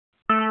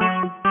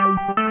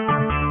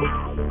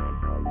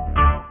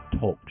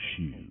Talk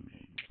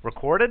Shoes.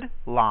 Recorded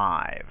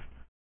live.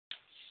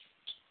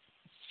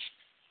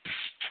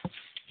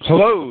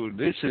 Hello,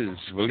 this is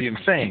William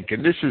Fink,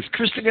 and this is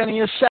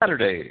Christogenea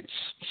Saturdays.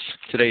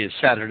 Today is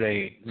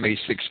Saturday, May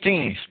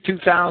 16th,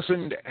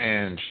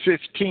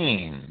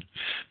 2015.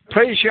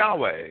 Praise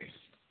Yahweh,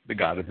 the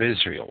God of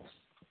Israel.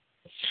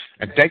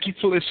 And thank you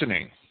for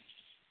listening.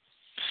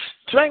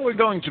 Tonight we're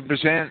going to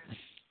present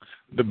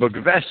the Book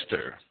of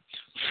Esther,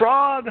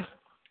 Fraud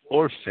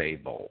or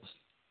Fable.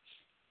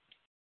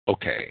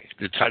 Okay,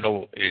 the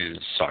title is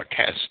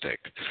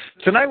sarcastic.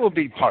 Tonight will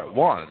be part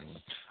one.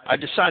 I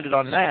decided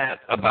on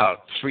that about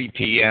 3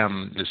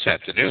 p.m. this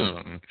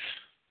afternoon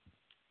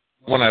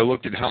when I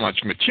looked at how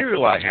much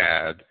material I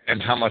had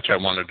and how much I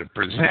wanted to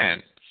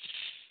present,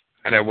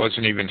 and I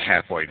wasn't even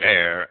halfway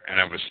there,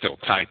 and I was still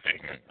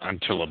typing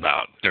until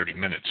about 30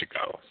 minutes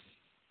ago.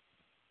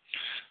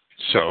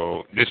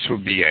 So this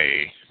will be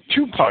a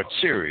two-part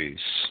series,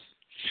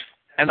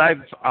 and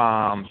I've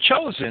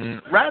chosen,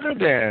 rather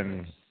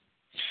than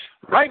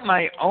write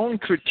my own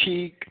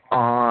critique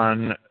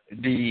on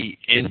the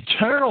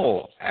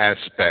internal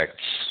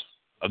aspects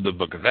of the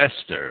Book of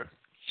Esther,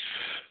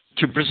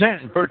 to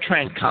present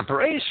Bertrand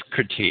Comparet's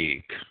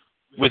critique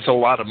with a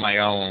lot of my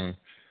own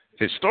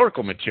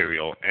historical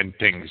material and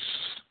things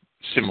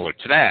similar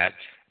to that,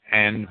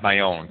 and my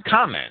own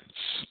comments,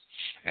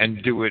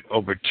 and do it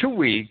over 2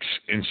 weeks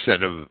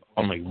instead of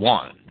only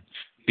one.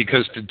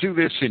 Because to do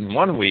this in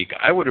 1 week,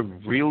 I would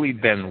have really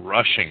been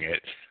rushing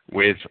it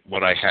with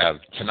what I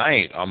have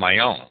tonight on my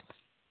own.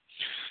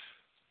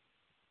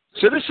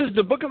 So this is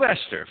the Book of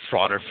Esther,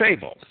 Fraud or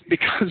Fable,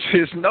 because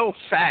there's no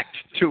fact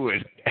to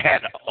it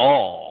at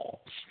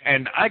all.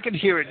 And I can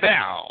hear it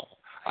now.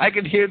 I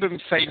can hear them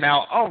say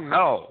now, oh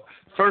no,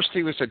 first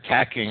he was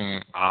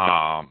attacking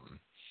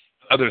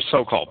other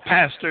so-called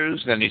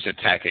pastors, then he's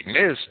attacking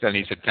this, then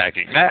he's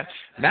attacking that,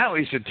 now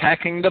he's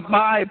attacking the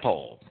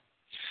Bible.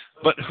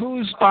 But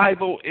whose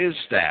Bible is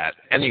that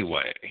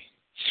anyway?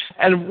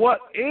 And what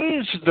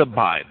is the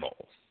Bible?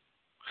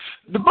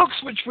 The books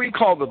which we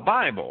call the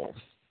Bible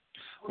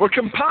were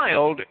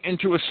compiled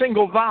into a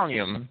single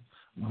volume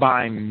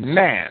by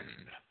man.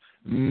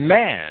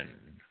 Man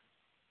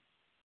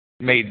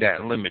made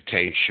that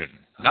limitation,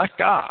 not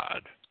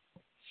God.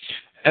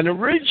 And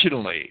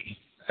originally,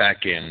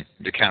 back in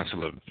the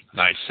Council of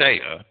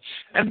Nicaea,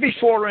 and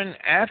before and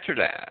after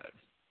that,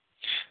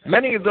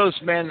 many of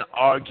those men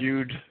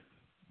argued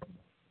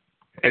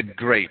at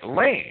great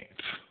length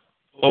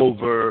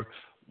over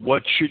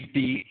what should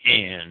be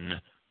in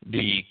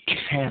the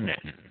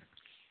canon.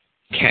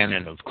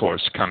 Canon, of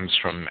course, comes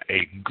from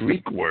a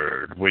Greek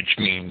word which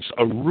means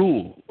a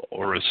rule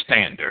or a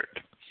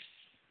standard,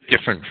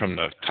 different from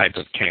the type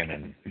of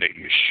canon that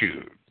you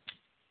shoot.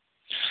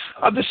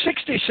 Of the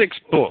 66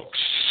 books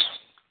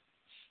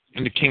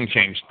in the King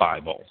James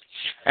Bible,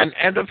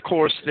 and of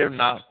course they're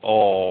not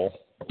all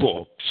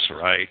books,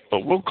 right?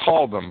 But we'll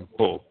call them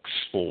books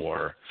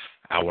for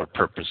our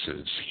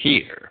purposes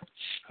here.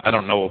 I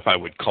don't know if I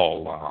would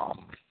call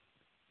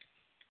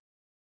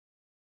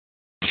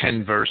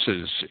 10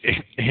 verses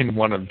in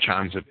one of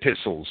John's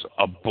epistles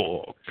a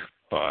book,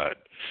 but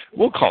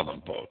we'll call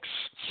them books.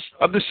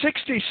 Of the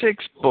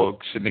 66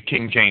 books in the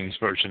King James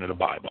Version of the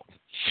Bible,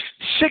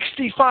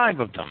 65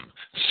 of them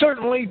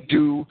certainly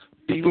do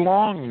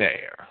belong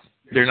there.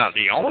 They're not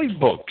the only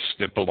books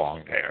that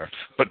belong there,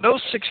 but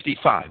those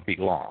 65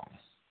 belong.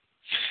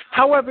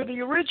 However, the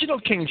original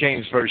King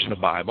James Version of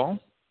the Bible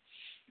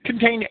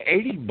contained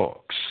 80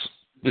 books.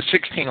 The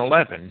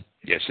 1611,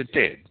 yes, it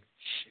did.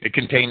 It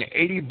contained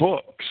 80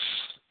 books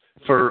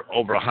for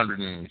over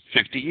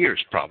 150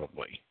 years,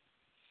 probably.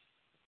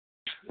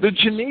 The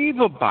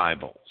Geneva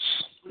Bibles,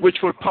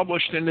 which were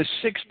published in the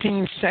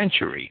 16th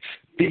century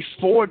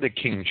before the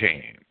King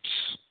James,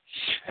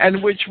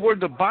 and which were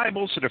the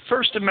Bibles of the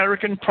first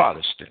American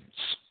Protestants,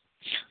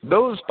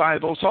 those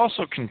Bibles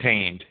also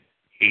contained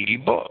 80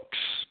 books.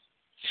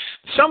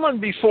 Someone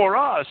before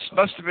us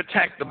must have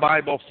attacked the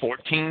Bible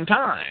 14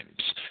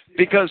 times,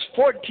 because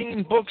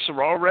 14 books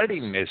are already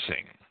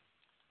missing.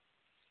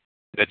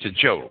 That's a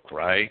joke,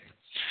 right?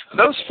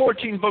 Those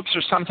 14 books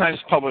are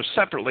sometimes published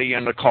separately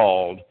and are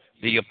called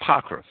the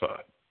Apocrypha.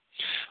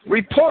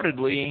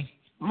 Reportedly,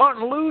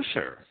 Martin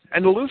Luther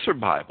and the Luther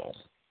Bible,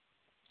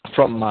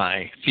 from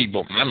my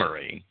feeble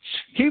memory,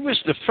 he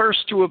was the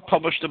first to have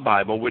published a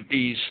Bible with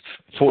these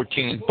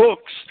 14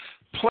 books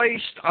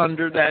placed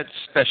under that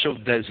special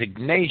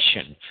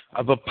designation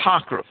of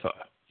Apocrypha.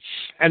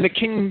 And the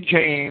King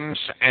James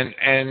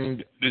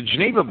and the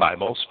Geneva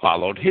Bibles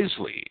followed his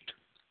lead.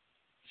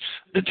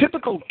 The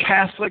typical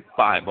Catholic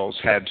Bibles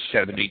have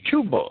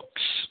 72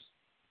 books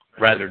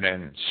rather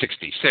than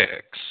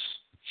 66,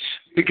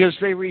 because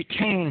they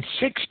retain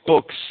 6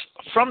 books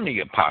from the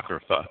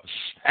Apocrypha,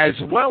 as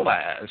well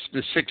as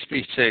the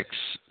 66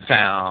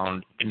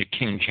 found in the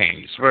King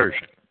James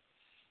Version.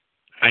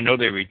 I know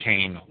they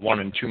retain 1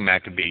 and 2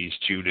 Maccabees,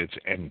 Judith,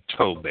 and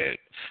Tobit.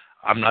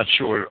 I'm not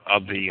sure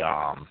of the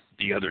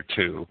other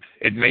 2.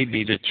 It may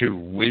be the 2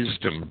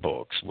 wisdom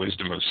books,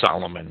 Wisdom of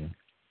Solomon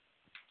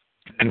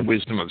and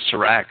Wisdom of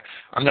Sirach.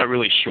 I'm not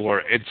really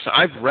sure.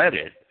 I've read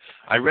it.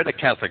 I read a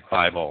Catholic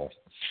Bible,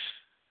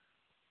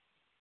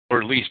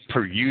 or at least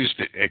perused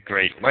it at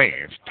great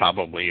length,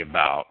 probably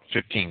about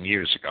 15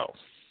 years ago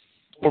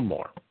or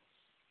more.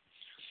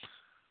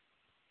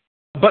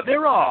 But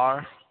there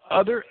are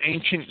other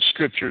ancient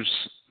scriptures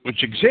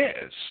which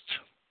exist,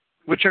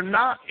 which are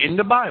not in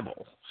the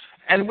Bible,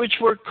 and which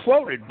were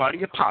quoted by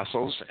the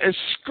apostles as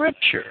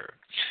scripture,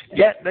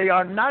 yet they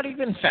are not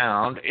even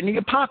found in the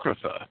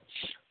Apocrypha.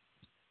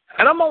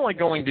 And I'm only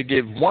going to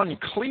give one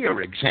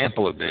clear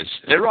example of this.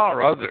 There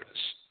are others.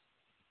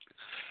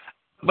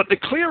 But the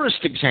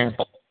clearest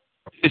example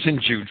is in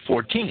Jude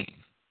 14.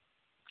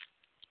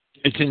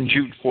 It's in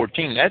Jude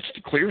 14. That's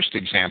the clearest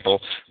example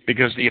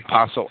because the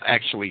apostle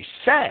actually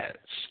says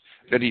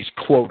that he's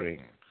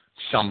quoting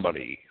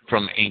somebody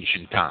from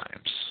ancient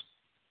times,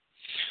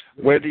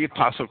 where the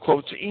apostle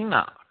quotes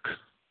Enoch.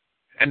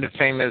 And the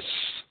famous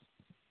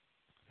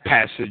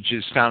passage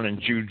is found in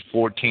Jude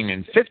 14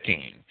 and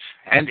 15.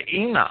 And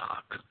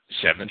Enoch,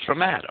 seventh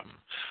from Adam,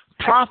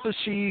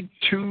 prophesied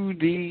to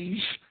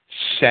these,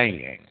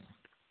 saying.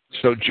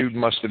 So Jude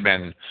must have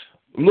been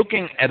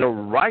looking at a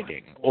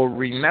writing or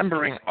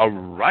remembering a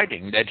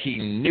writing that he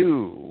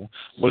knew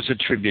was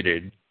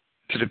attributed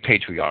to the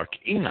patriarch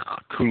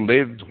Enoch, who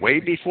lived way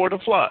before the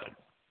flood.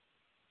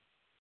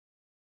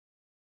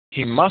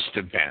 He must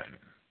have been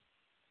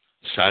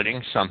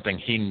citing something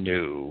he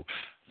knew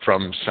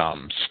from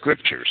some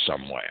scripture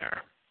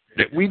somewhere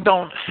that we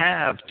don't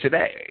have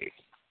today.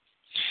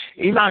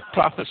 Enoch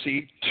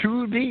prophesied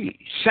to thee,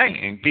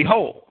 saying,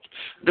 Behold,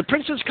 the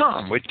prince has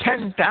come with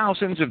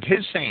 10,000s of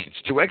his saints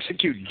to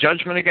execute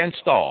judgment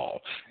against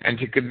all, and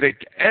to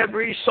convict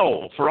every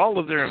soul for all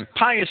of their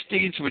impious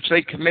deeds which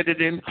they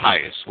committed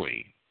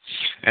impiously,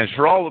 and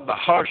for all of the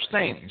harsh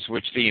things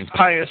which the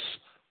impious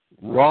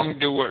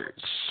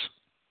wrongdoers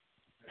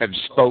have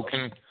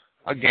spoken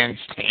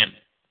against him.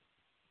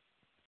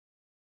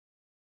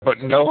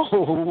 But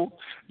no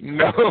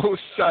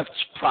such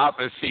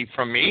prophecy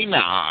from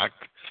Enoch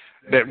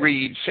that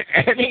reads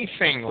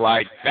anything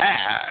like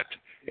that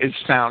is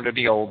found in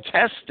the Old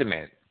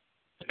Testament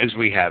as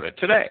we have it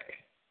today.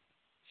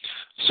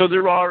 So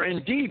there are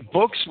indeed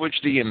books which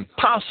the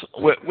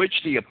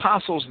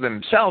apostles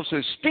themselves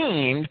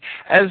esteemed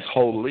as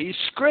holy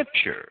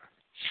scripture,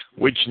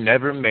 which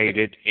never made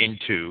it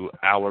into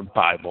our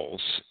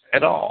Bibles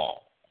at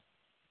all.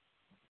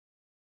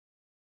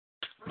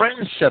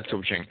 Brenton's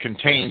Septuagint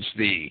contains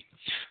the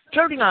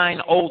 39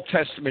 Old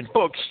Testament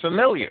books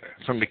familiar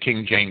from the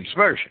King James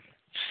Version,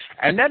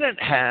 and then it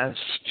has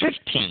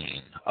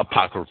 15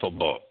 apocryphal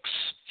books.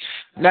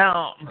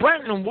 Now,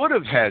 Brenton would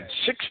have had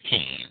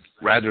 16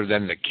 rather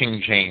than the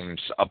King James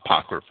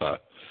Apocrypha,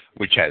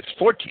 which has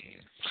 14,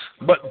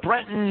 but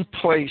Brenton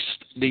placed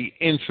the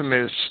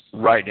infamous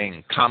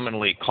writing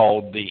commonly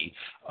called the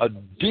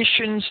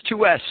Additions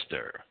to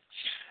Esther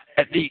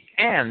at the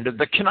end of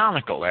the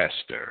canonical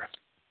Esther,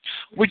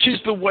 which is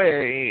the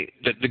way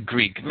that the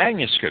Greek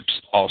manuscripts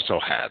also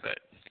have it.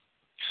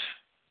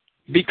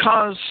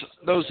 Because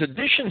those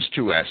additions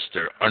to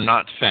Esther are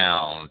not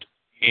found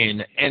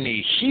in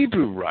any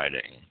Hebrew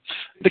writing,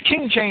 the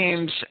King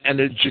James and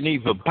the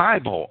Geneva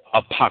Bible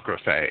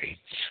Apocryphae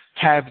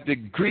have the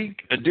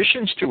Greek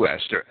additions to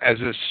Esther as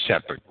a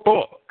separate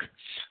book.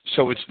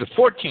 So it's the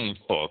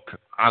 14th book.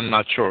 I'm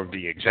not sure of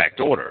the exact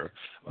order,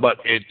 but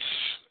it's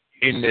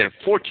in their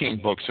 14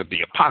 books of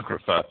the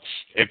Apocrypha.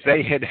 If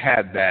they had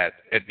had that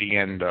at the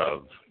end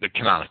of the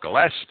canonical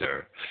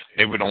Esther,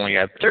 they would only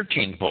have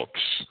 13 books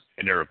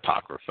in their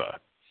Apocrypha,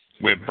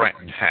 where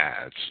Brenton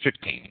has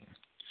 15.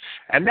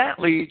 And that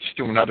leads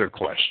to another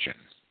question,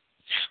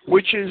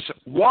 which is,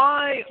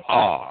 why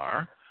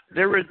are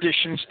there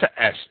additions to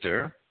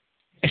Esther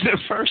in the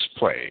first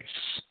place?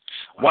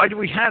 Why do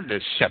we have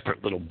this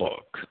separate little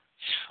book?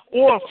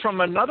 Or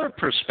from another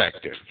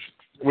perspective,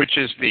 which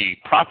is the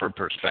proper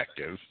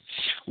perspective,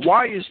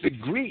 why is the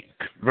Greek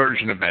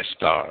version of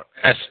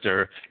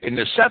Esther in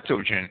the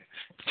Septuagint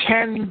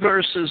 10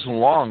 verses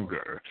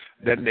longer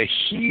than the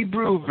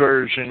Hebrew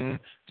version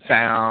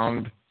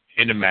found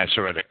in the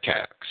Masoretic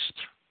text?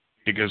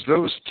 Because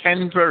those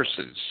 10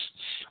 verses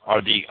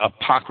are the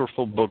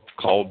apocryphal book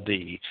called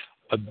the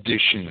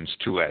Additions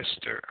to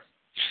Esther.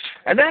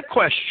 And that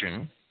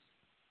question,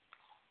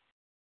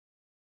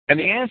 and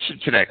the answer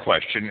to that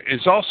question,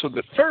 is also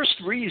the first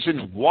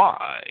reason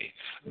why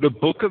the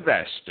book of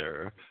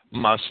Esther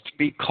must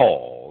be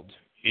called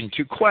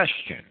into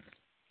question.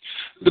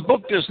 The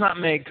book does not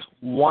make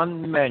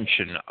one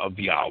mention of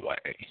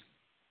Yahweh.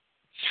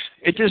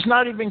 It does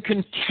not even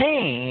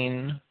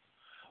contain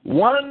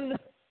one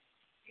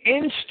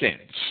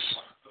instance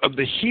of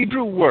the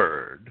Hebrew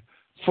word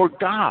for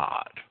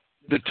God,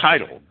 the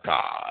title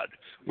God,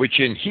 which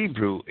in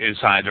Hebrew is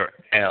either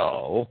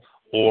El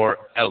or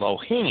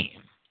Elohim.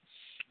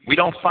 We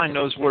don't find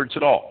those words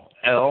at all.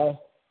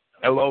 El,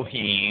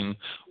 Elohim,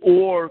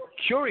 or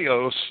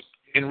Kurios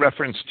in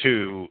reference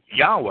to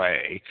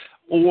Yahweh,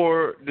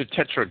 or the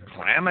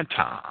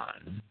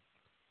Tetragrammaton,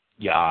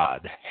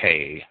 Yod,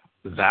 He,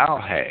 Thou,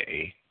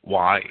 He,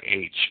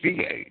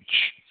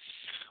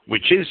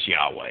 which is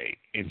Yahweh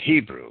in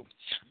Hebrew.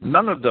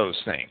 None of those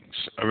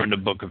things are in the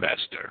book of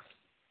Esther.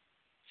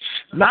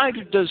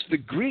 Neither does the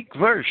Greek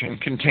version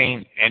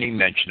contain any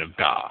mention of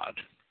God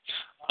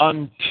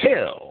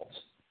until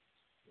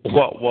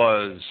what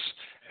was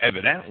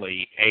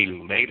evidently a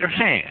later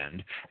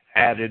hand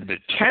added the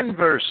 10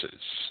 verses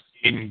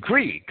in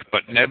Greek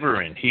but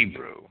never in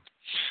Hebrew,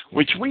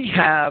 which we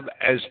have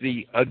as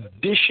the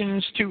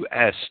additions to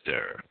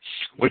Esther,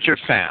 which are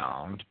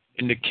found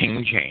in the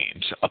King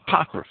James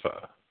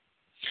Apocrypha.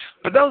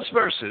 But those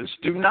verses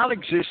do not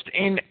exist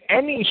in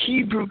any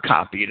Hebrew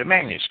copy of the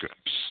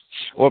manuscripts,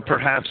 or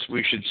perhaps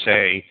we should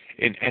say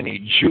in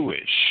any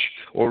Jewish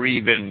or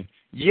even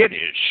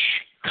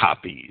Yiddish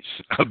copies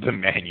of the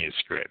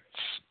manuscripts.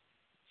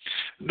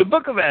 The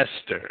book of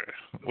Esther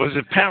was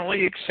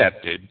apparently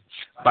accepted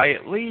by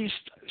at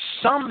least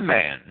some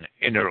men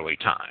in early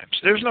times.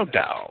 There's no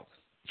doubt.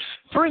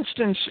 For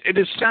instance, it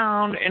is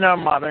found in our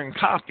modern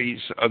copies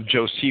of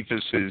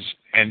Josephus's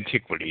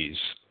Antiquities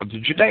of the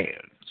Judeans.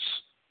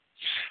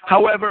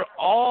 However,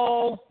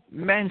 all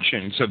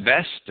mentions of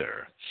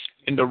Esther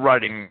in the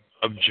writing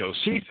of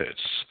Josephus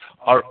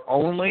are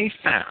only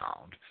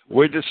found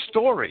where the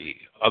story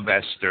of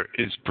Esther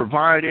is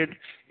provided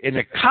in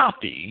a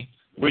copy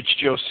which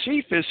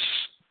Josephus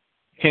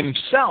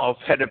himself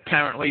had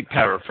apparently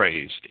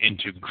paraphrased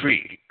into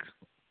Greek.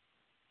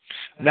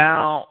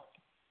 Now,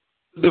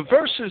 the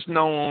verses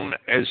known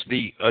as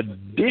the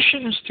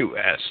additions to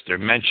Esther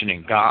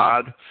mentioning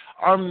God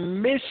are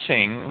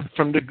missing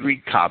from the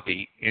Greek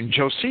copy in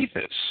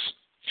Josephus.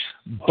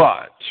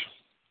 But,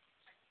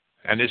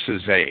 and this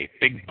is a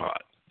big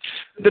but,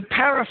 the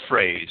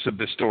paraphrase of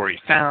the story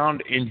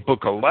found in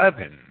Book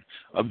 11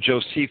 of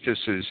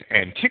Josephus's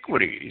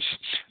Antiquities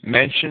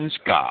mentions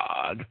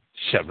God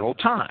several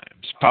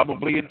times,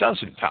 probably a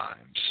dozen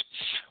times,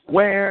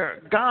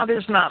 where God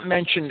is not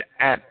mentioned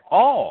at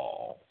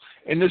all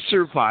in the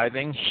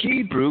surviving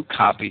Hebrew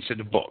copies of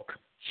the book.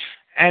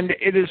 And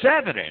it is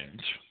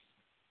evident,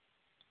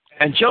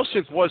 and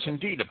Joseph was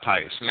indeed a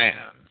pious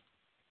man,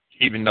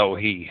 even though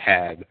he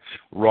had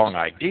wrong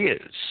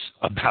ideas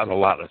about a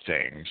lot of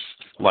things,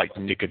 like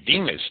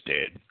Nicodemus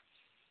did.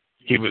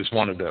 He was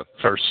one of the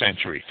first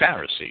century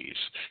Pharisees.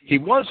 He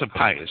was a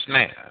pious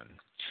man.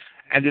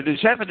 And it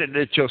is evident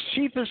that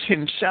Josephus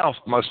himself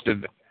must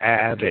have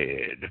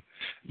added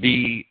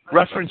the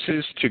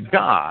references to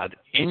God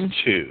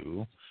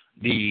into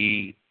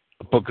the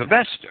book of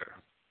Esther.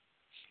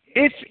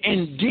 If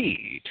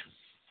indeed,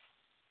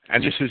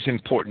 and this is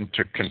important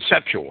to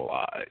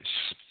conceptualize,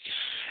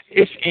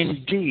 if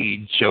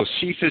indeed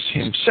Josephus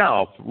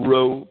himself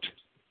wrote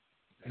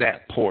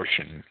that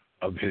portion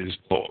of his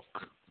book,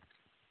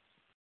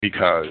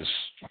 because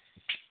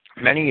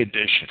many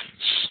additions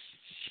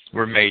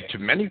were made to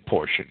many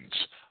portions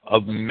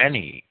of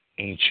many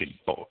ancient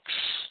books,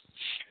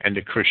 and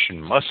the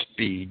Christian must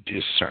be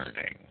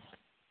discerning.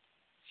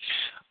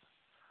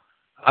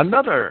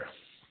 Another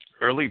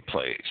early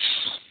place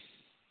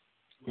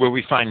where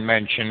we find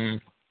mention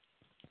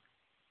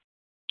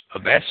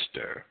of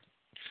Esther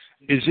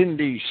is in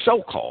the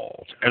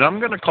so-called, and I'm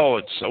going to call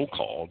it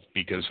so-called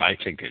because I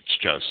think it's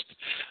just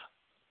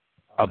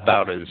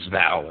about as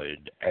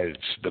valid as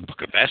the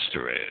book of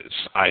Esther is.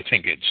 I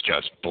think it's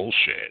just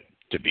bullshit,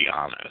 to be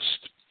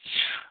honest.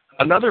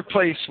 Another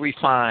place we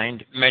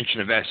find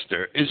mention of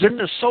Esther is in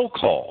the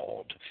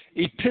so-called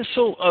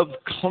Epistle of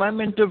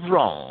Clement of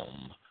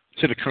Rome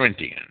to the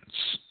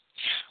Corinthians,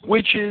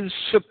 which is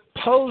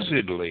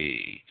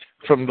supposedly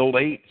from the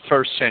late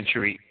 1st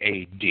century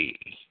A.D.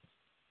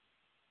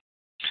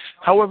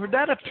 However,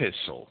 that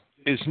epistle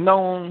is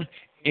known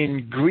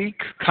in Greek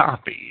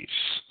copies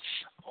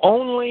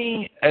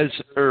only as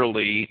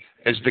early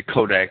as the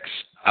Codex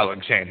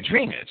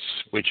Alexandrinus,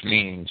 which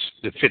means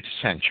the 5th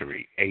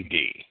century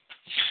A.D.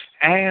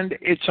 And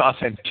its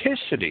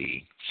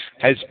authenticity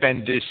has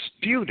been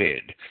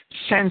disputed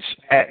since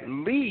at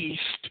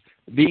least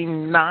the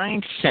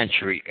 9th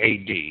century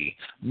A.D.,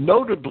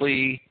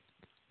 notably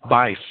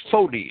by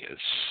Photius,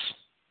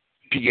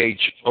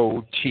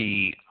 Photius.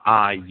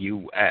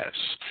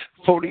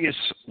 Photius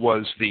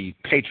was the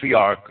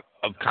patriarch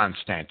of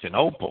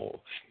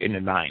Constantinople in the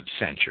 9th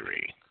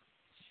century.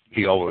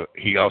 He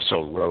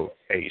also wrote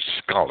a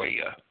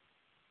Scholia.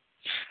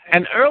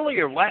 An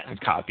earlier Latin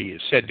copy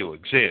is said to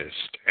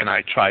exist, and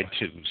I tried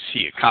to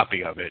see a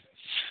copy of it,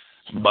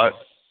 but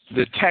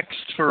the text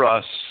for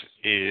us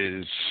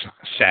is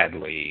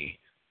sadly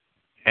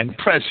and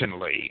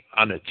presently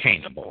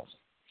unattainable.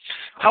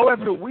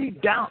 However, we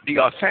doubt the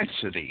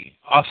authenticity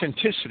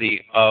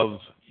of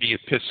the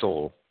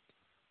epistle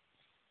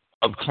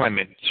of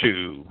Clement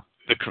to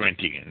the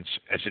Corinthians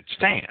as it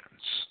stands,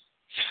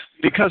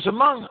 because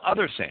among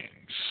other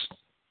things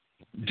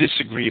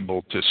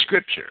disagreeable to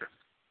Scripture,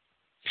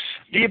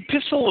 the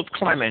epistle of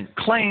Clement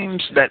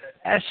claims that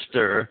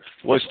Esther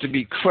was to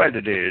be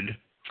credited,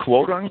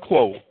 quote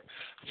unquote,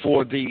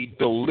 for the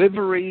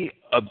delivery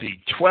of the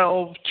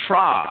 12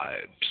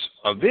 tribes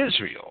of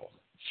Israel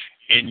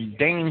in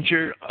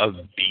danger of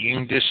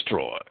being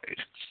destroyed.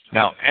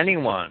 Now,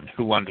 anyone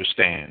who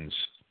understands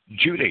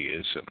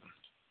Judaism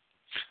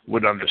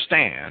would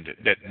understand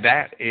that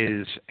that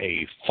is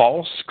a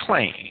false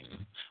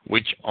claim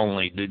which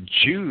only the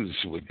Jews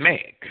would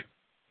make.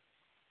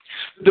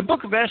 The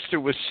book of Esther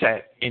was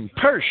set in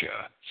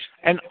Persia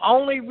and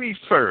only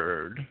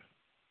referred,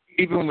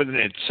 even within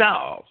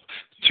itself,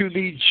 to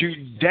the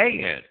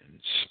Judeans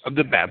of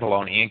the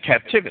Babylonian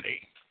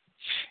captivity.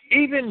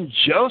 Even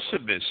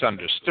Josephus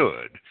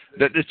understood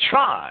that the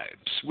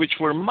tribes, which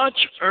were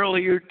much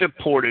earlier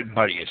deported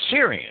by the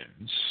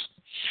Assyrians,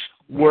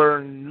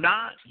 were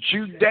not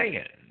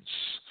Judeans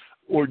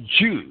or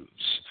Jews,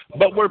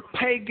 but were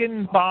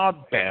pagan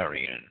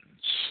barbarians.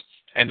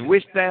 And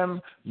with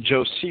them,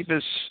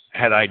 Josephus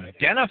had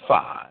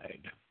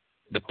identified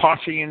the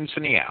Parthians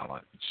and the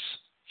Alans.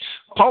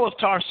 Paul of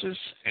Tarsus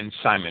and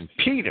Simon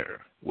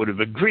Peter would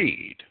have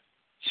agreed.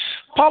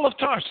 Paul of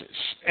Tarsus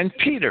and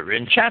Peter,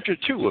 in chapter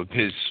 2 of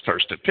his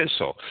first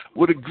epistle,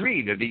 would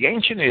agree that the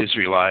ancient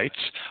Israelites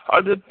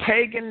are the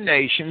pagan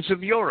nations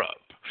of Europe.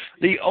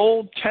 The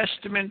Old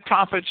Testament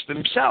prophets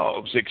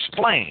themselves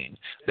explain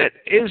that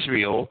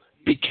Israel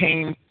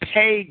became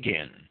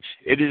pagan.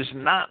 It is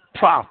not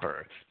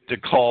proper to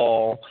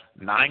call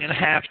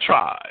 9.5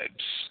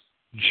 tribes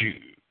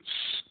Jews.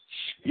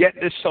 Yet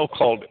this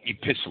so-called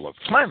Epistle of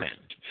Clement,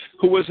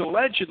 who was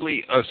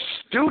allegedly a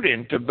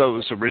student of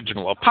those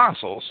original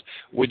apostles,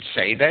 would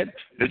say that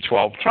the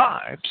 12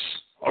 tribes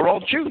are all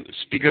Jews,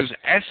 because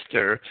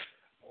Esther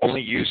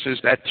only uses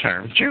that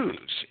term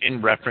Jews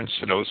in reference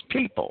to those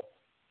people.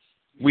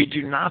 We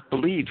do not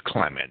believe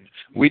Clement.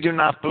 We do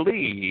not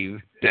believe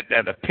that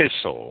that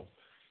epistle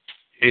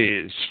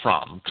is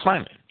from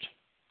Clement.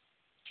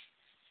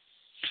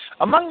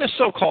 Among the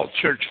so-called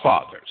church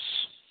fathers,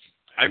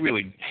 I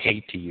really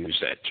hate to use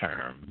that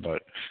term,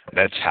 but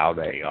that's how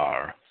they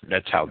are.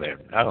 That's how they're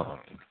known.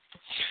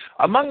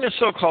 Among the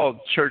so-called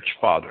church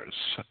fathers,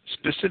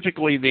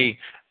 specifically the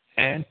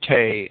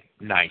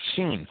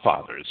ante-Nicene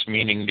fathers,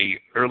 meaning the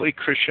early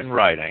Christian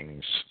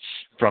writings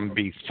from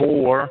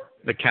before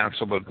the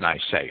Council of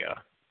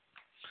Nicaea,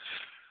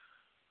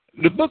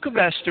 the book of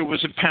Esther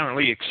was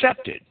apparently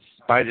accepted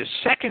by the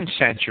 2nd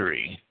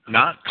century,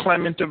 not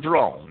Clement of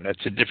Rome,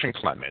 that's a different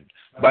Clement,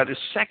 by the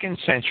 2nd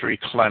century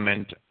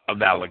Clement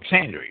of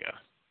Alexandria.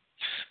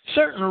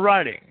 Certain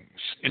writings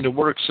in the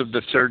works of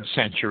the 3rd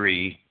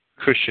century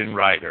Christian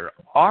writer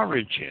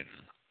Origen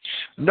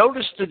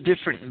noticed the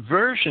different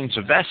versions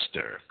of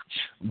Esther,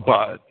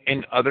 but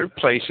in other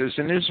places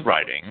in his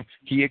writing,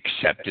 he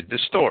accepted the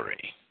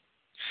story.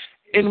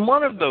 In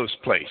one of those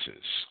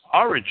places,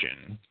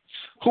 Origen,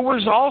 who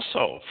was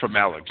also from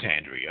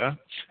Alexandria,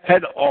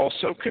 had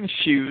also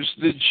confused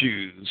the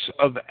Jews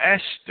of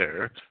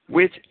Esther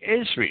with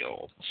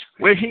Israel,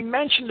 where he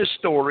mentioned the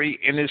story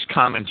in his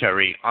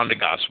commentary on the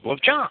Gospel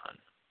of John.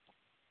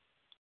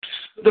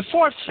 The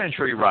 4th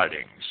century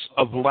writings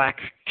of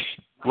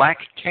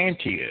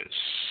Lactantius,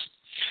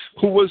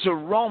 who was a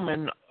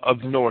Roman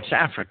of North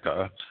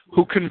Africa,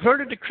 who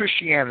converted to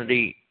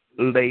Christianity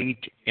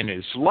late in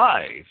his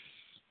life,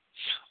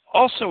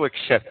 also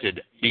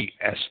accepted the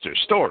Esther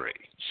story.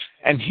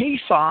 And he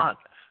thought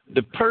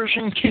the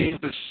Persian king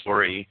of the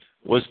story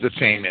was the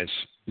famous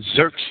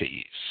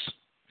Xerxes.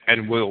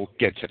 And we'll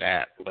get to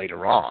that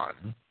later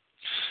on.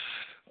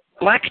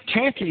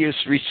 Lactantius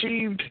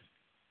received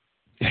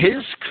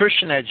his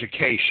Christian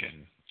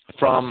education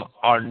from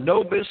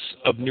Arnobus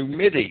of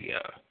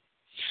Numidia,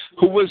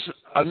 who was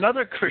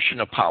another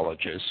Christian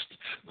apologist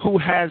who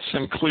had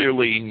some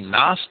clearly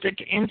Gnostic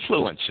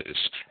influences.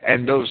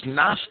 And those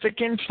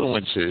Gnostic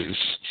influences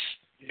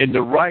in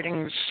the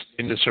writings,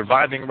 in the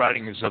surviving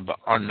writings of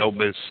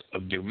Arnobus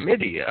of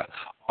Numidia,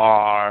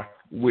 are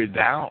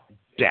without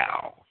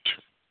doubt.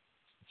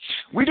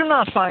 We do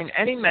not find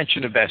any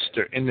mention of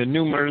Esther in the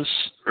numerous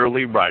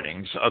early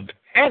writings of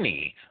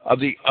any of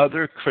the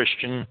other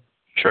Christian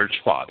church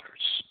fathers,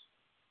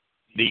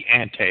 the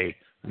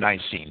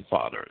ante-Nicene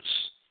fathers,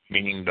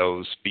 meaning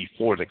those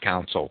before the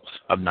Council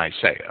of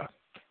Nicaea.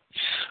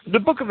 The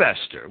book of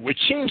Esther, which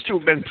seems to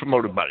have been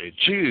promoted by the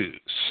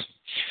Jews,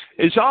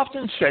 is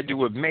often said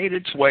to have made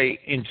its way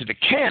into the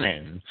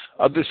canon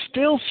of the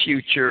still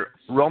future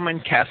Roman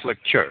Catholic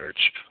Church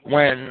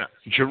when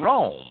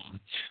Jerome,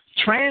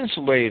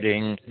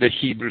 translating the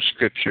Hebrew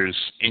Scriptures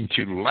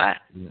into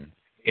Latin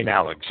in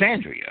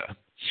Alexandria,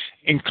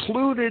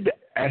 included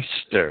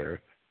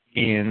Esther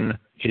in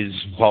his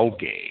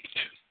Vulgate.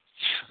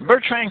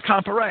 Bertrand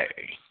Comparet,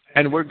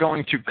 and we're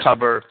going to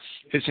cover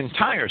his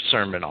entire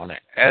sermon on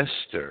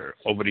Esther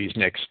over these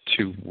next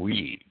 2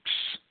 weeks,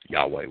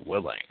 Yahweh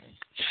willing.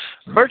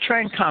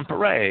 Bertrand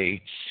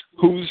Comparet,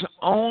 whose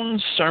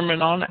own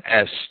sermon on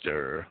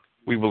Esther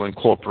we will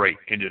incorporate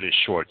into this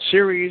short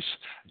series,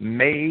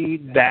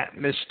 made that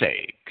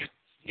mistake.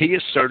 He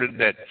asserted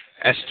that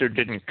Esther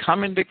didn't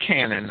come into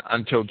canon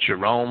until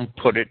Jerome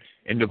put it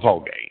in the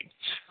Vulgate.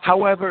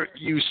 However,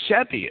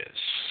 Eusebius,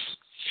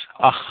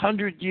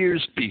 100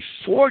 years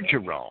before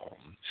Jerome,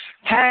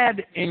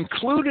 had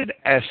included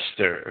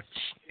Esther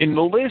in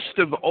the list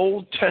of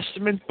Old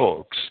Testament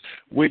books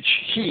which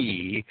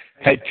he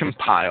had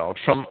compiled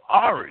from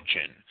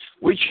Origen,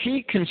 which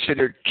he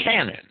considered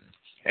canon,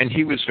 and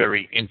he was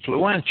very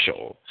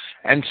influential.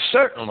 And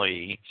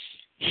certainly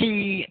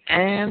he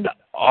and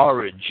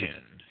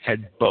Origen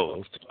had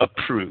both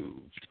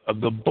approved of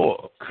the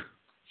book.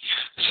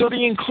 So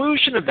the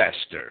inclusion of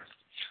Esther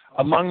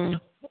among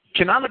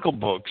canonical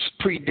books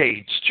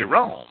predates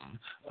Jerome,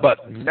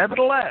 but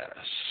nevertheless,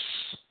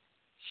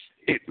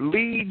 it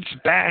leads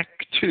back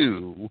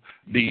to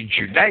the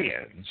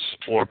Judeans,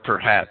 or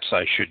perhaps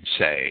I should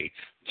say,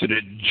 to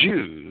the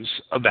Jews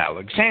of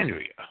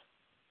Alexandria.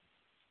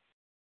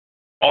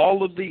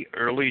 All of the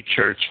early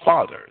church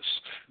fathers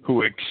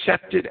who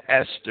accepted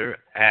Esther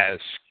as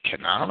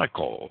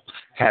canonical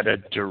had a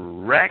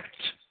direct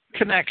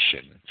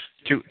connection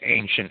to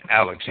ancient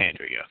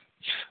Alexandria.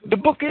 The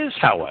book is,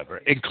 however,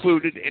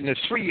 included in the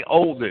three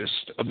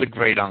oldest of the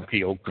Great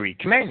Uncial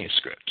Greek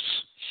manuscripts.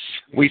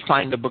 We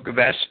find the book of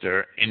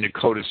Esther in the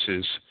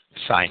codices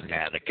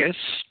Sinaiticus,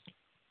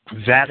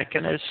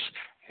 Vaticanus,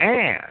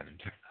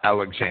 and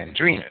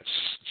Alexandrinus.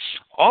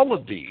 All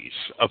of these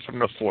are from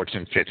the 4th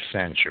and 5th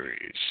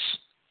centuries.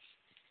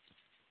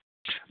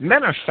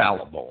 Men are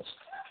fallible.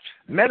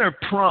 Men are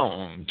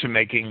prone to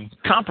making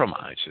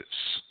compromises.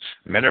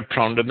 Men are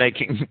prone to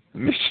making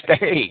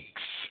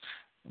mistakes.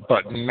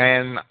 But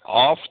men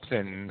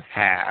often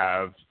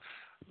have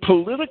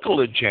political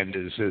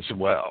agendas as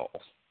well.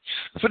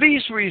 For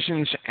these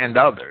reasons and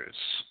others,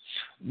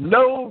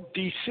 no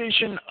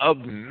decision of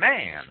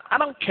man, I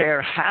don't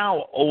care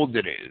how old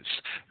it is,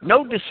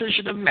 no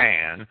decision of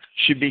man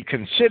should be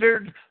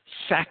considered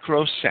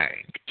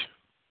sacrosanct.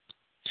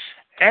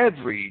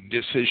 Every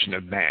decision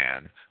of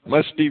man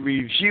must be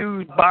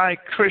reviewed by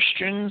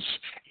Christians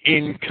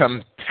in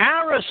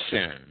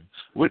comparison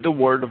with the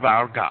Word of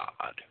our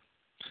God,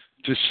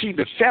 to see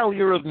the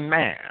failure of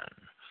man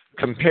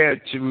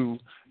compared to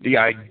the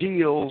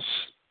ideals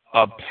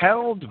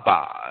upheld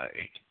by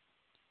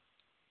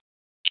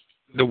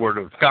the Word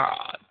of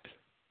God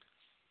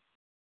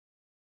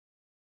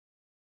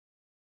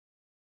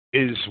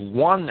is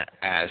one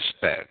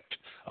aspect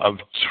of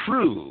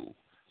true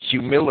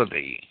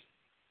humility.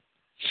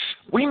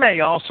 We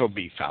may also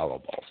be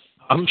fallible.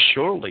 I'm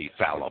surely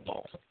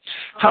fallible.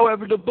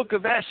 However, the book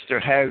of Esther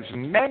has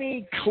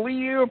many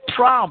clear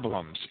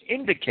problems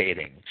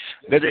indicating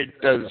that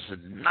it does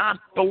not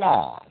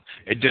belong.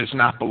 It does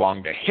not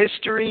belong to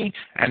history,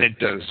 and it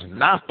does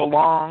not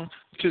belong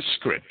to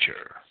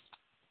Scripture.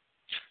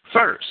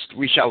 First,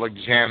 we shall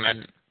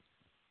examine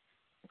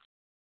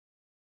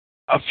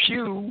a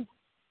few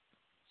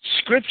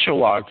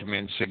scriptural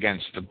arguments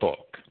against the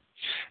book,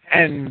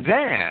 and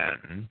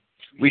then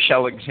we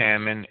shall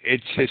examine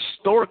its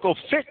historical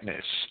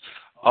fitness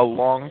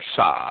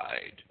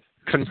alongside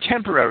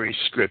contemporary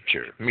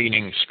Scripture,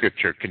 meaning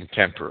Scripture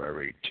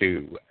contemporary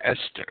to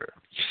Esther.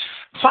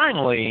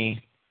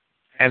 Finally,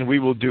 and we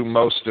will do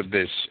most of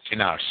this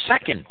in our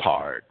second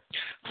part,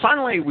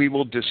 finally we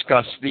will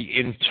discuss the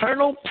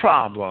internal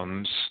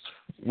problems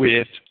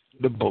with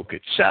the book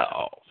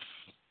itself.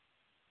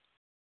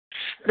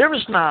 There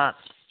is not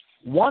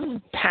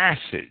one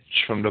passage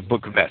from the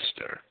book of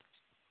Esther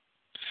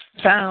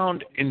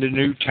found in the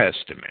New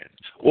Testament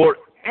or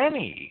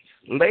any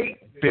late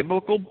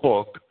biblical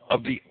book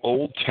of the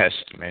Old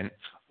Testament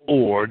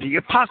or the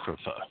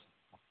Apocrypha.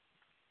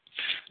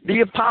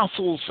 The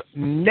apostles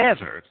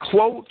never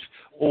quote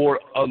or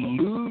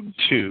allude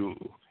to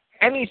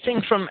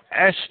anything from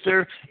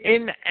Esther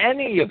in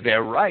any of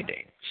their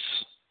writings.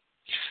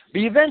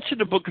 The events of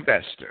the book of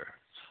Esther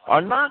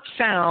are not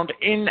found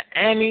in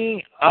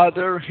any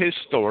other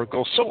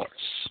historical source.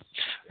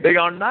 They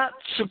are not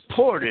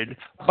supported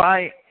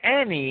by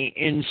any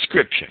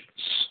inscriptions,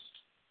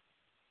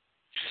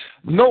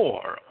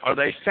 nor are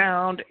they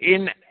found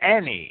in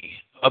any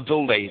of the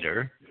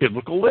later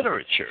biblical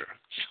literature,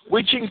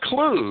 which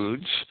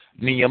includes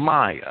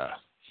Nehemiah,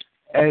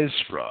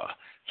 Ezra,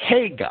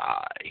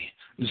 Haggai,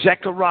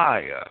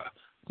 Zechariah,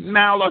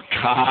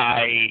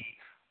 Malachi.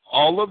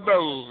 All of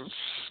those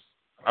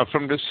are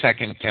from the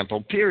Second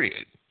Temple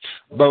period.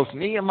 Both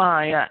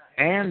Nehemiah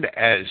and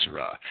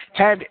Ezra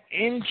had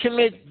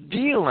intimate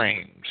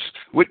dealings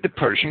with the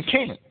Persian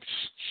kings,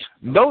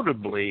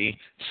 notably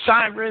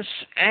Cyrus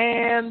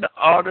and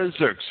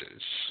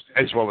Artaxerxes,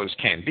 as well as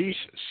Cambyses.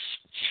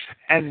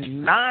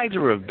 And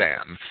neither of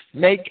them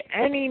make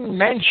any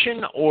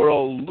mention or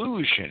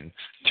allusion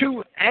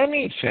to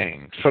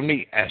anything from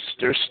the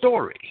Esther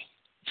story.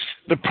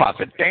 The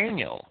prophet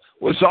Daniel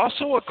was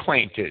also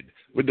acquainted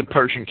with the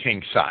Persian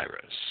king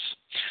Cyrus.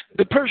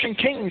 The Persian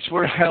kings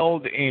were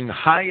held in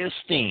high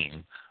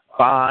esteem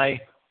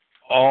by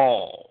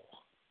all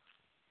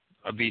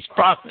of these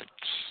prophets.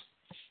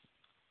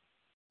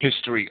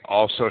 History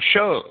also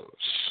shows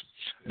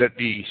that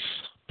these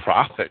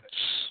prophets,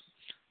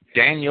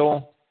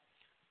 Daniel,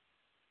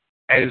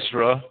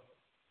 Ezra,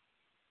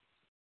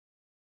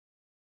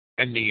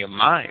 and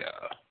Nehemiah,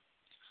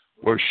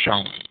 were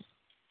shown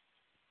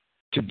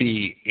to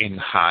be in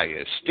high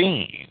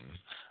esteem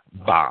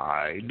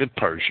by the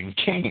Persian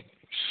kings.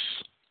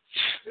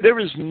 There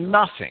is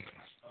nothing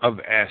of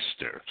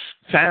Esther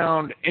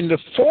found in the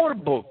 4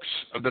 books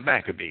of the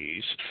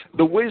Maccabees,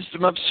 the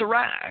Wisdom of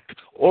Sirach,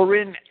 or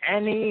in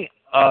any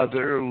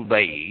other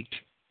late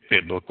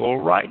biblical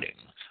writing.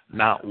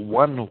 Not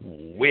one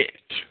whit.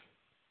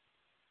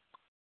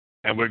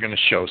 And we're going to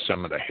show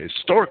some of the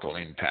historical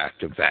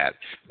impact of that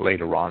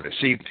later on this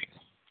evening.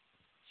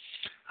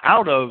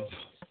 Out of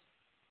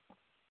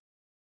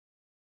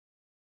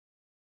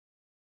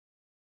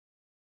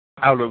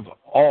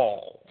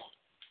all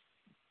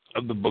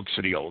of the books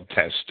of the Old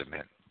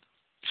Testament,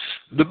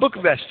 the book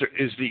of Esther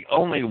is the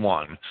only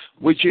one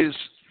which is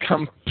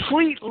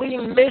completely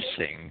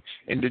missing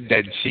in the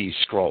Dead Sea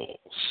Scrolls.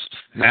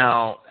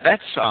 Now,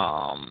 that's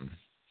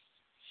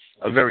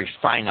a very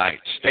finite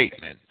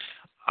statement.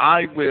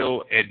 I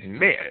will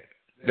admit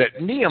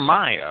that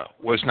Nehemiah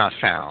was not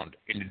found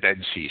in the Dead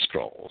Sea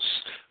Scrolls,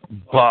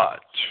 but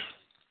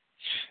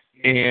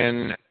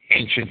in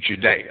ancient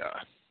Judea,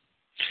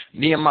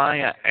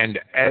 Nehemiah and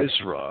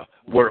Ezra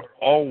were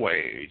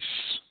always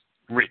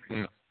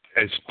written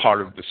as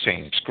part of the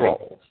same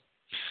scroll.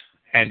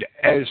 And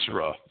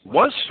Ezra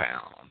was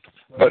found,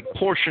 but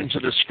portions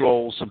of the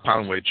scrolls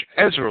upon which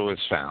Ezra was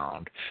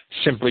found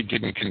simply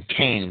didn't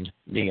contain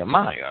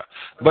Nehemiah.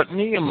 But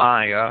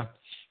Nehemiah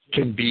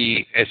can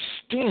be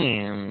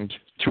esteemed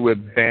to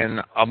have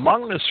been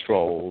among the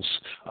scrolls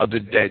of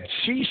the Dead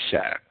Sea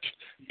sect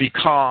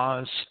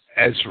because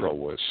Ezra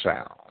was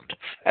found.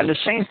 And the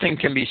same thing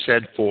can be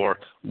said for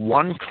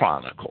 1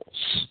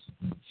 Chronicles.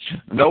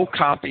 No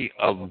copy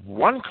of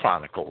 1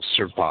 Chronicles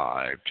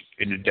survived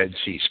in the Dead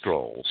Sea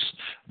Scrolls,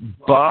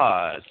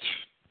 but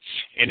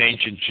in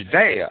ancient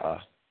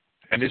Judea,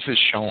 and this is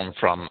shown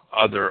from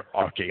other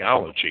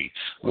archaeology,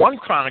 1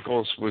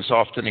 Chronicles was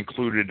often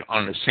included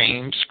on the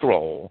same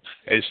scroll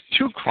as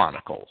 2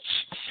 Chronicles,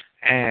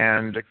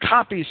 and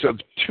copies of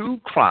 2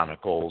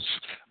 Chronicles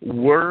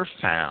were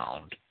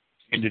found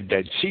in the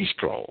Dead Sea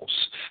Scrolls.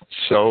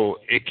 So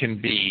it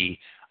can be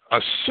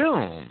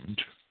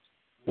assumed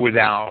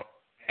without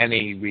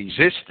any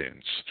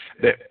resistance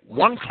that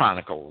 1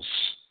 Chronicles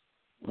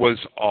was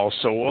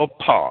also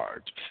a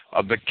part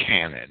of the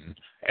canon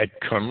at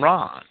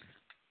Qumran.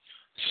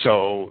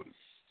 So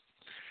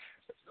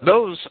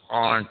those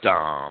aren't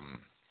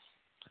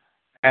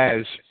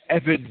as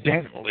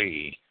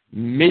evidently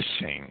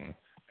missing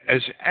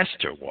as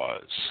Esther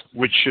was,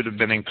 which should have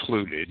been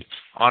included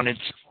on its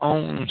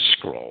own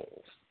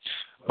scroll.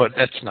 But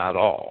that's not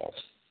all.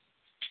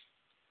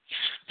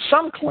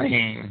 Some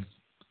claim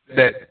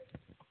that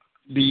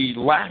the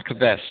lack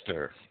of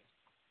Esther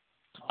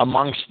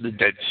amongst the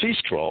Dead Sea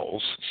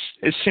Scrolls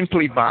is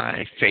simply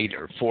by fate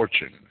or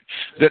fortune,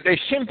 that they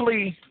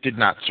simply did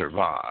not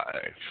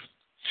survive.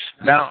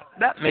 Now,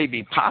 that may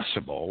be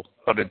possible,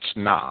 but it's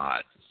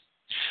not,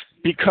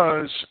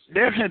 because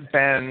there had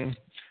been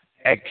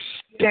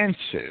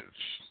extensive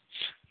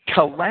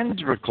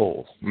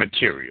calendrical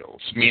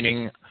materials,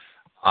 meaning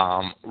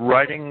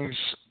writings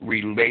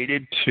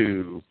related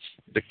to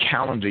the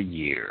calendar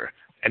year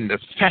and the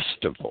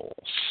festivals,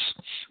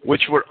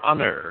 which were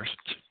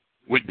unearthed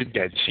with the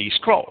Dead Sea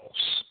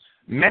Scrolls.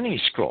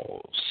 Many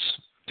scrolls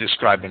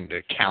describing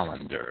the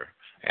calendar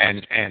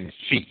and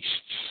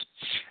feasts,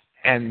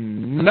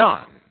 and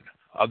none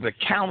of the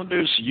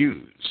calendars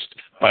used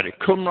by the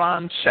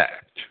Qumran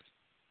sect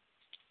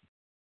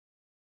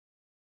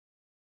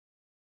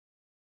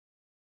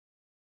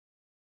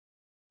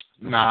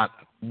not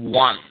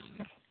one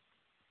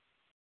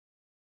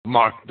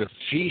marked the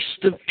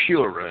Feast of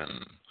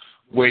Purim,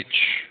 which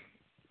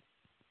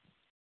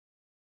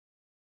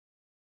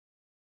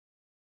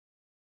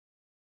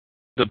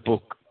the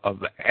book of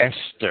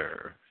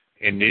Esther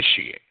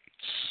initiates.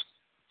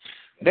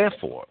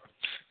 Therefore,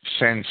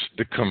 since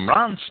the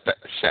Qumran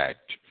sect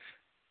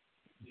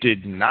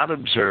did not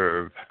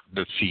observe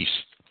the Feast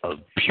of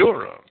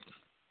Purim,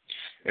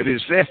 it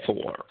is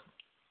therefore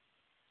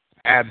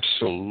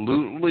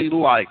absolutely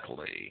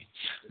likely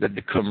that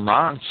the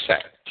Qumran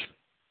sect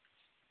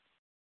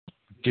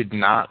did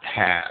not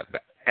have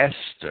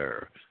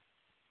Esther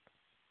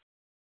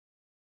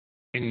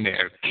in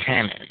their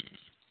canon.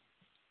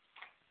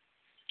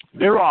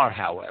 There are,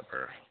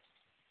 however,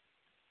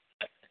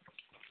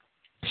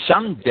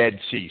 some Dead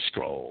Sea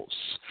Scrolls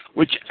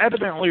which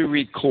evidently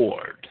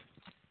record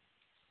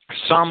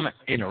some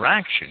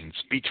interactions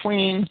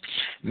between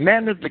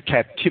men of the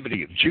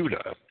captivity of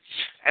Judah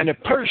and a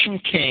Persian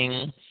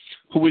king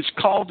who is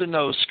called in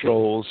those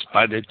scrolls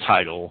by the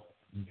title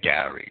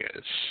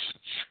Darius.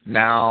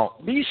 Now,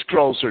 these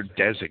scrolls are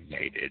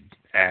designated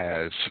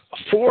as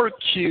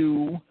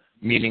 4Q,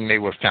 meaning they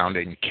were found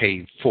in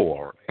Cave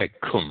 4 at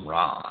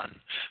Qumran,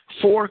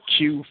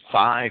 4Q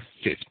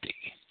 550.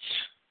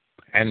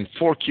 And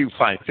 4Q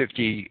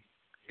 550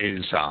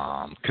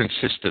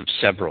 consists of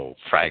several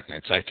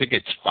fragments. I think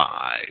it's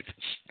 5,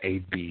 A,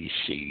 B,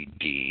 C,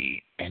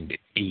 D, and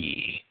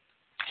E.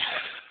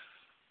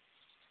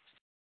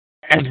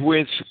 And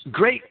with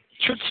great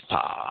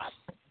chutzpah,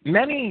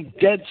 many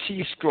Dead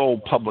Sea Scroll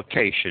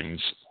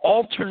publications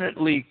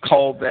alternately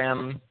call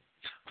them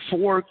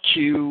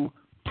 4Q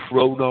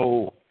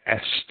Proto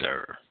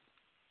Esther.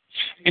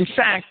 In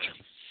fact,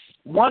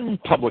 one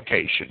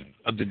publication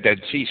of the Dead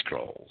Sea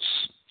Scrolls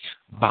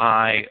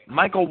by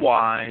Michael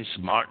Wise,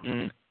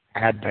 Martin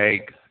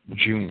Abegg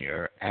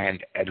Jr.,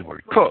 and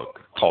Edward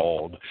Cook,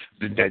 called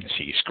The Dead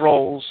Sea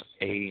Scrolls,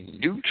 A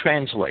New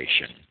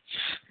Translation,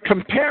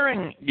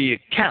 comparing the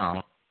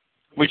account,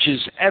 which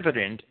is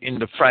evident in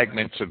the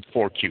fragments of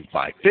 4Q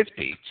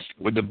 550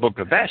 with the Book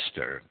of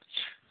Esther,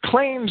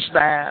 claims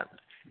that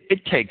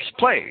it takes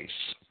place,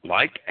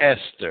 like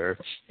Esther,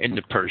 in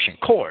the Persian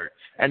court,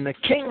 and the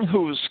king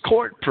whose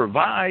court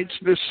provides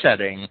the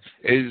setting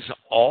is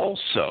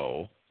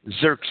also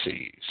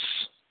Xerxes.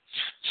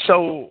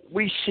 So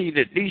we see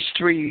that these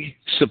three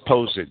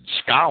supposed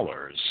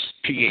scholars,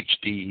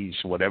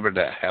 PhDs, whatever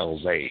the hell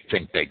they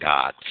think they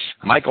got,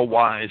 Michael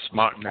Wise,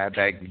 Martin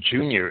Abegg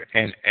Jr.,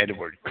 and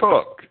Edward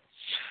Cook,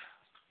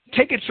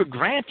 take it for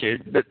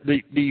granted that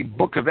the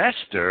Book of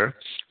Esther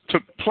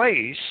took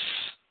place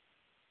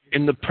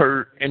in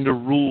the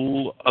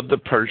rule of the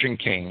Persian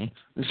king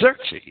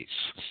Xerxes.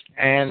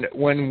 And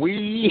when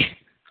we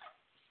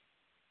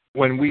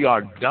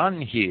are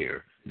done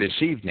here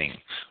this evening,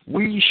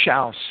 we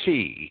shall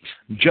see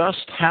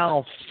just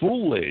how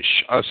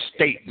foolish a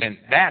statement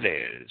that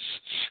is,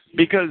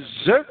 because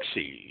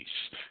Xerxes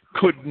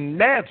could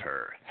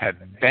never have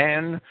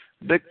been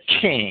the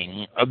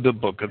king of the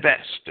Book of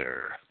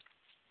Esther.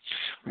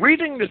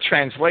 Reading the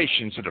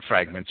translations of the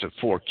fragments of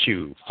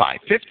 4Q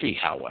 550,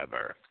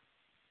 however,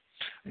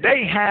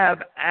 they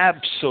have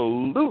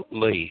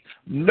absolutely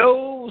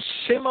no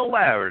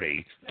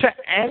similarity to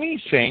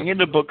anything in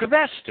the Book of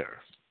Esther.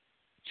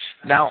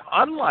 Now,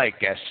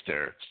 unlike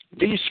Esther,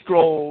 these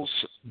scrolls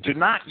do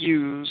not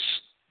use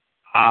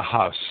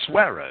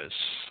Ahasuerus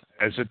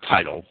as a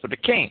title for the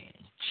king,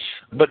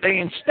 but they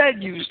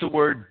instead use the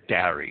word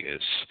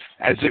Darius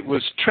as it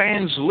was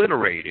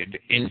transliterated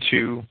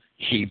into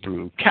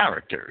Hebrew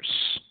characters.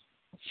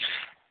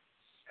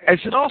 As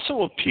it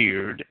also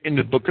appeared in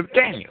the book of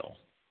Daniel,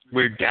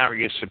 where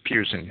Darius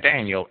appears in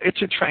Daniel,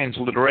 it's a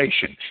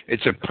transliteration.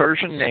 It's a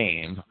Persian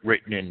name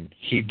written in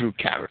Hebrew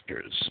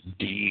characters,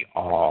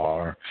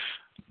 D-R,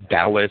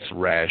 Daleth,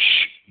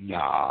 Resh,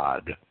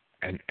 Yod,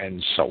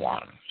 and so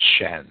on,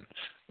 Shen,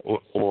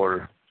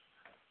 or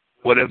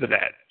whatever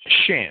that,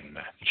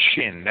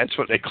 Shin, that's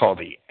what they call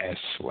the S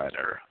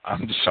letter.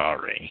 I'm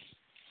sorry.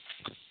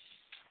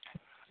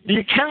 The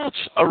accounts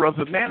are of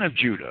a man of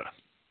Judah.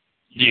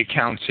 The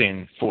accounts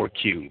in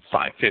 4Q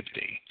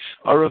 550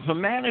 are of a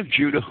man of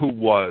Judah who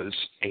was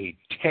a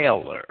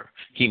tailor.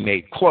 He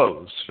made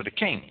clothes for the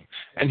king,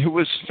 and who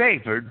was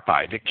favored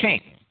by the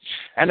king.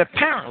 And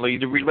apparently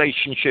the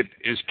relationship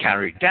is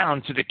carried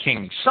down to the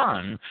king's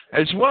son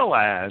as well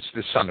as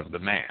the son of the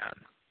man.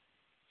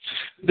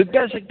 The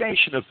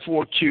designation of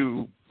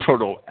 4Q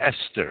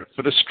Proto-Esther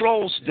for the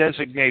scrolls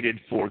designated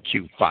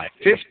 4Q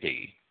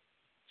 550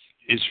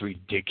 is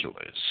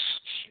ridiculous.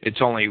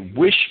 It's only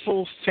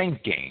wishful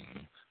thinking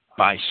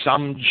by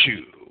some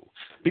Jew,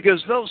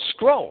 because those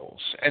scrolls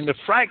and the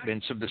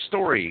fragments of the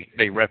story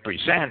they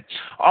represent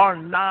are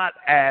not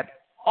at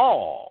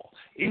all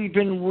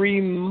even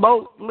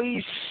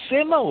remotely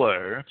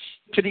similar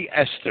to the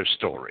Esther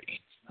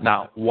story.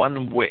 Not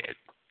one whit.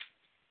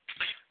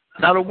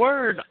 Now, the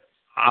word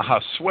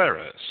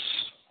Ahasuerus,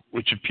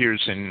 which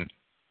appears in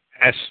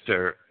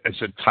Esther as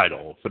a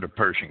title for the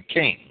Persian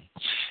king,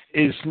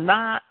 is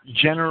not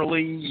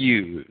generally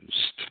used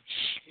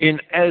in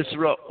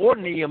Ezra or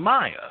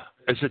Nehemiah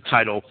as a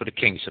title for the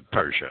kings of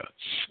Persia,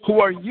 who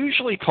are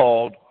usually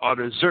called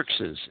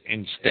Artaxerxes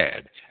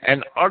instead.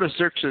 And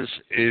Artaxerxes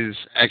is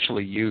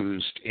actually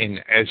used in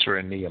Ezra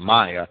and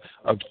Nehemiah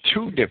of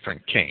two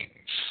different kings.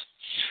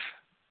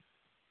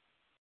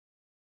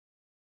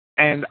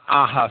 And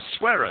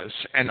Ahasuerus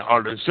and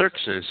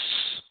Artaxerxes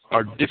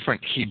are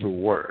different Hebrew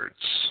words.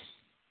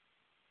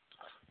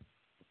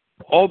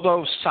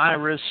 Although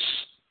Cyrus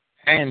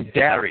and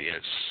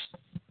Darius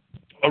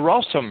are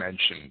also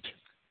mentioned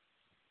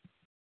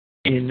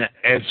in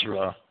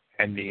Ezra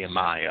and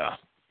Nehemiah.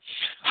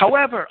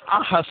 However,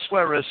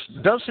 Ahasuerus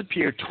does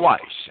appear twice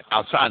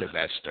outside of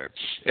Esther.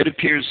 It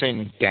appears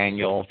in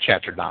Daniel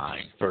chapter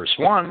 9, verse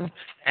 1,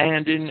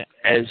 and in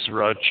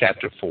Ezra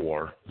chapter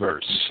 4,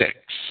 verse 6.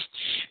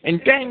 In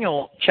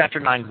Daniel chapter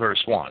 9,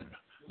 verse 1,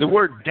 the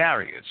word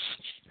Darius,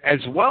 as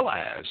well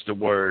as the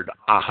word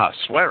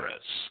Ahasuerus,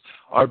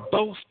 are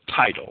both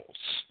titles,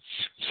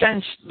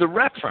 since the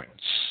reference,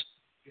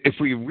 if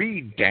we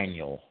read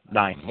Daniel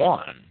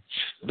 9:1,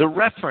 the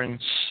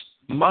reference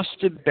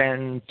must have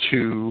been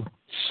to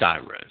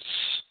Cyrus.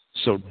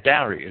 So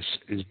Darius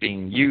is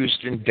being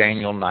used in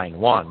Daniel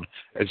 9:1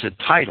 as a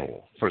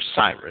title for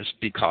Cyrus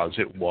because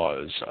it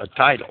was a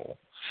title.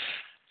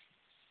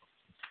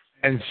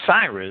 And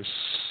Cyrus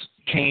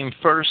came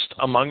first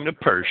among the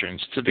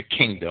Persians to the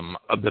kingdom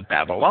of the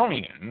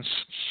Babylonians,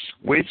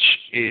 which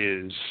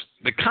is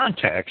the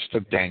context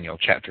of Daniel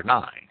chapter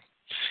 9.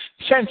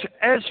 Since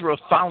Ezra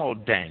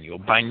followed Daniel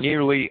by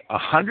nearly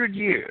 100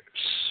 years,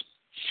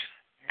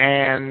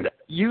 and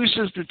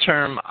uses the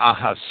term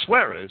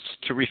Ahasuerus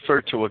to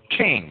refer to a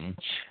king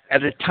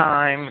at a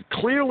time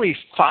clearly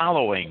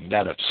following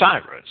that of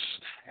Cyrus,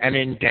 and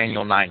in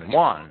Daniel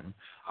 9:1,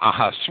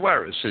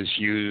 Ahasuerus is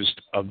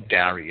used of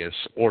Darius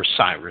or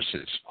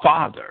Cyrus's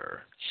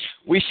father.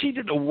 We see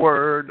that the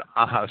word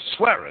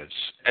Ahasuerus,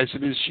 as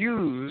it is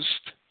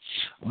used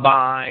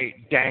by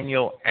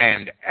Daniel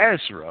and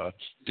Ezra,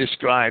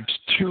 describes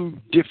two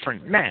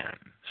different men.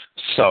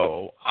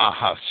 So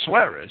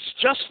Ahasuerus,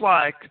 just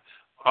like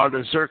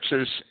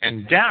Artaxerxes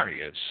and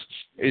Darius,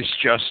 is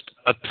just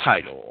a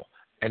title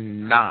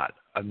and not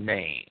a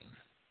name.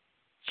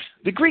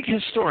 The Greek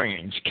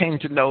historians came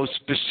to know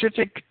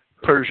specific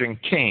Persian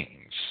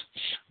kings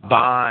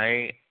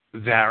by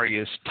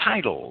various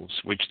titles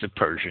which the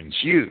Persians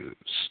used.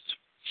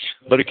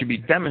 But it can be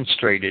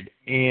demonstrated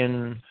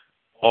in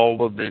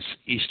all of this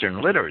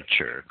Eastern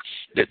literature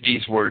that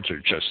these words are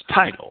just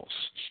titles,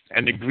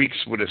 and the Greeks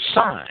would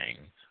assign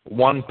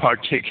one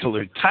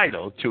particular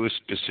title to a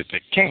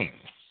specific king.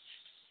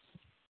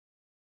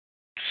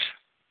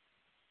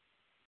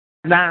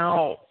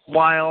 Now,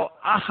 while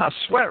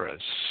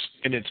Ahasuerus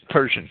in its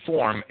Persian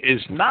form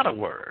is not a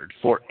word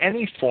for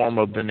any form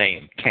of the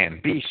name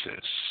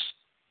Cambyses,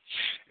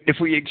 if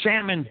we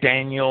examine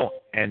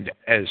Daniel and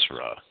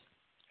Ezra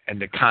and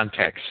the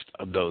context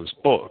of those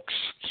books,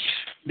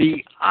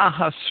 the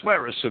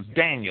Ahasuerus of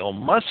Daniel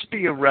must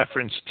be a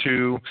reference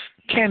to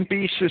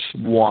Cambyses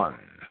I,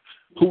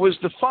 who was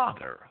the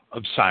father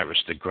of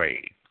Cyrus the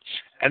Great.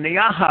 And the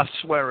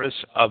Ahasuerus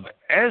of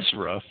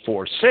Ezra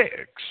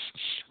 4:6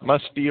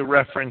 must be a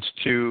reference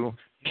to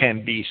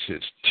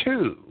Cambyses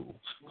II,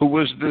 who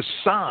was the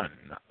son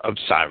of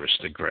Cyrus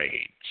the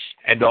Great,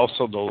 and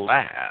also the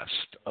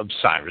last of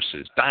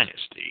Cyrus's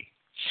dynasty.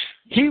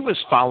 He was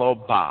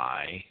followed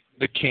by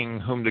the king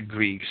whom the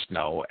Greeks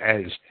know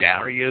as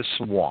Darius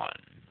I,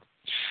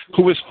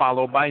 who was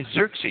followed by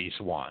Xerxes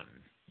I.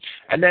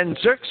 And then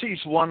Xerxes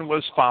I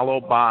was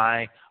followed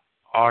by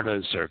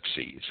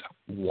Artaxerxes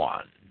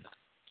I.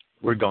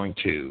 We're going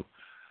to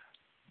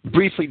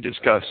briefly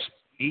discuss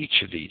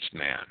each of these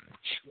men.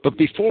 But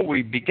before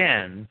we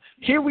begin,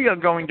 here we are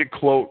going to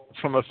quote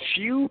from a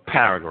few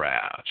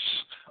paragraphs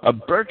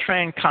of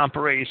Bertrand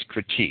Comparet's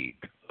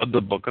critique of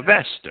the Book of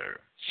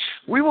Esther.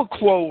 We will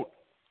quote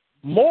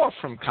more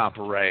from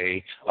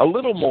Comparet, a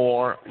little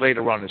more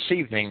later on this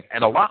evening,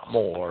 and a lot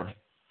more,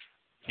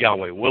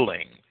 Yahweh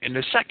willing, in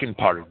the second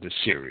part of the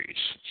series.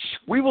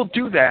 We will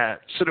do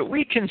that so that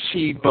we can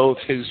see both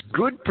his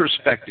good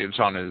perspectives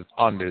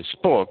on this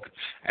book,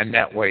 and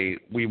that way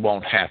we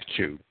won't have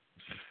to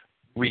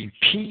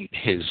repeat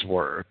his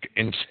work.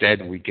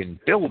 Instead, we can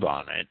build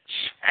on it,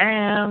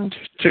 and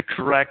to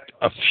correct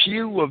a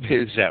few of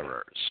his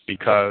errors,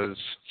 because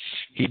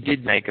he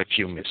did make a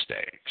few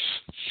mistakes.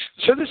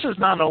 So this is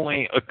not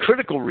only a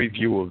critical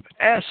review of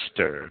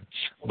Esther,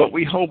 but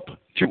we hope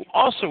to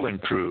also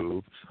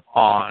improve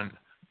on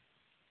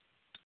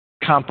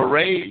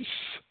Comparet's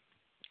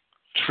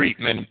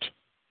treatment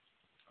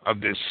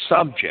of this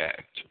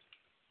subject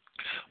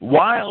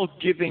while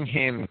giving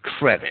him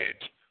credit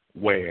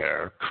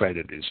where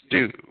credit is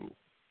due.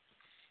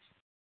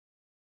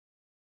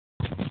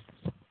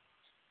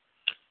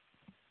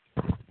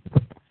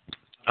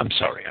 I'm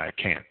sorry, I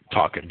can't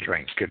talk and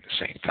drink at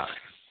the same time.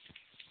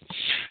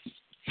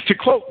 To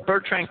quote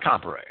Bertrand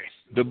Comparet,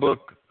 the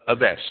Book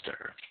of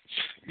Esther,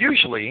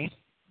 usually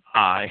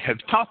I have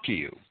talked to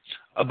you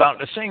about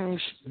the things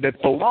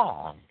that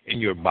belong in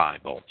your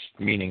Bible,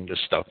 meaning the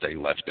stuff they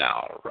left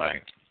out,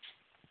 right?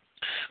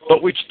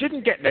 But which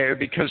didn't get there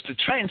because the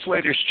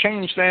translators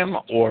changed them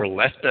or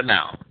left them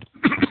out.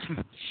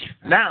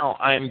 Now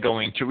I am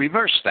going to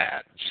reverse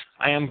that.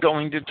 I am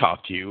going to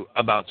talk to you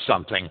about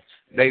something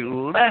they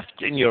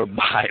left in your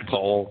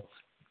Bible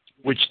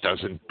which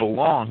doesn't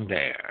belong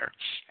there,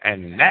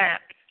 and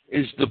that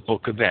is the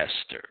Book of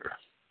Esther.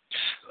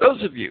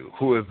 Those of you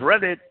who have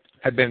read it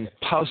have been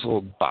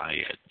puzzled by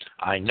it.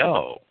 I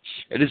know.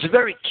 It is a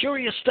very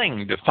curious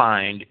thing to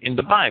find in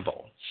the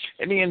Bible.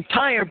 In the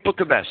entire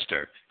Book of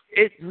Esther,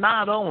 it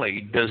not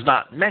only does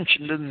not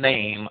mention the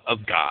name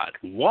of God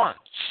once,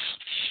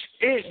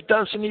 it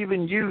doesn't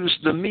even use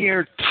the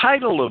mere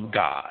title of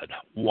God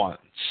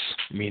once,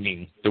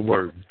 meaning the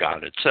word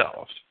God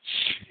itself.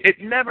 It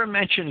never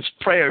mentions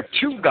prayer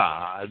to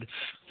God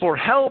for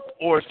help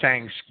or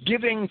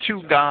thanksgiving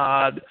to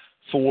God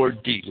for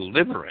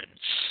deliverance.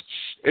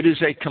 It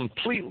is a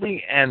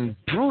completely and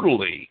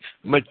brutally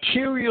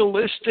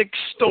materialistic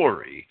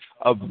story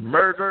of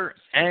murder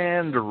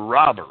and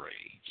robbery.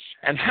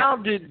 And how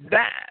did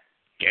that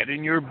get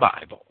in your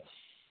Bible?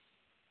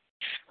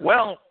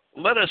 Well,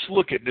 let us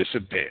look at this a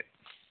bit.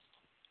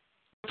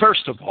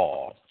 First of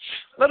all,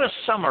 let us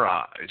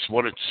summarize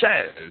what it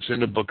says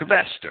in the Book of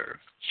Esther.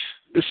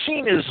 The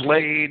scene is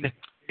laid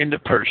in the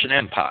Persian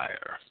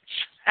Empire.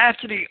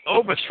 After the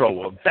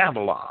overthrow of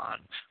Babylon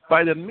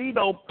by the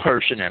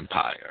Medo-Persian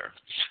Empire,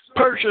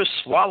 Persia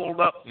swallowed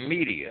up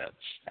Media,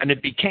 and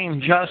it became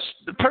just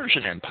the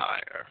Persian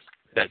Empire.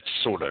 That's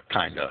sort of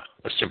kind of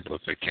a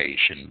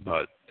simplification,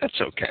 but that's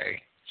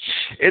okay.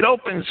 It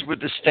opens with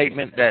the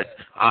statement that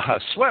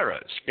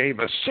Ahasuerus gave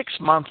a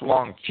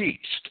 6-month-long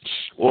feast,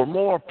 or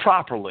more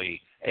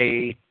properly,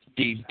 a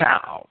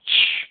debauch,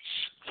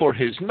 for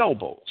his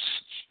nobles.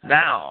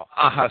 Now,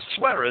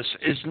 Ahasuerus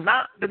is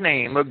not the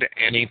name of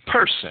any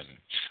person.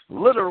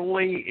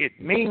 Literally, it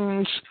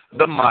means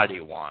the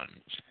mighty one.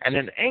 And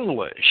in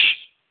English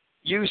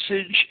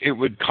usage, it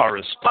would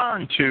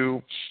correspond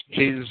to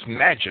his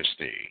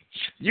majesty.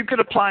 You could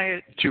apply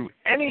it to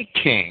any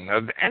king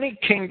of any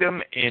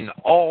kingdom in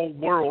all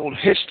world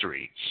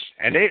history,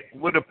 and it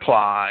would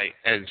apply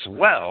as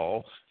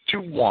well to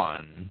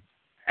one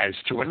as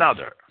to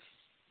another.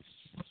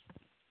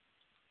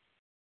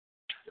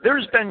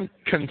 There's been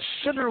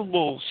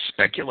considerable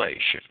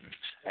speculation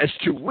as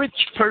to which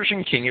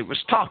Persian king it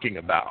was talking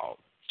about,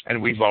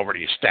 and we've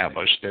already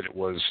established that it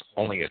was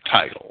only a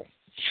title.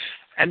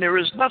 And there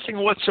is nothing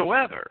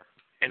whatsoever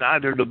in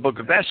either the book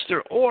of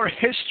Esther or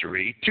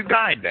history to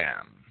guide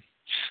them.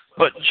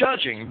 But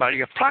judging by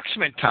the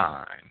approximate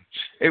time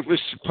it was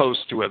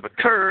supposed to have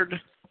occurred,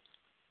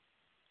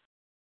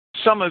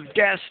 some have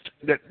guessed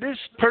that this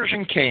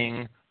Persian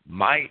king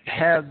might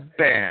have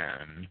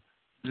been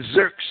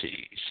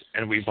Xerxes,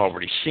 and we've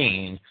already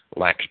seen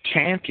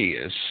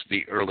Lactantius,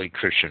 the early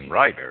Christian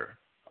writer,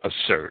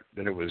 assert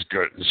that it was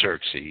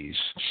Xerxes,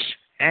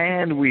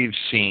 and we've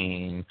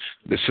seen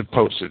the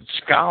supposed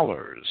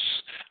scholars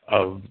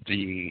of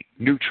the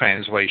new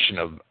translation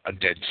of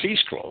Dead Sea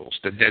Scrolls,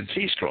 the Dead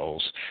Sea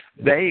Scrolls,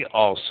 they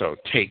also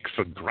take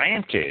for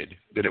granted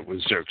that it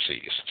was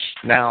Xerxes.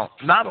 Now,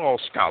 not all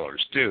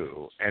scholars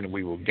do, and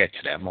we will get to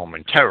that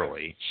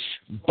momentarily,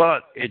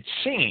 but it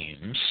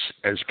seems,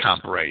 as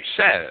Comparet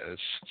says,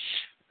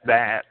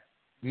 that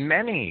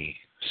many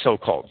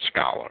so-called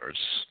scholars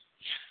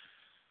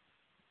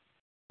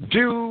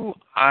do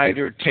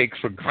either take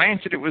for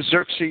granted it was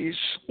Xerxes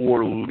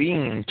or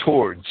lean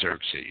towards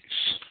Xerxes.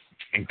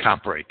 And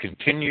Comparet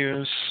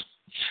continues,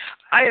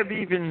 I have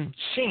even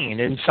seen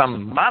in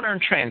some modern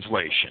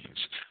translations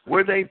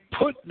where they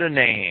put the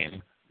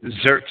name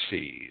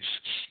Xerxes,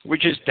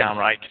 which is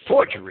downright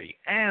forgery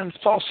and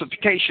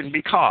falsification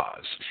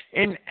because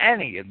in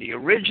any of the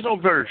original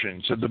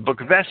versions of the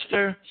Book of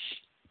Esther,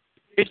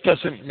 it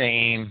doesn't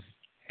name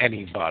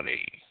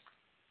anybody.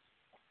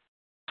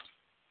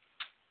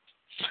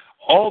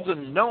 All the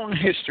known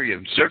history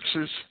of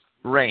Xerxes'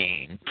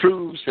 reign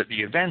proves that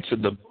the events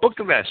of the Book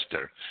of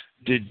Esther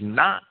did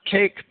not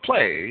take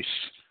place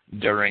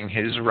during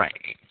his reign.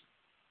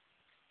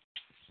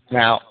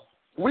 Now,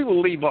 we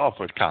will leave off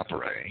with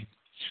Comparet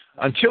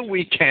until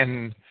we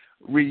can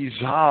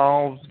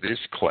resolve this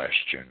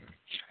question,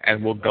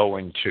 and we'll go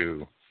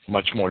into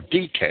much more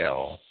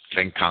detail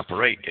than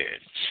Comparet did.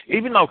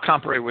 Even though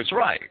Comparet was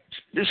right,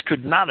 this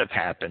could not have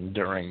happened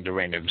during the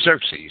reign of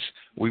Xerxes.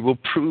 We will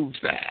prove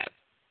that.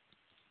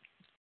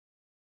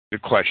 The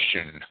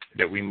question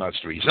that we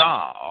must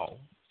resolve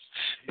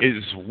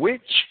is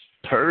which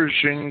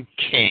Persian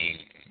king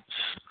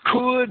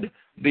could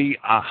the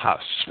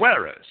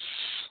Ahasuerus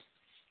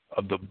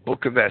of the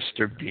Book of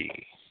Esther be?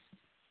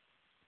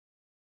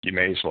 You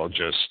may as well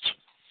just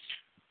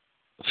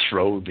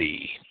throw the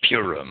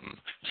Purim,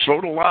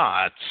 throw the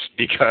lots,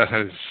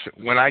 because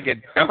when I get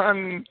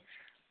done,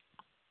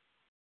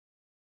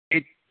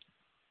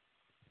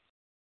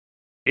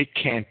 it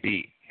can't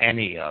be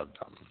any of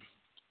them.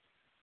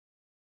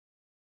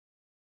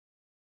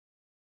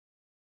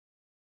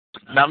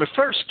 Now, the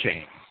first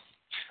king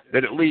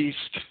that at least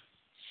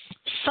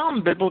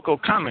some biblical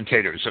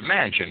commentators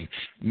imagine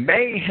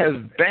may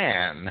have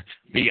been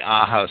the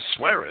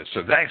Ahasuerus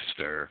of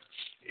Esther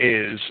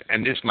is,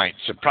 and this might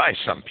surprise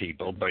some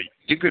people, but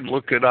you could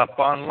look it up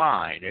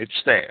online, it's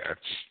there,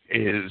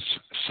 is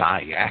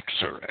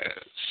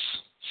Cyaxares.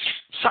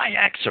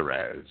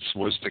 Cyaxares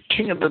was the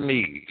king of the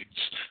Medes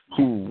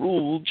who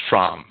ruled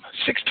from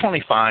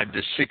 625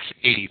 to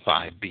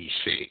 685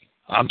 BC.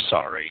 I'm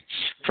sorry,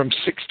 from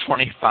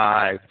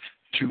 625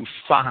 to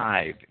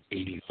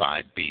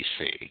 585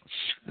 BC.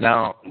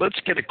 Now, let's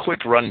get a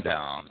quick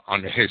rundown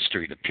on the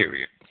history of the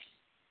period.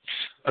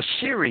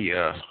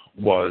 Assyria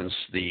was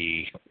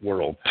the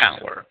world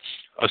power.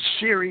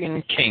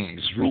 Assyrian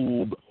kings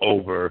ruled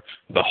over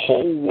the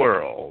whole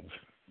world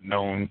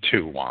known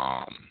to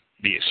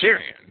the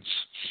Assyrians,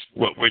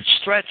 which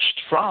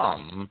stretched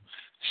from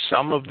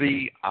some of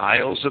the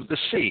isles of the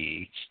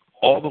sea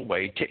all the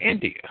way to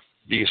India.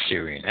 The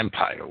Assyrian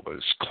Empire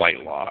was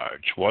quite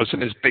large,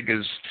 wasn't as big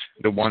as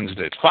the ones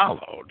that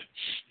followed.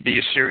 The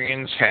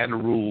Assyrians had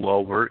rule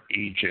over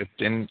Egypt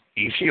and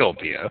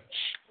Ethiopia,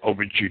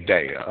 over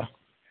Judea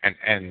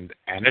and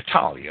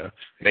Anatolia.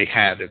 They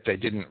had, if they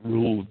didn't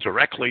rule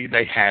directly,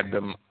 they had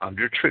them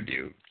under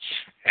tribute.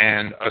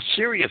 And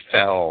Assyria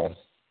fell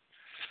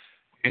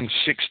in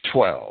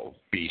 612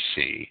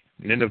 BC.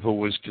 Nineveh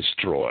was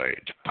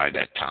destroyed by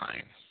that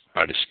time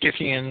by the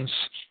Scythians,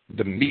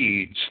 the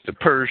Medes, the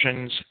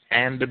Persians,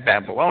 and the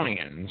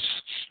Babylonians,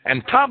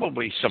 and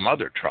probably some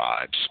other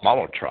tribes,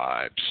 smaller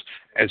tribes,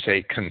 as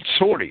a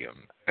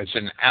consortium as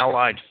an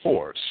allied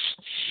force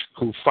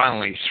who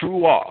finally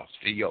threw off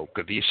the yoke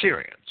of the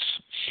Assyrians.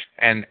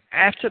 And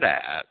after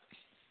that,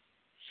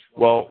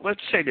 well,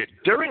 let's say that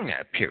during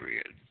that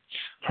period,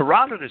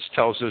 Herodotus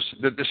tells us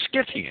that the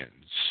Scythians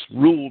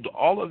ruled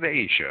all of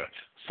Asia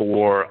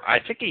for, I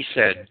think he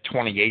said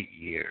 28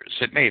 years.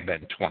 It may have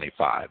been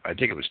 25. I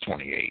think it was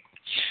 28.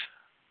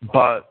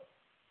 But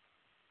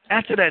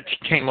after that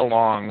came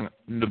along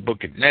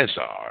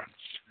Nebuchadnezzar.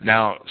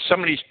 Now,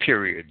 some of these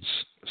periods,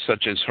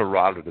 such as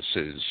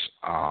Herodotus's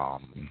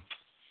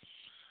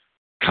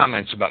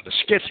comments about the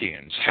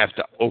Scythians, have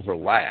to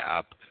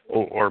overlap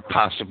or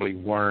possibly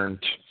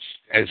weren't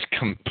as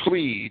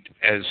complete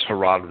as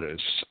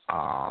Herodotus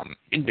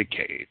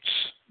indicates,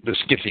 the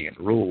Scythian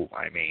rule,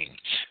 I mean,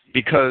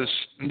 because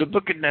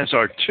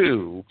Nebuchadnezzar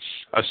II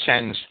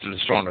ascends to the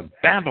throne of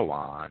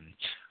Babylon,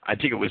 I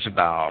think it was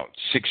about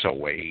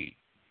 608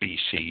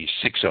 BC,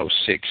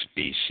 606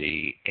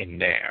 BC in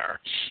there.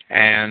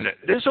 And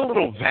there's a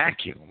little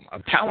vacuum, a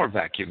power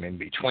vacuum in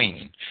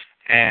between.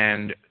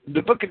 And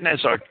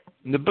Nebuchadnezzar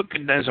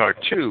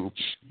II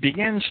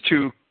begins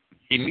to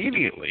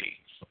immediately,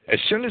 as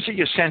soon as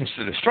he ascends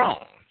to the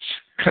throne,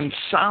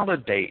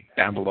 consolidate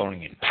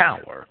Babylonian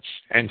power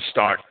and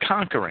start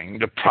conquering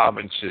the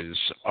provinces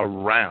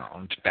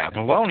around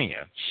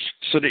Babylonia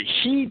so that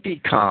he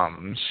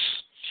becomes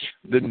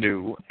the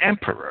new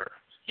emperor.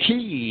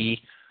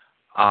 He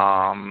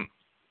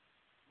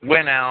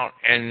went out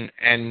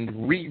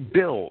and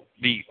rebuilt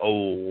the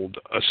old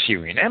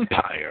Assyrian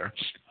Empire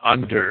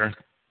under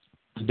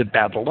the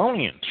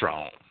Babylonian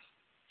throne.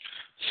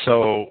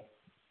 So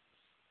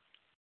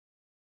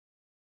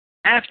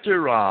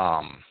after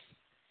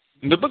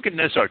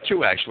Nebuchadnezzar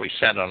II actually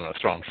sat on the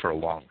throne for a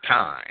long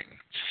time,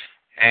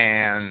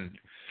 and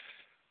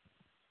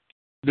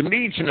the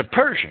Medes and the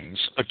Persians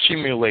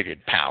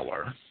accumulated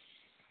power,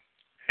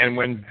 and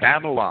when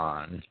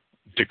Babylon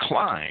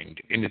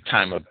declined in the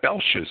time of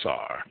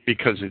Belshazzar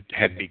because it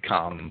had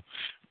become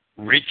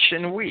rich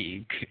and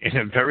weak in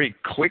a very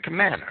quick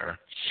manner,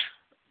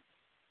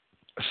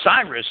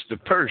 Cyrus the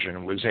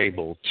Persian was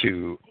able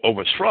to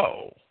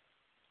overthrow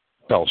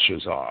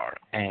Belshazzar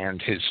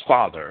and his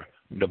father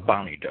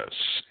Nabonidus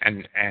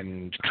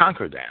and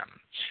conquer them.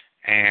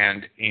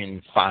 And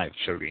in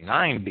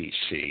 539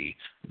 BC,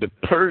 the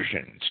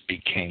Persians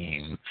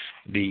became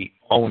the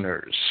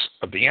owners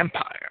of the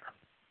empire.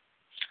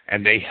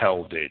 And they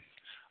held it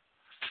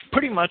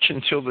pretty much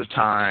until the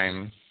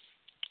time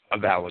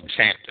of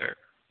Alexander.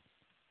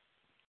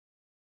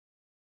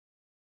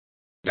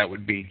 That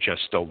would be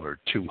just over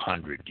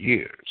 200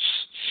 years.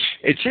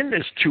 It's in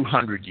this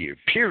 200-year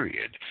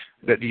period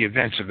that the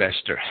events of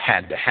Esther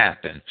had to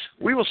happen.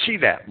 We will see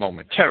that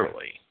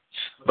momentarily.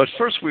 But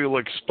first we will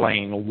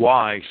explain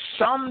why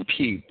some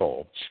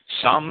people,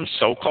 some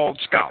so-called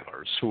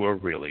scholars who are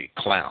really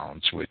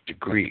clowns with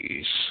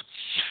degrees,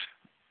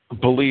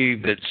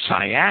 believe that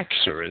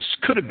Cyaxares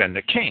could have been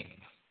the king.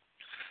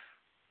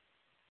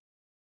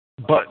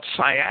 But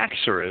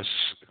Cyaxares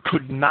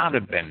could not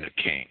have been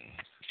the king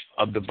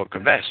of the book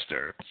of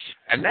Esther.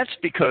 And that's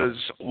because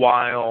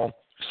while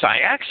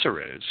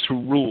Cyaxares,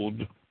 who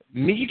ruled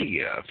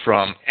Media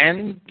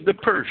and the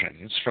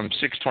Persians from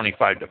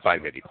 625 to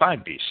 585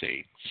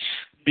 BC,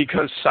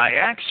 because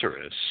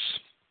Cyaxares,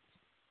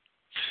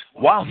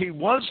 while he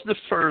was the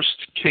first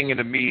king of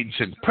the Medes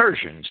and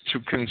Persians to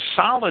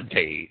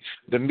consolidate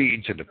the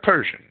Medes and the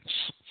Persians,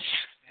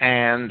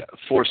 and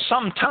for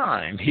some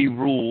time he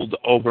ruled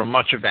over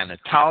much of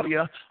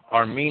Anatolia,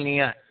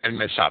 Armenia, and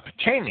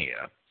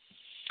Mesopotamia,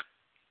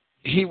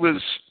 he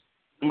was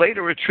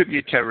later a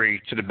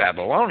tributary to the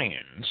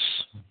Babylonians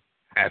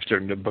after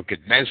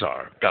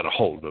Nebuchadnezzar got a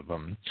hold of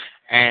him,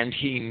 and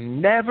he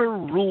never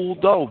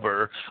ruled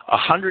over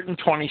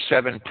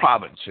 127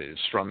 provinces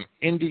from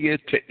India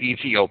to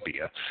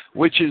Ethiopia,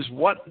 which is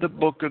what the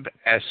book of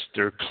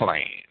Esther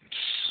claims.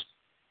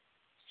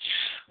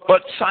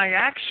 But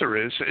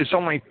Cyaxares is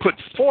only put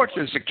forth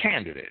as a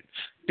candidate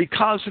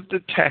because of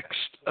the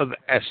text of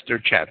Esther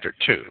chapter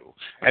 2.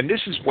 And this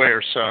is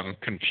where some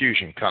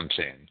confusion comes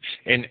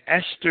in. In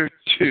Esther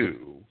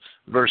 2,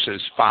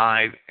 verses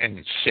 5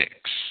 and 6,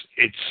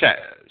 it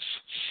says,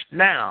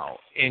 "Now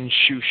in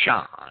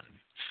Shushan,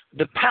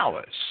 the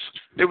palace,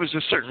 there was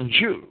a certain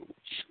Jew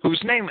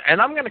whose name,"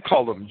 and I'm going to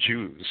call them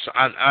Jews.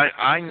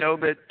 I know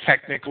that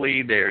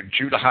technically they're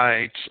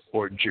Judahites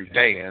or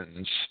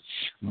Judeans,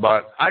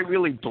 but I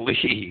really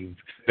believe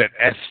that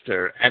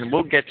Esther, and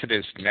we'll get to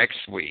this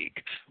next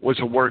week, was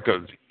a work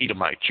of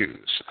Edomite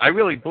Jews. I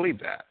really believe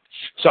that.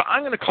 So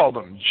I'm going to call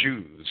them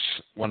Jews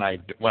when I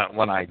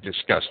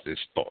discuss this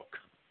book.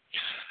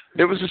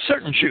 There was a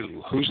certain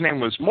Jew whose name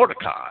was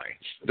Mordecai,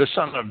 the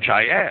son of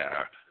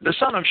Jair, the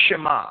son of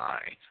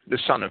Shimei, the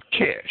son of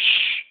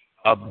Kish,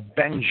 of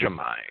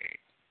Benjamin.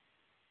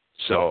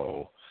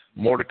 So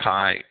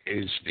Mordecai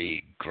is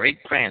the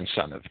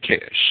great-grandson of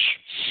Kish,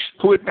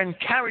 who had been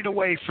carried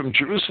away from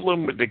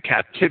Jerusalem with the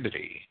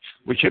captivity,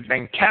 which had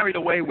been carried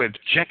away with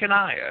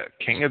Jeconiah,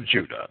 king of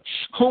Judah,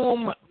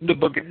 whom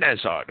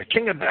Nebuchadnezzar, the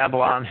king of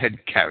Babylon,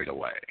 had carried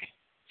away.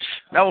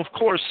 Now, of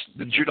course,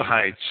 the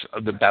Judahites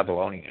of the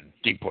Babylonian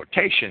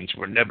deportations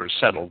were never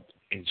settled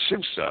in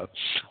Susa,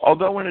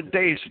 although in the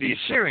days of the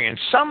Assyrians,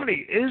 some of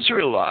the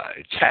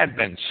Israelites had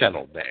been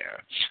settled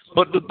there.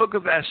 But the book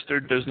of Esther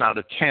does not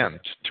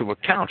attempt to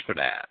account for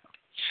that.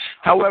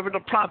 However, the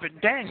prophet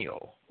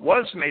Daniel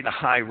was made a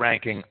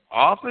high-ranking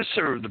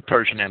officer of the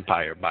Persian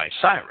Empire by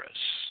Cyrus,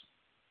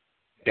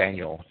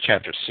 Daniel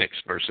chapter 6,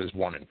 verses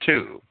 1 and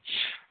 2,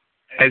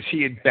 as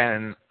he had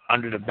been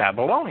under the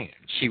Babylonians.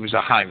 He was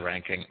a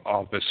high-ranking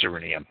officer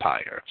in the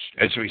empire,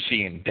 as we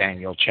see in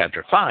Daniel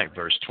chapter 5,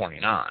 verse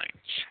 29.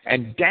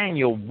 And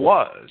Daniel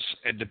was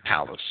at the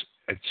palace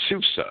at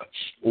Susa,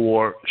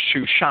 or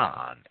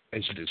Shushan,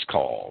 as it is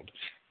called.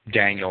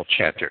 Daniel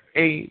chapter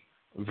 8,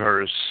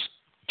 verse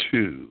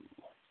 2.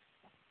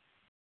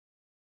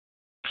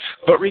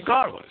 But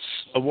regardless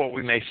of what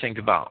we may think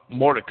about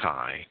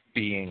Mordecai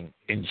being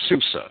in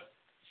Susa,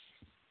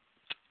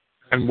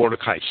 and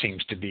Mordecai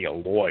seems to be a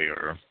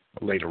lawyer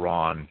later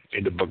on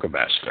in the book of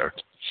Esther,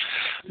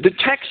 the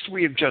text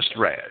we have just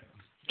read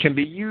can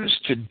be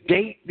used to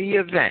date the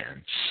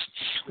events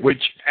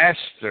which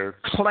Esther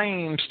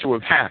claims to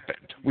have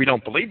happened. We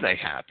don't believe they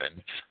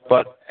happened,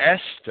 but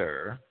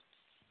Esther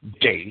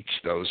dates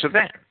those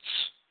events.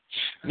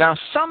 Now,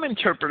 some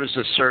interpreters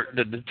assert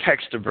that the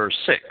text of verse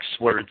 6,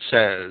 where it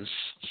says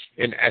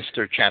in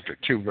Esther chapter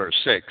 2, verse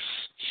 6,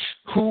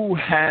 who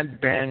had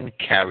been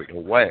carried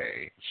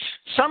away,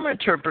 some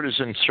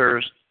interpreters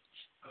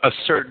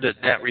assert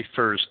that that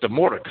refers to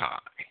Mordecai,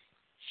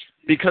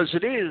 because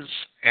it is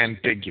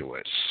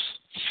ambiguous,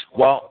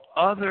 while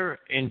other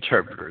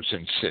interpreters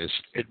insist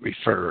it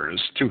refers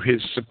to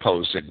his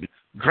supposed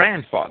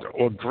grandfather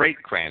or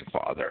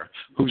great-grandfather,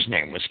 whose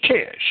name was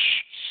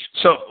Kish.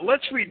 So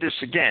let's read this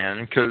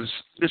again, because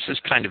this is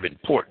kind of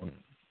important.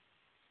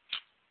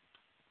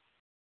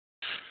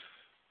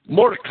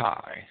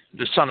 Mordecai,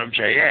 the son of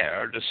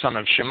Jair, the son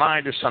of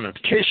Shimei, the son of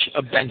Kish,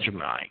 a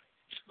Benjamite,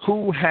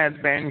 who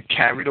had been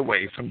carried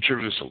away from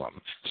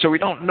Jerusalem. So we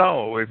don't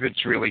know if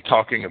it's really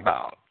talking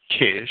about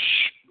Kish,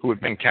 who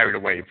had been carried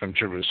away from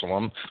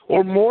Jerusalem,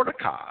 or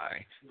Mordecai,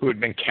 who had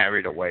been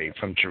carried away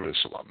from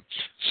Jerusalem.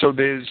 So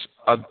there's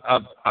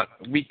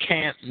we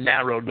can't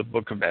narrow the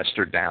book of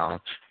Esther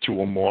down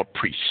to a more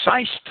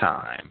precise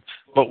time,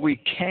 but we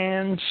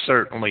can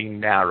certainly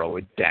narrow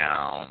it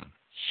down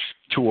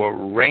to a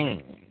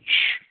range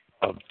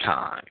of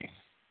time.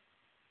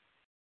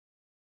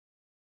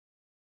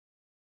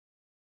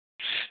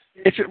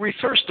 If it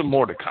refers to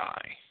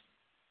Mordecai,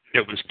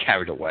 it was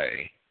carried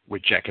away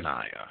with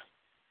Jeconiah.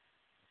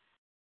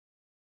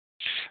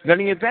 Then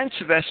the events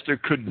of Esther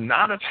could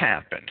not have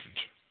happened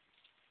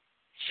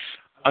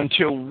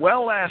until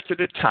well after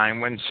the time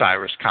when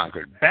Cyrus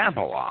conquered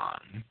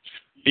Babylon,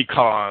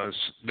 because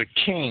the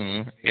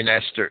king in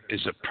Esther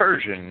is a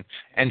Persian,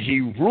 and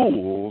he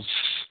rules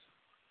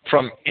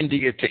from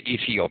India to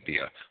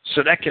Ethiopia.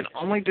 So that can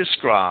only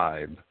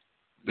describe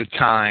the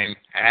time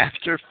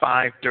after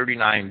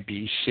 539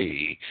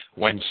 BC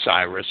when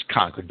Cyrus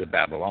conquered the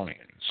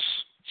Babylonians.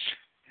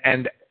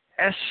 And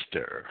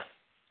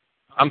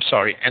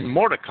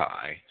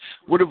Mordecai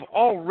would have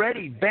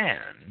already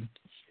been,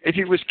 if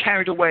he was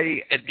carried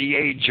away at the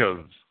age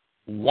of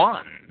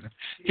 1,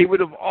 he would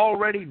have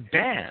already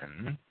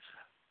been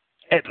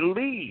at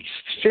least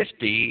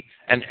 50,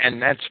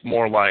 and that's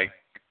more like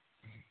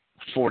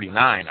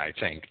 49, I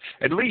think,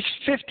 at least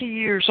 50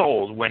 years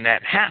old when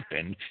that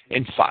happened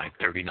in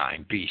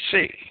 539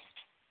 BC.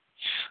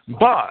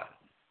 But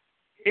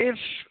if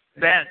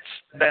that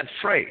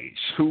phrase,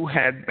 who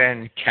had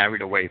been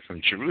carried away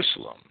from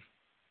Jerusalem,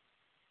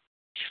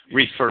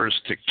 refers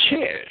to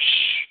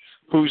Kish,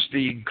 who's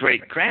the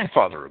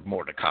great-grandfather of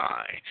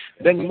Mordecai,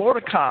 then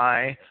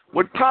Mordecai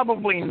would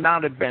probably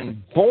not have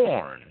been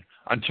born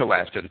until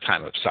after the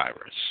time of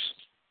Cyrus.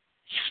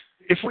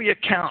 If we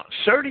account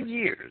 30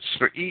 years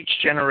for each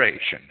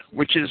generation,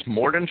 which is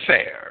more than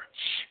fair,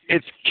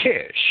 if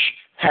Kish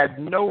had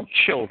no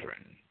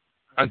children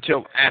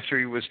until after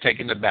he was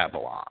taken to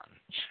Babylon,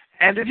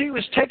 and if he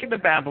was taken to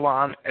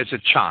Babylon as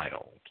a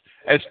child,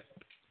 as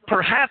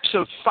perhaps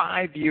of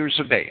 5 years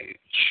of age,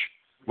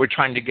 we're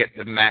trying to get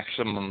the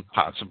maximum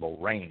possible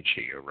range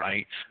here,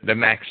 right? The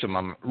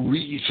maximum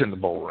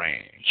reasonable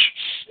range.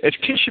 If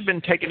Kish had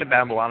been taken to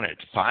Babylon at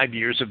 5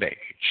 years of age,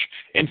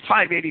 in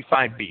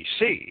 585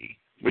 BC,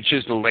 which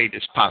is the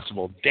latest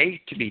possible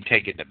date to be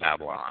taken to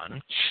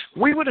Babylon,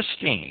 we would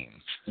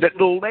esteem that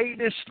the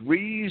latest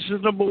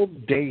reasonable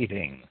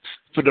dating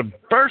for the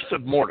birth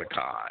of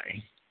Mordecai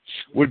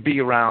would be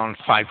around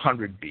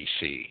 500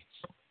 BC,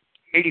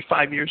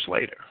 85 years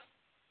later.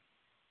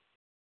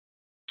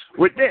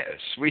 With this,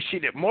 we see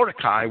that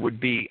Mordecai would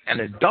be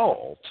an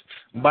adult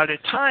by the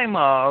time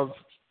of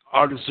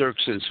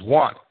Artaxerxes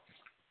I,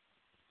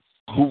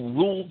 who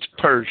ruled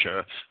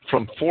Persia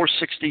from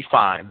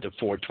 465 to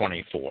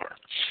 424.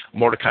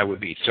 Mordecai would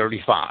be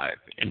 35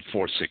 in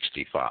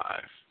 465.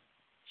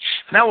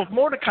 Now, if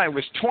Mordecai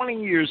was 20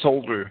 years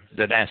older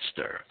than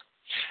Esther,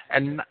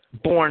 and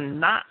born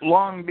not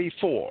long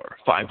before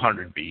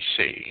 500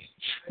 BC,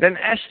 then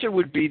Esther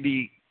would be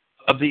the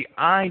of the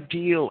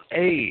ideal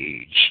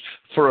age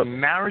for a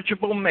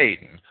marriageable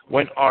maiden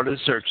when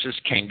Artaxerxes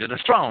came to the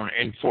throne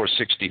in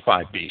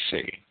 465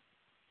 BC.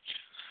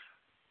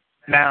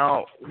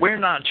 Now, we're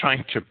not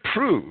trying to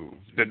prove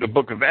that the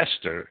book of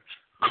Esther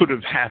could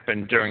have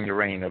happened during the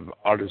reign of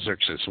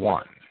Artaxerxes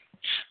I.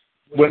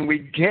 When we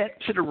get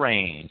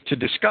to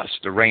discuss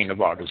the reign of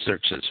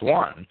Artaxerxes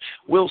I,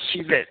 we'll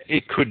see that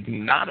it could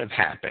not have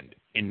happened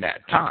in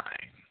that time.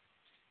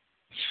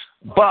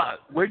 But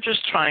we're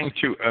just trying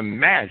to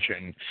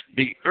imagine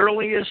the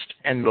earliest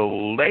and the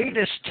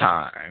latest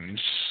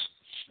times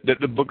that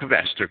the book of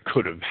Esther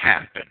could have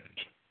happened,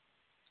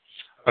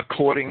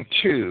 according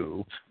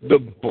to the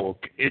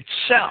book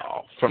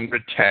itself, from the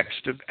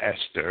text of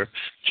Esther,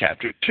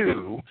 chapter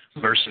 2,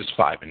 verses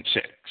 5 and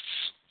 6.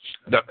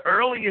 The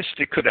earliest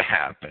it could have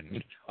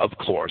happened, of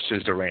course,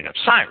 is the reign of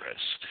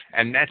Cyrus,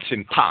 and that's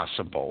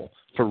impossible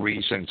for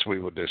reasons we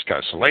will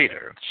discuss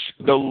later.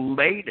 The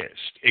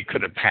latest it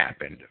could have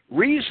happened,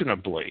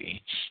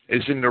 reasonably,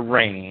 is in the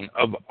reign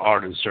of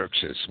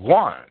Artaxerxes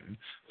I,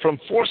 from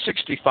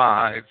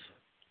 465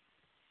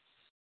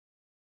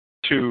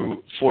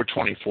 to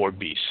 424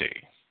 BC.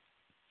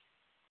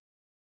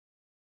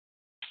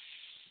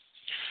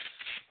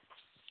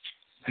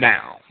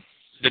 Now,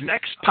 the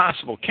next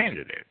possible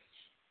candidate,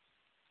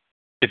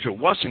 if it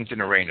wasn't in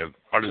the reign of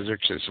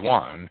Artaxerxes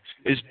I,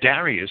 is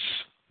Darius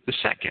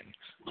II,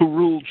 who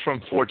ruled from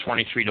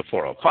 423 to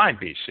 405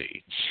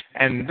 BC,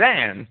 and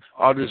then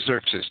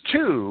Artaxerxes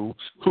II,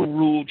 who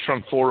ruled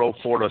from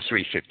 404 to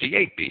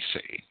 358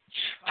 BC.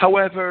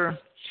 However,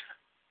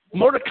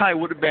 Mordecai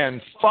would have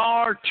been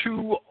far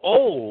too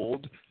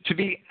old to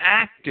be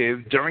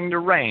active during the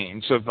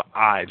reigns of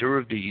either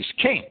of these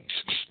kings.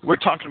 We're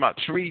talking about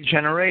 3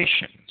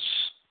 generations.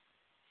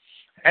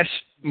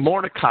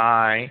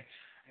 Mordecai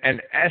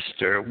and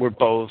Esther were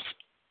both,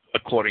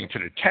 according to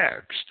the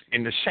text,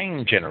 in the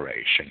same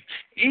generation.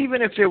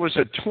 Even if there was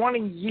a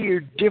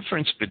 20-year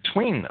difference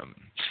between them,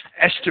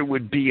 Esther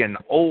would be an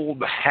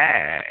old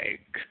hag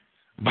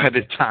by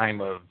the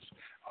time of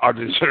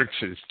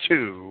Artaxerxes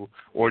II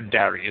or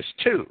Darius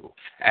II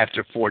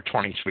after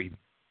 423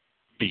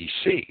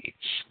 BC,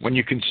 when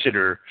you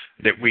consider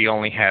that we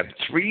only have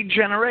 3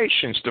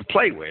 generations to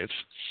play with,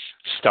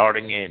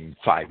 starting in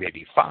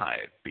 585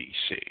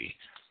 BC,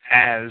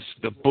 as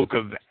the book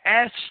of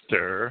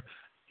Esther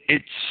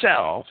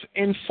itself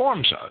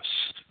informs us.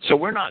 So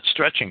we're not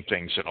stretching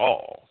things at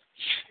all.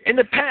 In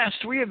the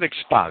past, we have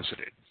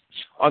exposited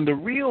on the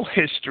real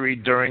history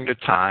during the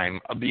time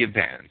of the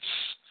events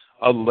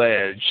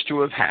alleged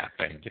to have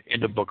happened in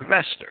the book of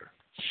Esther.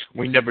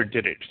 We never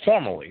did it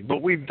formally,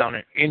 but we've done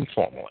it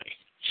informally.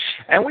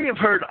 And we have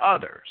heard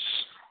others,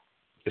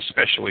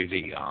 especially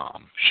the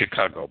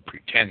Chicago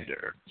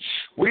Pretender.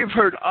 We have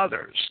heard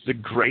others, the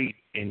great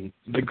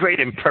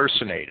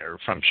impersonator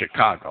from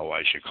Chicago,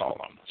 I should call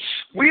him.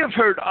 We have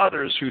heard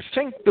others who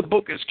think the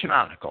book is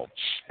canonical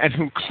and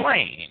who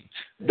claim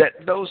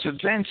that those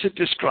events it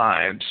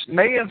describes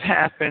may have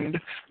happened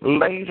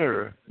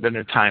later than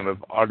the time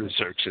of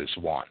Artaxerxes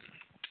I.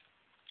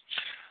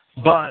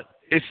 But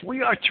if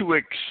we are to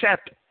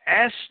accept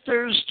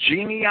Esther's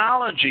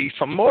genealogy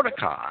from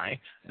Mordecai,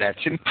 that's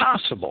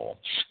impossible,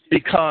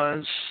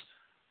 because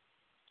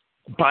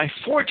by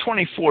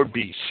 424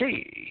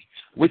 BC,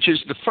 which is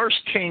the first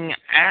king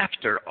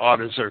after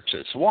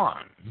Artaxerxes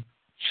I,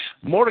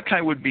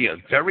 Mordecai would be a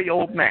very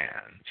old man,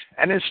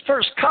 and his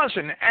first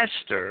cousin,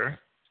 Esther,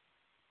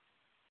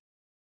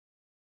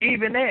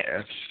 even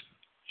if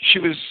she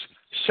was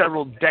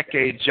several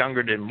decades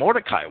younger than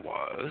Mordecai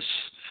was,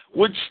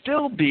 would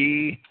still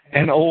be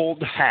an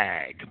old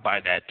hag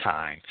by that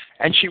time,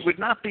 and she would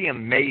not be a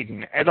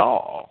maiden at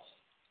all.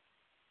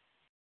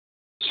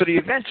 So the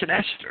events in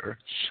Esther,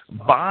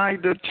 by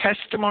the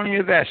testimony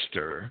of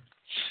Esther,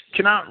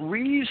 cannot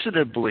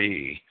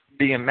reasonably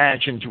be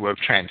imagined to have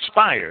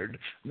transpired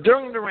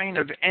during the reign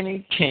of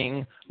any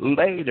king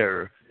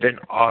later than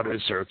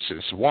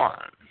Artaxerxes I,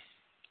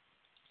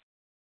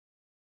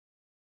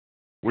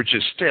 which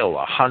is still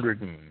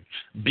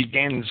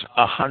begins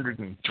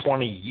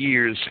 120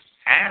 years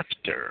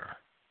after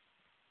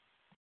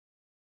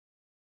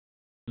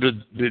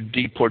the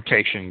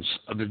deportations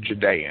of the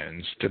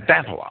Judeans to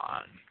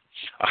Babylon.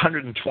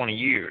 120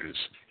 years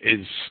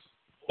is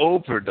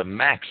over the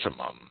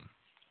maximum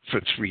for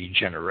 3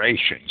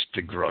 generations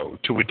to grow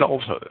to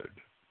adulthood.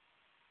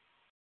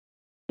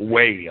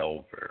 Way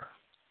over.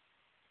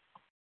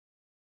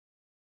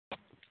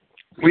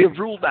 We have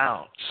ruled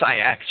out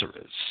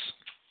Cyaxares,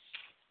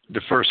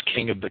 the first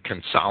king of the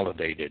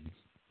consolidated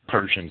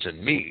Persians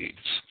and Medes,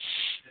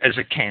 as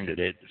a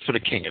candidate for the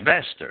king of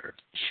Esther.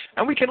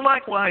 And we can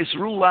likewise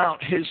rule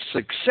out his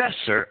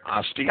successor,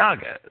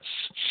 Astyages,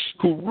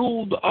 who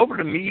ruled over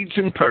the Medes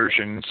and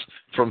Persians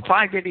from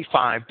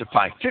 585 to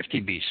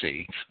 550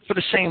 BC for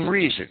the same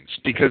reasons,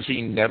 because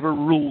he never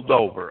ruled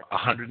over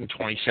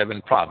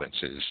 127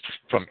 provinces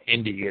from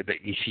India to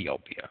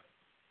Ethiopia.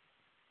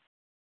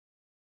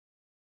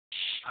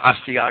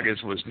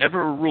 Astyages was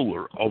never a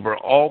ruler over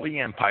all the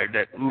empire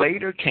that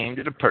later came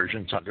to the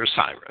Persians under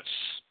Cyrus.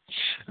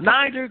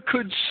 Neither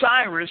could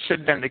Cyrus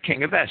have been the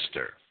king of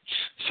Esther,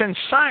 since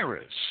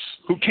Cyrus,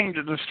 who came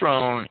to the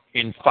throne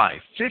in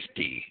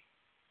 550,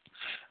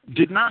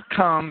 did not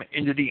come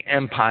into the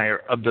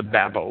empire of the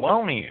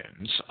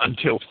Babylonians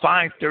until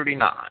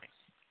 539.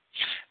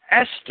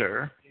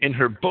 Esther, in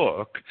her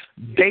book,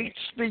 dates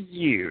the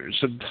years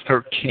of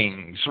her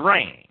king's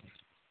reign.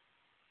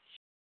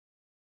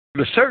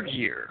 The third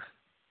year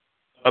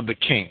of the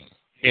king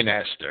in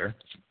Esther,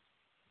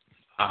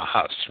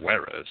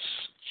 Ahasuerus,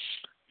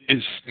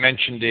 is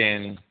mentioned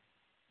in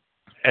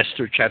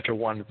Esther chapter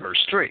 1, verse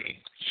 3.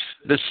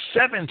 The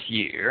 7th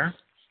year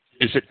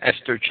is at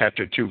Esther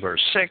chapter 2,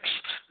 verse 6.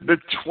 The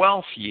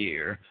 12th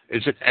year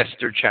is at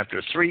Esther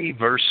chapter 3,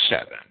 verse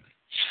 7.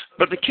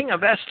 But the king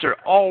of Esther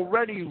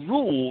already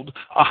ruled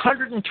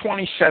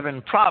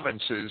 127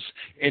 provinces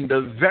in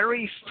the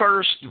very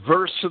first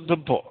verse of the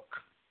book.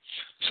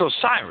 So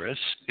Cyrus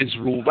is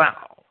ruled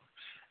out.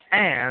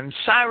 And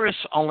Cyrus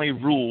only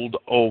ruled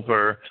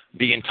over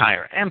the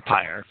entire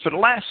empire for the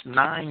last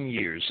 9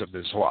 years of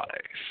his life.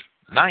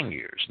 9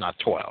 years, not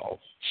 12.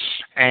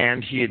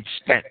 And he had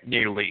spent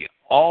nearly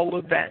all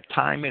of that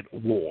time at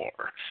war,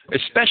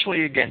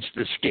 especially against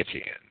the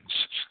Scythians,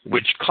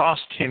 which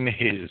cost him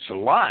his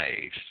life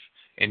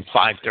in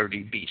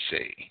 530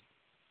 BC.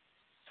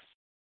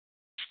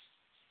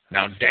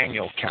 Now,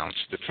 Daniel counts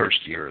the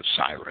first year of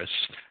Cyrus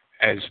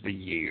as the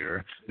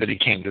year that he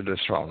came to the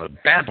throne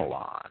of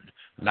Babylon,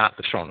 not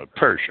the throne of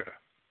Persia,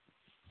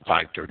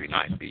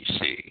 539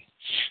 BC.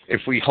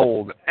 If we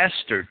hold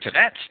Esther to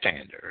that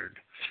standard,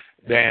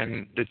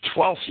 then the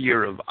 12th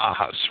year of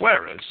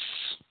Ahasuerus,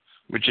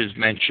 which is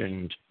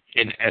mentioned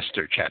in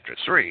Esther chapter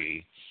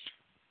 3,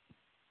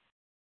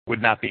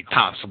 would not be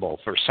possible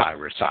for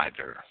Cyrus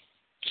either.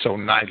 So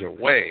neither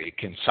way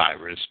can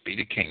Cyrus be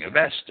the king of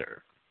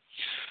Esther.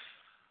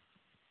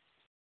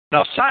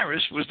 Now,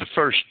 Cyrus was the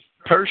first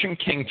Persian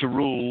king to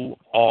rule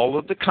all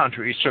of the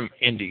countries from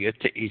India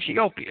to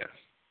Ethiopia.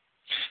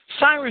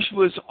 Cyrus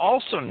was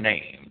also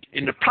named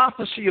in the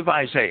prophecy of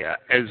Isaiah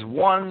as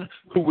one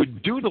who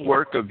would do the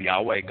work of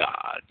Yahweh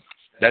God.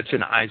 That's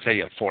in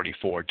Isaiah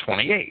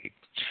 44:28.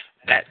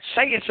 That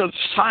saith of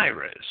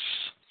Cyrus,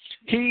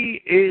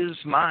 he is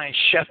my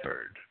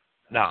shepherd.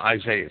 Now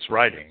Isaiah is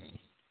writing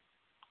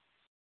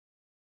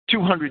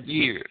 200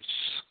 years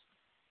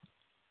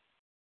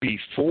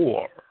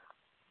before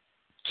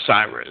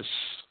Cyrus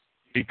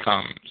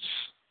becomes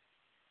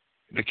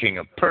the king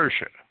of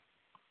Persia.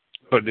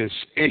 But this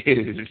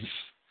is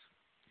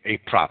a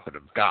prophet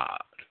of God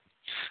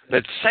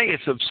that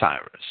saith of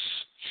Cyrus,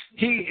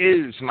 he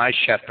is my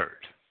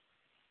shepherd,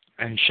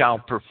 and shall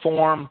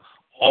perform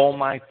all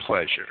my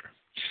pleasure.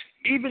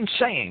 Even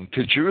saying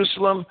to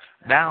Jerusalem,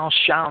 thou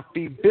shalt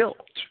be built,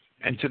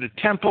 and to the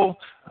temple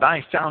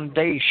thy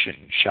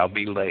foundation shall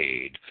be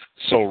laid.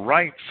 So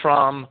right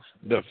from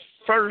the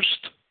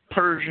first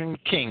Persian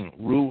king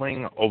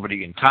ruling over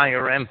the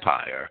entire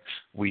empire,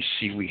 we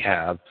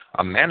have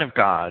a man of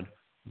God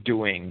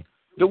doing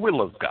the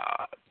will of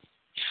God.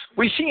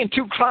 We see in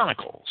 2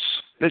 Chronicles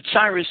that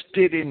Cyrus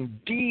did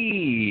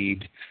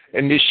indeed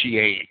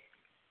initiate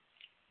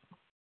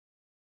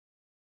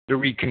the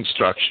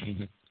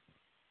reconstruction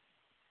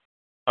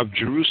of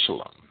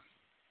Jerusalem,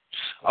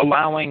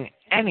 allowing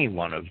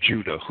anyone of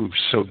Judah who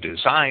so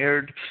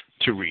desired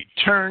to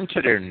return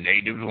to their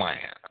native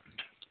land.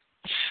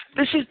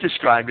 This is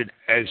described in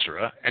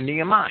Ezra and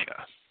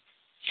Nehemiah,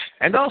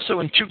 and also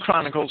in 2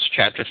 Chronicles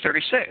chapter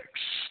 36.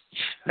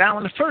 Now,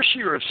 in the first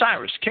year of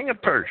Cyrus, king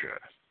of Persia,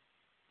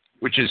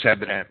 which is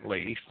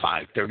evidently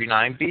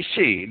 539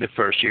 BC, the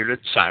first year that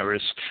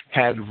Cyrus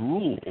had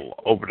rule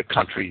over the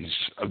countries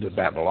of the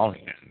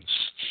Babylonians,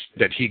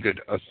 that he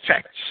could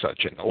effect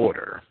such an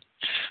order,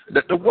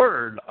 that the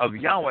word of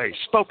Yahweh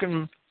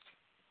spoken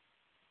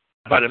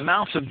by the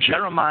mouth of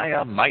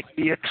Jeremiah might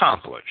be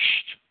accomplished.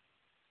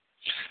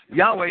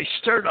 Yahweh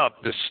stirred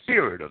up the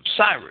spirit of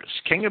Cyrus,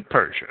 king of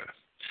Persia,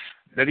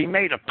 that he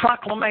made a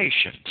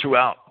proclamation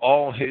throughout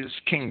all his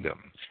kingdom,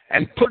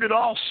 and put it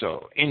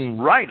also in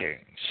writing,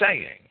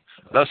 saying,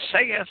 thus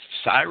saith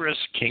Cyrus,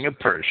 king of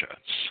Persia,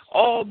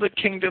 all the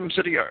kingdoms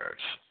of the earth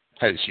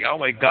has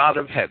Yahweh God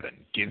of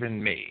heaven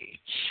given me,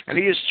 and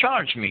he has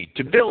charged me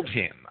to build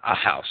him a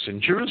house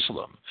in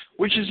Jerusalem,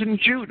 which is in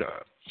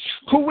Judah.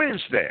 Who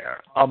is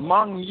there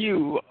among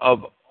you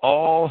of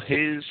all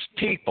his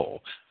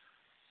people?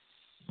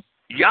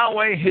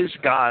 Yahweh his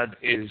God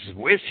is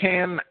with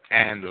him,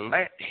 and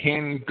let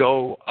him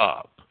go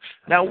up.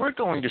 Now we're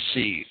going to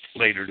see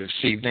later this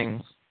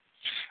evening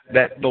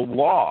that the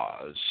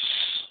laws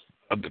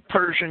of the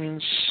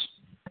Persians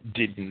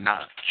did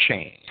not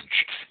change.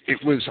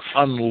 It was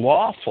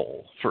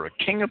unlawful for a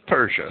king of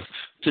Persia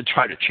to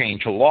try to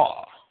change a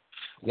law.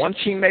 Once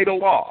he made a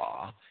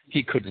law,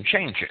 he couldn't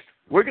change it.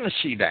 We're going to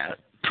see that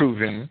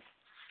proven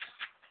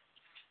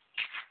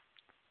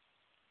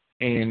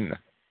in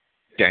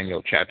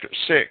Daniel chapter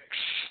 6.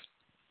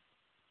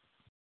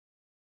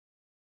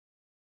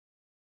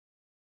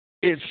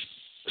 If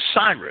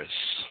Cyrus,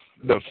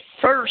 the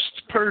first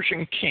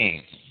Persian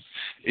king,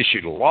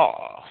 issued a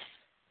law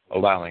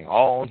allowing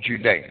all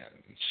Judeans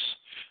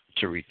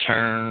to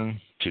return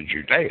to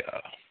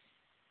Judea.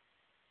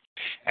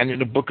 And in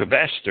the book of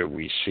Esther,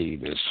 we see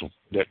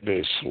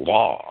this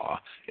law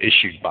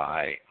issued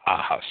by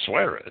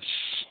Ahasuerus,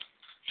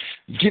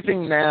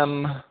 giving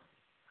them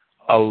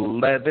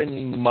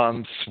 11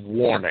 months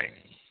warning.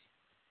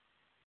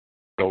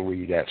 Go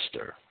read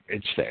Esther.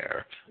 It's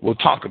there. We'll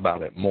talk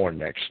about it more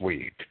next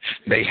week.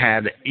 They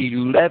had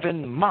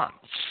 11 months.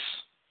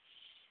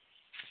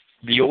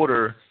 The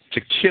order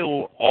to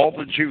kill all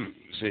the Jews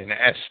in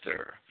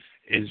Esther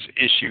is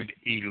issued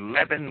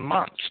 11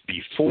 months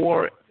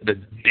before the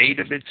date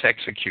of its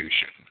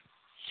execution.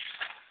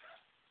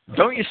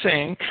 Don't you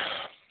think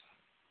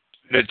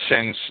that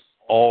since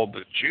all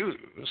the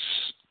Jews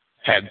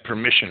had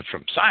permission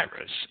from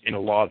Cyrus in a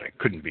law that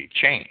couldn't be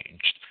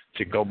changed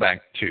to go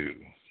back to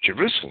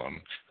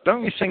Jerusalem,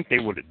 don't you think they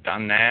would have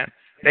done that?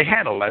 They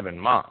had 11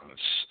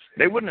 months.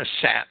 They wouldn't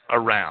have sat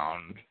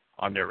around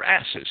on their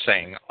asses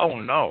saying, oh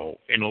no,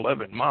 in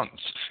 11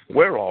 months,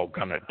 we're all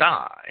going to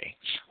die.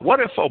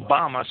 What if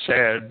Obama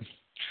said,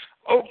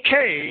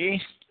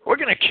 okay, we're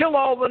going to kill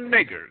all the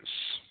niggers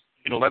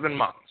in 11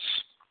 months?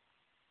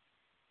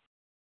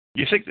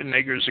 You think the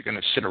niggers are going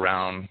to sit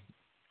around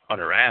on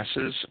their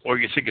asses, or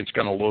you think it's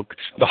going to look,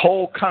 the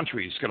whole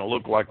country is going to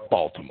look like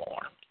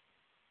Baltimore?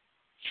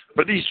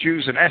 But these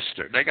Jews in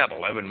Esther, they got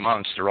 11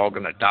 months, they're all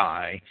going to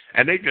die,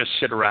 and they just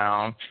sit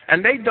around,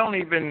 and they don't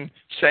even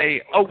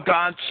say, oh,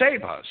 God,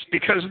 save us,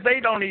 because they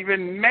don't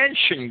even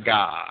mention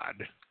God.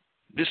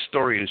 This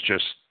story is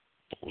just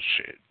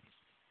bullshit.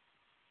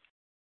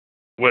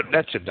 Well,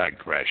 that's a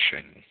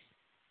digression.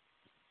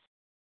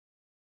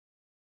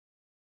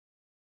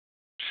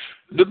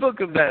 The book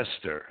of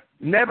Esther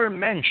never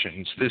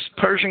mentions this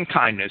Persian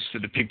kindness to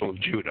the people of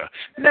Judah,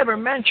 never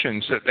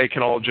mentions that they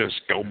can all just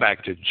go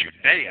back to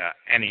Judea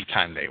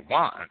anytime they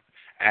want,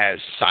 as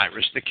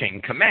Cyrus the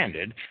king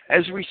commanded,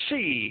 as we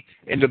see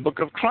in the book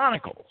of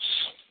Chronicles.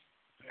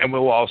 And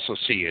we'll also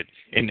see it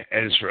in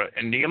Ezra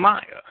and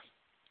Nehemiah.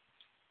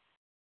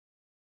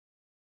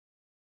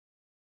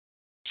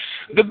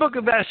 The book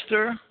of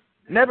Esther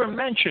never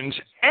mentions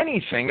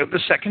anything of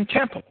the Second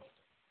Temple,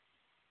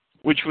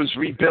 which was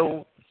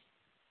rebuilt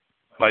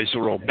by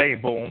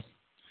Zerubbabel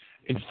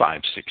in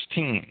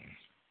 516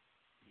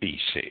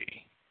 BC.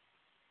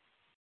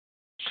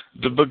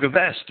 The book of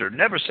Esther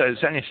never says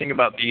anything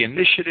about the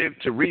initiative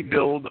to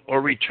rebuild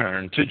or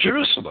return to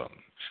Jerusalem,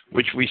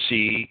 which we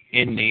see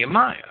in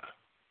Nehemiah.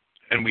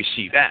 And we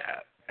see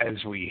that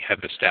as we have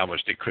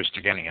established at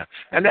Christogenea,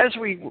 and as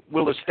we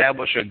will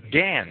establish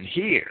again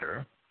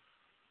here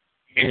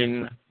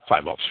in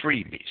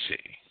 503 BC.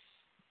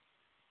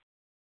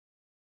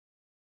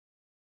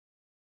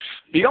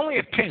 The only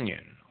opinion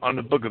on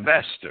the book of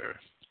Esther,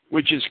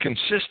 which is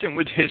consistent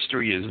with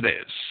history, is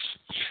this: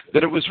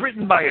 that it was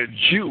written by a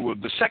Jew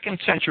of the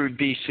 2nd century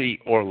BC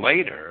or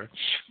later,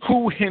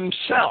 who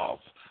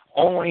himself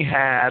only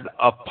had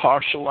a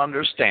partial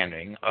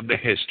understanding of the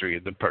history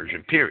of the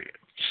Persian period.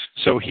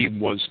 So he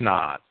was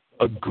not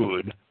a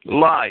good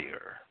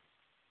liar.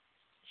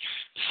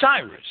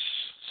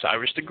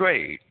 Cyrus the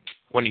Great,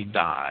 when he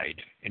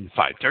died in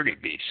 530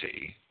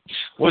 BC,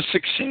 was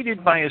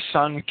succeeded by his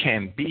son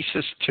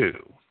Cambyses II,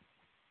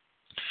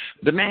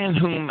 the man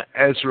whom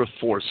Ezra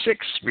 4:6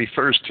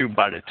 refers to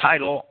by the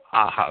title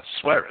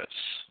Ahasuerus.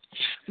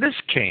 This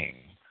king,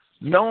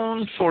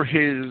 known for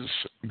his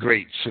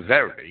great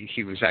severity,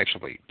 he was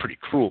actually pretty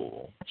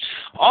cruel,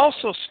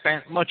 also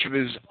spent much of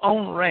his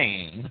own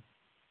reign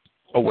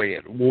away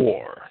at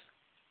war.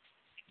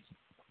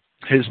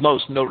 His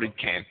most noted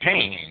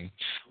campaign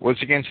was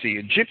against the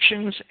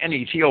Egyptians and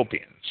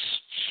Ethiopians,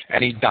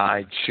 and he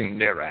died soon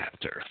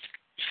thereafter.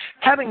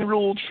 Having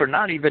ruled for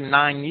not even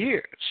 9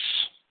 years,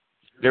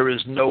 there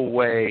is no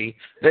way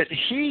that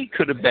he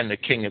could have been the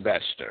king of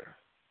Esther.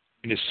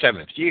 In his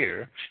 7th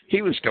year,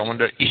 he was going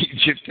to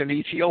Egypt and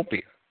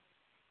Ethiopia.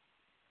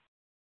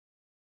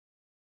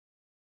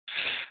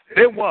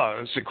 There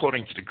was,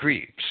 according to the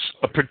Greeks,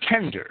 a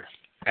pretender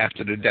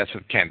after the death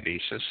of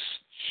Cambyses,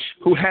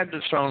 who had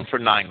the throne for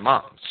 9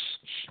 months,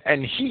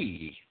 and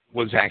he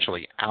was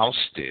actually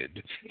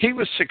ousted. He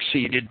was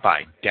succeeded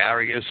by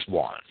Darius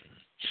I,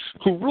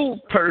 who ruled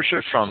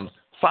Persia from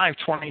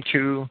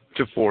 522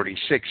 to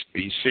 46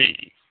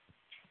 BC.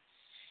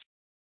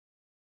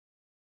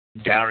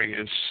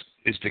 Darius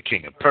is the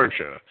king of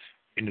Persia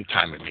in the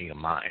time of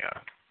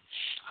Nehemiah.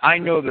 I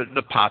know that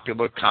the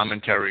popular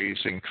commentaries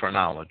and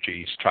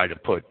chronologies try to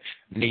put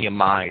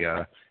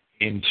Nehemiah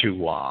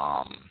into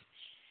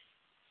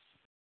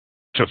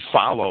to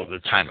follow the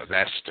time of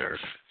Esther,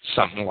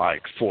 something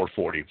like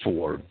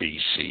 444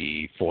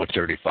 BC,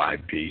 435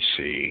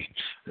 BC.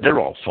 They're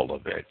all full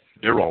of it.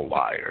 They're all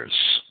liars.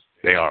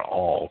 They are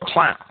all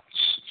clowns.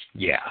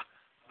 Yeah,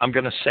 I'm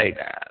going to say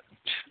that.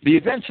 The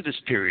events of this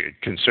period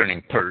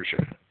concerning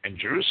Persia and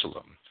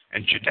Jerusalem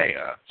and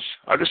Judea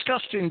are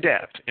discussed in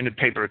depth in a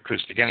paper at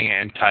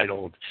Christogenea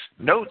entitled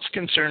Notes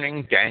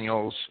Concerning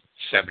Daniel's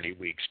 70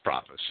 Weeks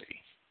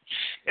Prophecy.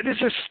 It is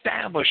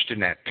established in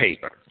that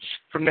paper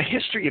from the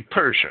history of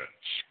Persia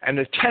and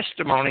the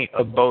testimony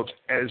of both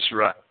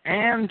Ezra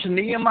and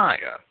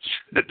Nehemiah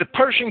that the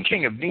Persian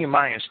king of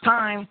Nehemiah's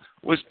time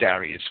was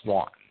Darius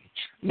I.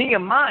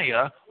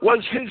 Nehemiah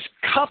was his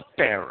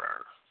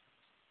cupbearer.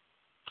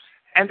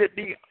 And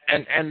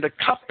the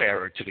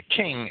cupbearer to the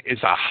king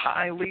is a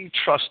highly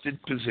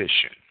trusted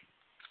position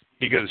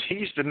because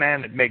he's the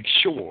man that makes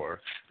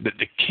sure that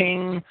the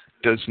king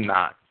does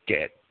not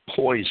get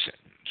poisoned.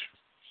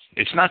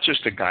 It's not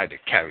just a guy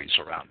that carries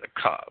around a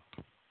cup,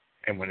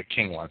 and when a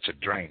king wants a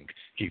drink,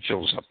 he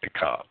fills up the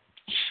cup.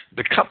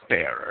 The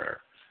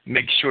cupbearer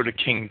makes sure the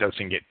king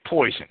doesn't get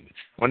poisoned.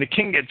 When the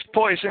king gets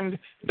poisoned,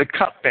 the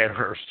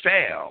cupbearer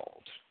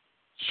failed.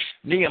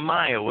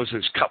 Nehemiah was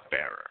his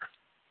cupbearer,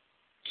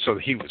 so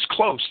he was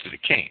close to the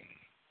king.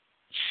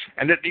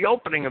 And at the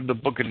opening of the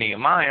book of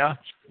Nehemiah,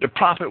 the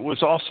prophet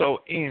was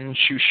also in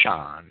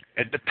Shushan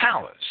at the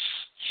palace,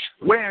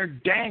 where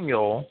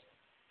Daniel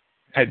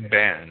had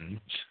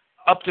been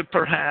up to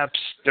perhaps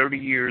 30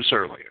 years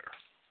earlier.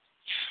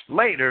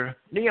 Later,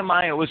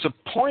 Nehemiah was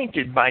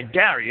appointed by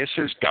Darius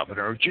as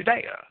governor of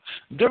Judea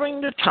during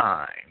the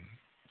time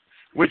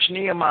which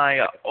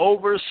Nehemiah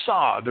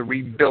oversaw the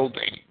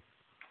rebuilding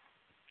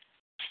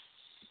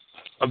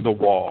of the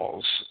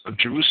walls of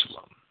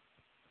Jerusalem.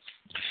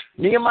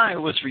 Nehemiah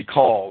was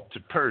recalled to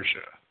Persia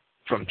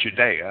from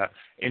Judea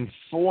in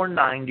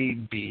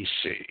 490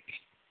 BC,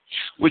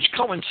 which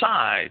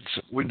coincides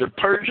with the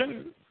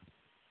Persian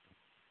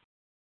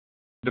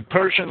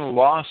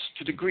loss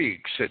to the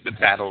Greeks at the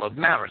Battle of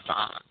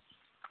Marathon.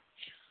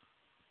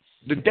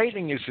 The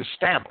dating is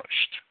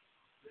established.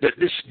 That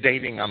this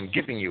dating I'm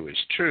giving you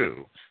is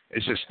true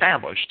is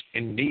established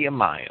in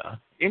Nehemiah,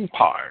 in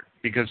part,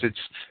 because it's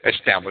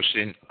established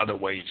in other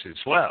ways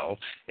as well,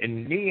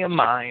 in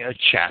Nehemiah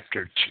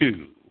chapter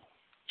 2.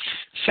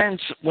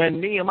 Since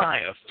when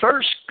Nehemiah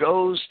first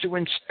goes to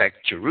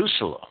inspect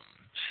Jerusalem,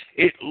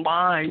 it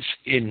lies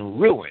in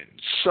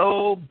ruins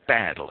so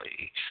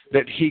badly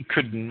that he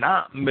could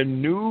not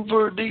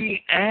maneuver the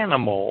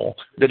animal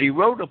that he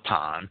rode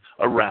upon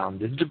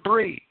around the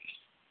debris.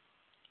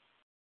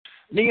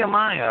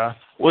 Nehemiah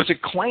was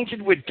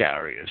acquainted with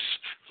Darius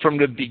from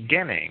the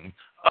beginning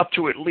up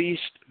to at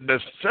least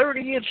the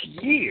 30th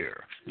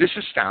year. This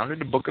is found in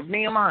the book of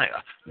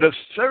Nehemiah, the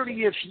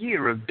 30th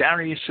year of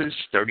Darius's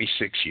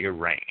 36-year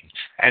reign.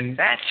 And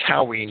that's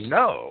how we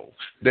know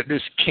that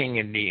this king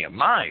in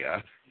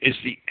Nehemiah is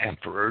the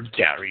Emperor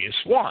Darius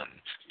I,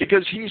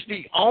 because he's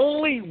the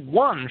only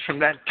one from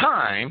that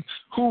time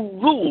who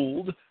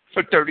ruled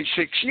for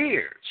 36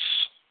 years.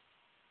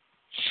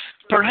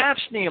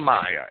 Perhaps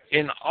Nehemiah,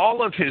 in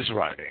all of his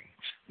writing,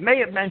 may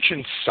have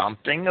mentioned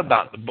something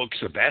about the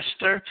books of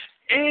Esther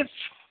if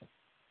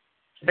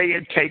they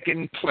had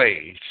taken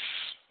place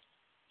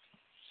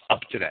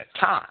up to that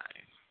time.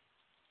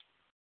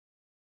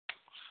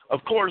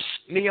 Of course,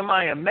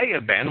 Nehemiah may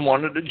have been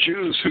one of the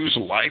Jews whose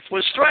life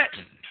was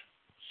threatened,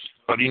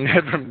 but he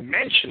never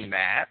mentioned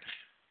that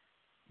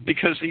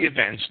because the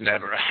events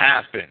never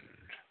happened.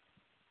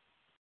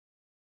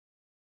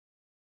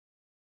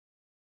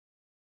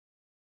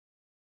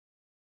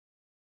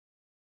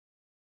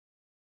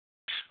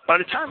 By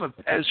the time of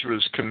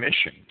Ezra's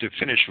commission to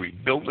finish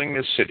rebuilding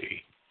the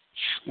city,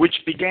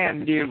 which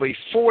began nearly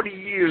 40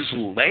 years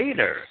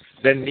later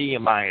than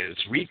Nehemiah's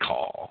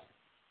recall,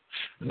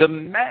 the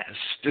mess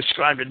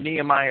described in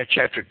Nehemiah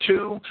chapter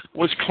 2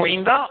 was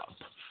cleaned up.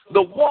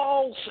 The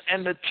walls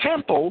and the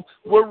temple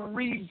were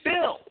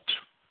rebuilt.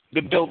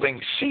 The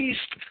building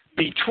ceased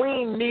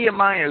between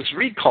Nehemiah's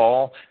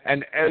recall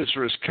and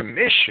Ezra's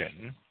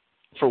commission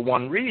for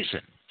one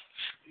reason,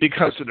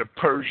 because of the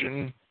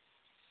Persian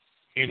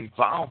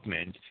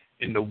involvement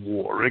in the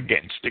war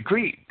against the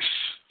Greeks,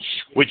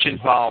 which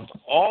involved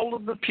all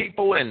of the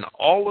people and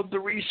all of the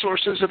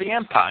resources of the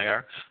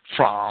empire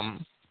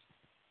from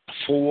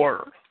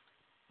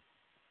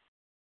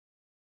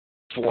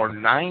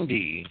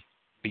 490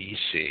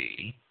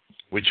 BC,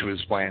 which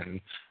was when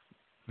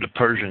the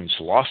Persians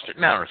lost at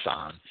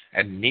Marathon,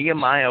 and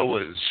Nehemiah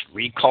was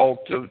recalled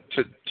to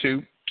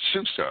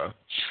Susa,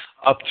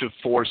 up to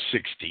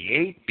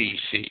 468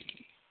 BC.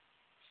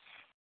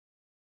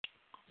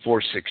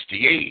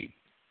 468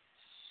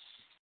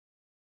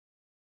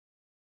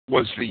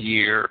 was the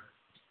year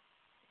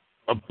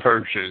of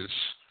Persia's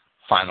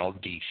final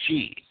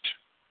defeat.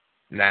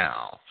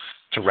 Now,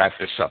 to wrap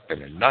this up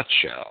in a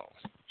nutshell,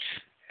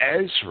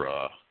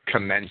 Ezra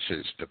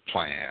commences the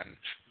plan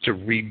to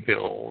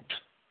rebuild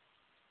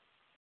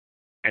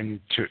and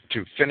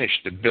to finish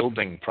the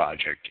building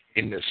project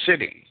in the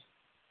city.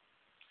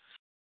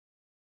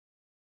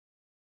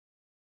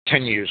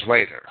 10 years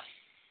later,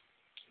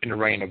 in the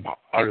reign of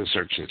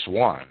Artaxerxes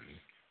I,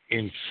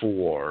 in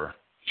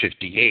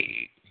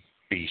 458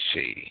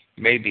 BC,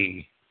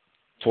 maybe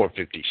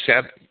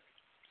 457.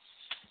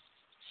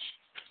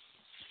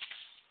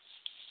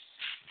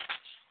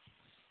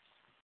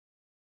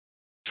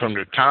 From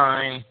the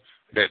time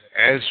that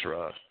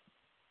Ezra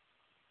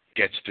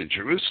gets to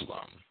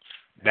Jerusalem,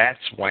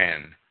 that's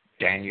when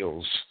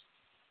Daniel's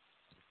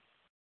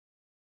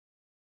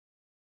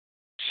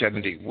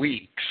 70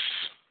 weeks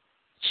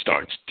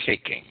starts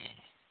ticking.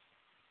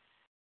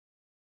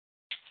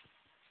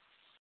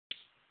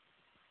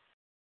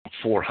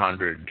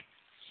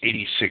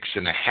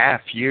 486.5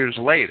 years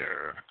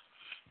later,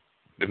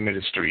 the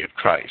ministry of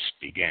Christ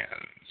begins.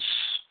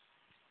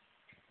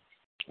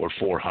 Or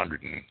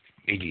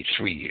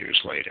 483 years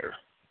later,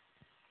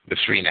 the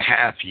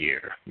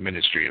 3.5-year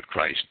ministry of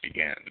Christ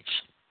begins.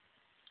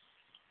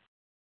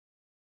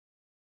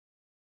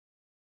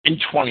 In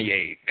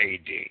 28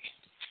 AD,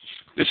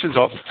 this is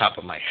off the top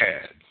of my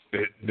head,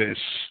 this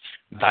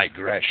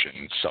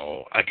digression,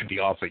 so I could be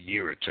off a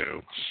year or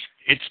two.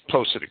 It's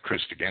posted at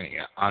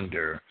Christogenea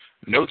under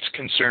Notes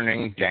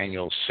Concerning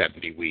Daniel's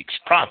 70 Weeks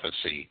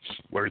Prophecy,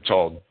 where it's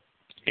all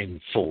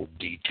in full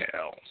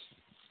detail.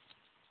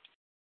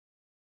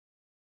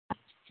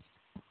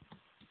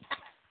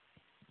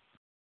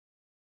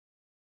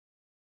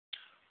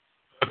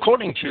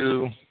 According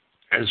to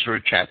Ezra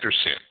chapter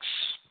 6,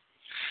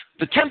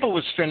 the temple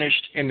was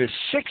finished in the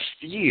 6th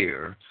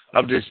year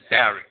of this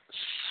Darius,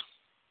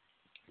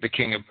 the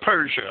king of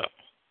Persia.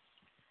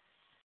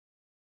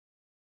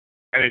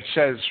 And it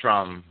says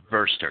from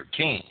verse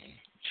 13,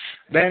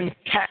 Then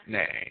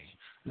Tatnai,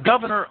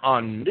 governor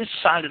on this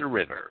side of the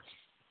river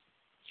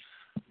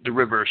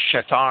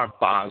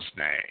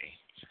Shethar-Boznai,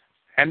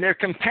 and their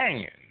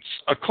companions,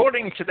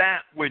 according to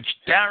that which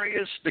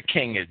Darius the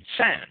king had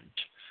sent,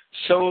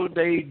 so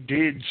they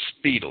did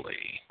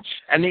speedily.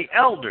 And the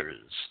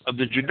elders of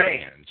the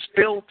Judeans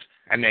built,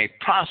 and they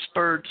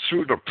prospered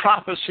through the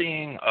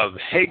prophesying of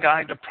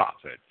Haggai the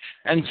prophet,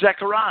 and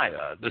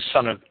Zechariah the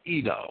son of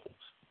Iddo.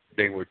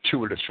 They were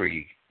 2 of the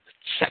 3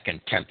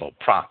 second temple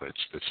prophets.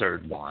 The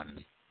third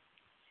one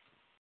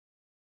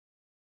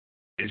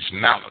is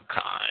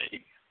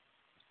Malachi.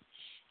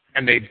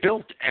 And they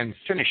built and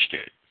finished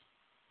it,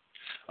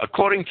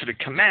 according to the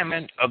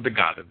commandment of the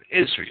God of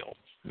Israel.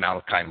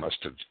 Malachi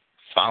must have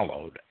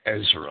followed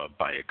Ezra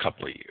by a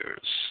couple of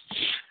years.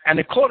 And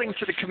according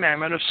to the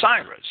commandment of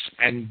Cyrus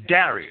and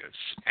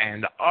Darius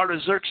and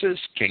Artaxerxes,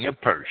 king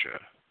of Persia.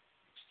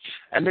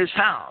 And this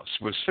house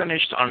was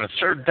finished on the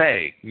 3rd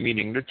day,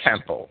 meaning the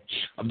temple,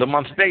 of the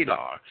month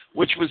Adar,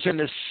 which was in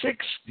the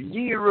 6th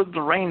year of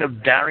the reign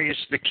of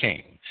Darius the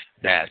king.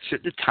 That's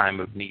at the time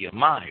of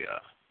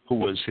Nehemiah, who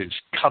was his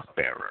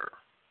cupbearer.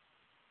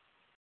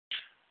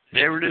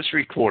 There it is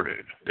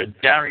recorded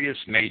that Darius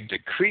made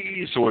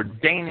decrees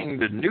ordaining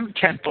the new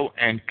temple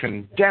and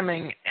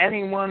condemning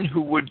anyone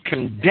who would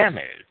condemn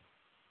it.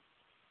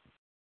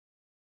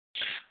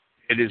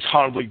 It is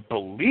hardly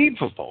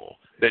believable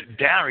that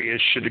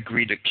Darius should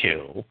agree to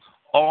kill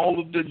all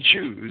of the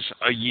Jews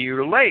a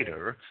year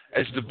later,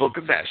 as the book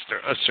of Esther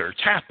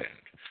asserts happened.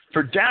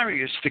 For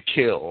Darius to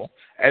kill,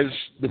 as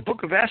the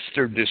book of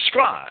Esther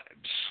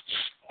describes,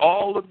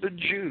 all of the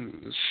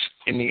Jews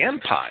in the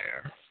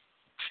empire,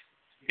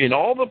 in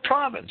all the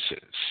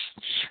provinces,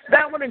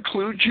 that would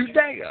include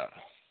Judea.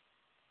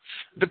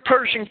 The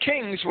Persian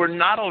kings were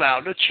not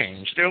allowed to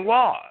change their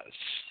laws.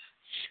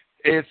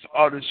 If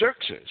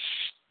Artaxerxes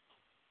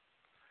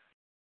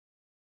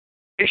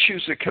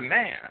issues a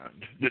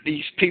command that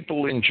these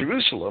people in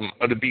Jerusalem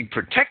are to be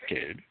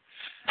protected,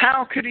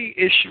 how could he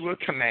issue a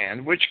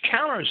command which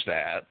counters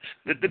that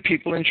the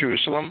people in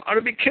Jerusalem are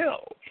to be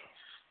killed?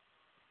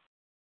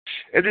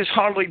 It is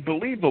hardly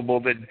believable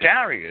that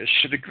Darius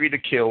should agree to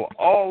kill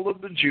all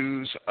of the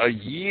Jews a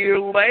year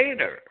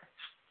later,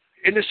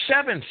 in the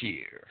 7th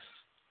year,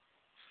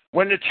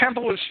 when the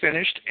temple was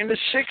finished in the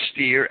 6th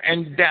year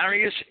and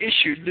Darius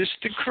issued this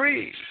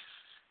decree.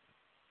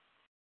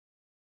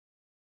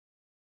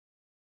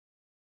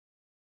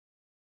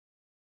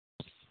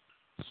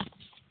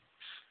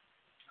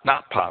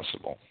 Not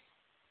possible.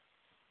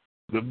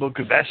 The book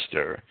of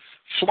Esther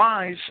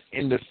flies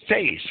in the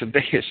face of the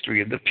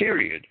history of the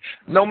period,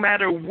 no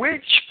matter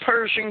which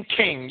Persian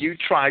king you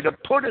try to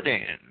put it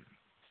in.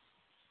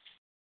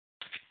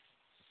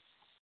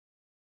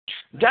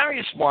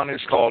 Darius I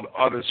is called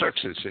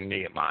Artaxerxes in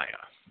Nehemiah,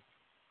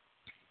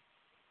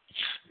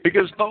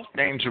 because both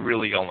names are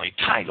really only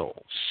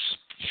titles.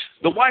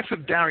 The wife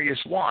of Darius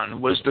I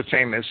was the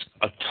famous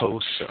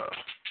Atossa,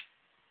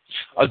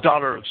 a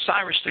daughter of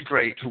Cyrus the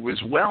Great, who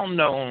was well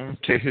known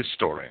to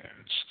historians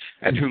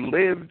and who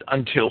lived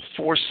until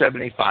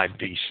 475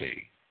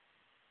 BC.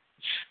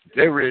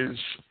 There is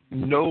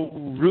no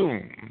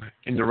room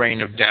in the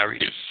reign of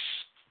Darius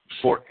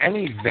for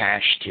any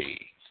Vashti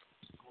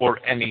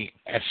or any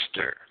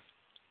Esther.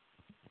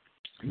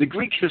 The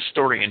Greek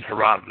historian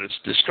Herodotus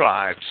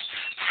describes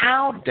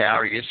how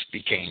Darius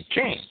became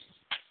king.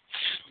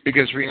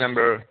 Because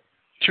remember,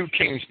 2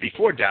 kings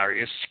before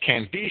Darius,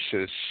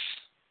 Cambyses,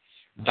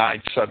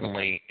 died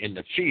suddenly in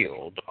the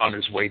field on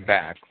his way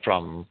back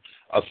from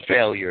a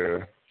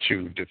failure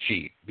to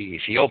defeat the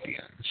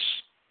Ethiopians.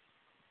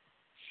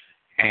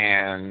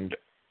 And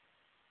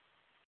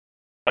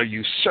a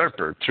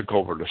usurper took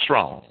over the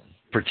throne,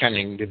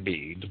 pretending to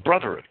be the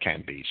brother of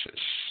Cambyses.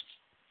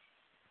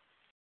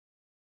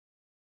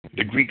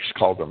 The Greeks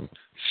called him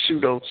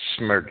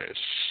Pseudo-Smerdis.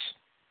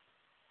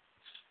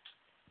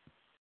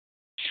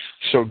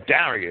 So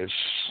Darius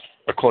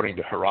according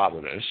to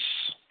Herodotus,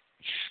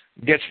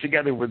 gets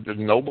together with the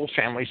noble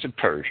families of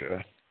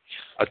Persia,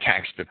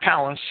 attacks the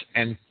palace,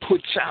 and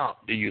puts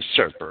out the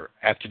usurper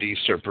after the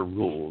usurper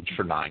ruled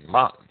for 9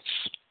 months.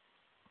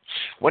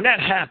 When that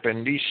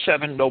happened, these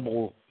 7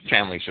 noble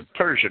families of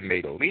Persia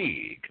made a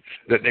league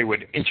that they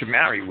would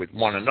intermarry with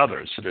one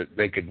another so that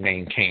they could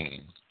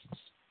maintain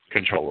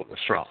control of the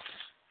throne.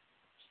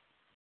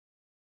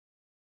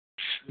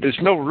 There's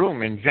no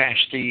room in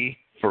Vashti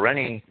for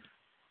any,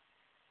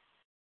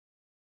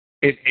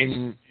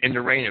 in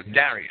the reign of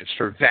Darius,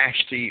 for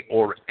Vashti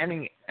or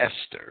any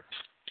Esther.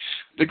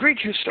 The Greek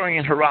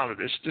historian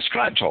Herodotus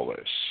describes all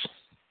this.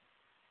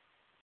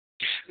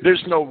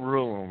 There's no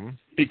room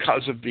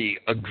because of the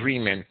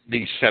agreement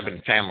these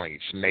 7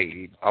 families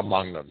made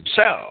among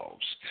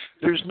themselves.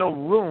 There's no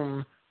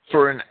room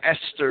for an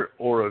Esther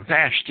or a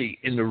Vashti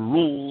in the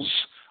rules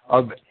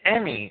of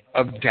any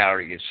of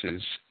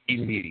Darius's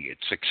immediate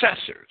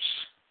successors.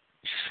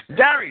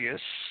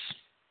 Darius,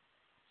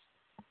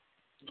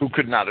 who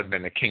could not have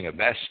been a king of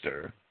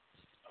Esther,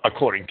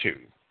 according to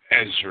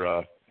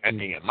Ezra and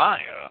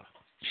Nehemiah,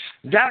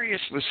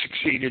 Darius was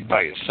succeeded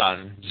by his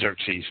son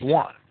Xerxes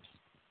I.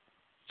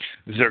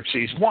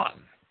 Xerxes I,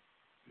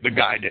 the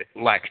guy that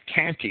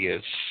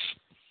Lactantius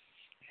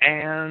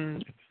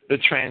and the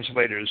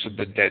translators of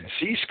the Dead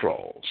Sea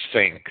Scrolls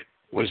think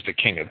was the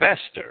king of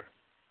Esther,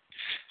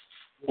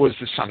 was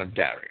the son of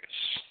Darius.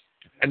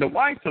 And the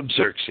wife of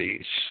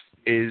Xerxes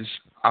is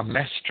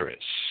Amestris.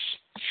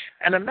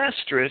 And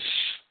Amestris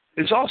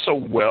is also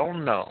well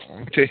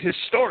known to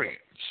historians.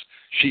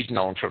 She's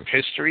known from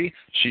history.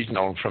 She's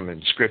known from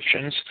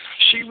inscriptions.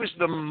 She was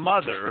the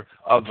mother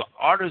of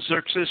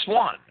Artaxerxes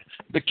I,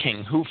 the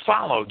king who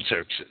followed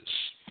Xerxes.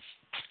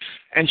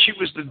 And she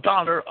was the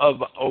daughter of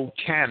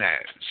Otannes.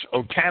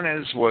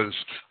 Otannes was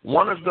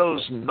one of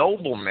those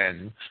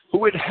noblemen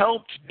who had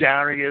helped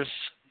Darius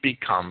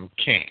become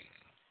king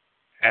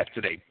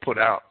after they put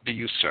out the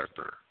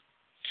usurper.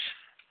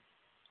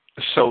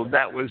 So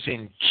that was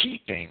in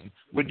keeping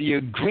with the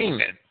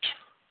agreement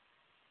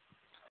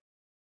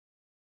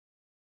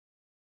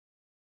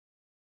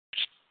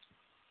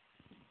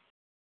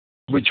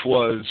which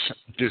was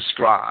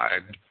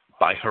described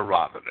by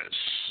Herodotus.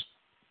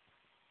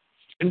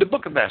 In the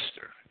book of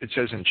Esther, it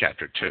says in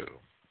chapter 2,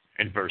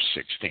 in verse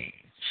 16,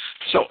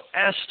 so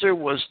Esther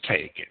was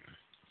taken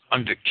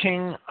under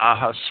King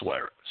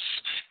Ahasuerus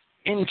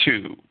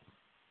into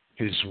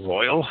his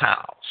royal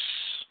house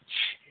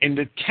in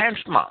the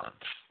 10th month,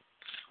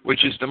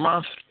 which is the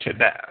month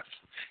Tebeth,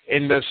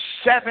 in the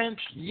 7th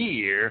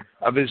year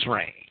of his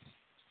reign.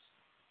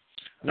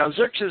 Now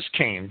Xerxes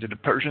came to the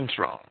Persian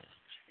throne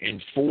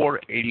in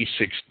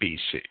 486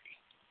 BC,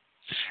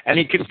 and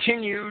he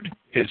continued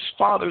his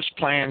father's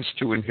plans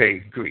to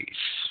invade Greece.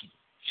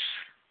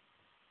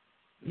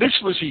 This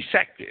was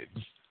effected,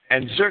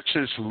 and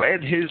Xerxes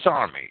led his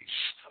armies.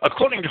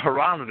 According to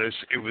Herodotus,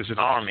 it was an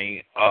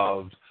army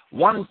of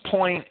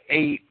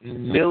 1.8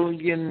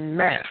 million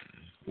men,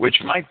 which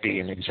might be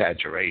an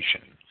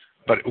exaggeration,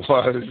 but it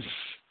was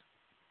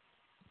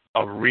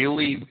a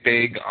really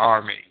big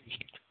army.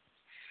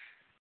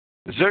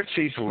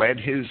 Xerxes led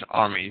his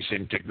armies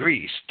into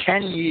Greece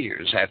 10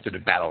 years after the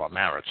Battle of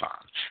Marathon.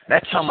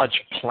 That's how much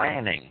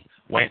planning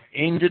went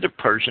into the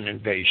Persian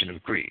invasion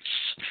of Greece.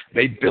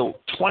 They built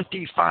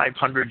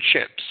 2,500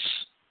 ships.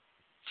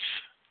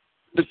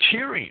 The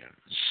Tyrians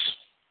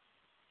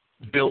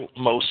built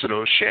most of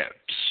those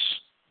ships.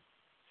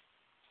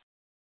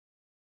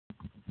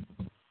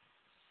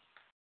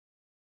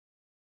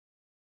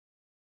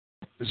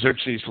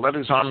 Xerxes led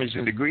his armies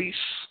into Greece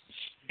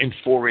in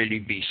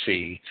 480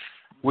 BC,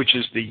 which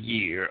is the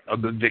year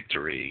of the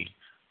victory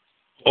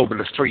over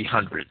the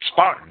 300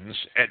 Spartans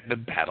at the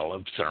Battle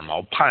of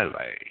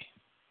Thermopylae.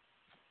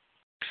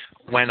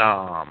 When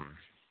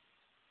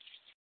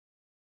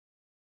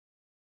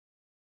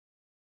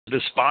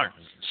the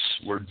Spartans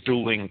were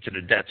dueling to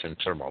the death in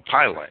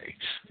Thermopylae,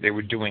 they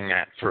were doing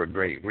that for a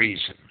great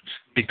reason,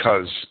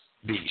 because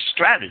the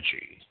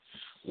strategy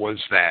was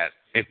that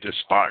if the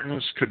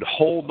Spartans could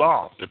hold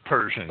off the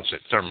Persians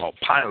at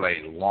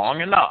Thermopylae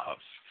long enough,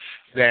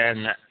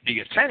 then the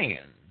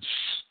Athenians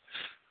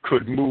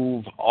could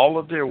move all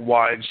of their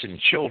wives and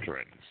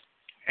children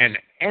and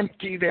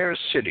empty their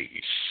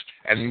cities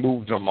and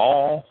move them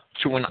all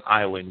to an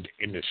island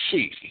in the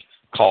sea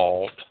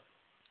called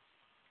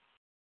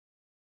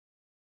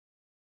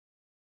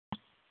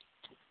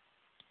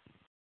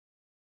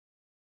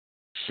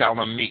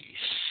Salamis.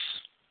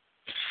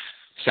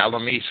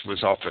 Salamis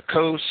was off the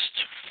coast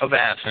of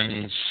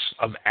Athens,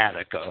 of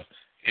Attica,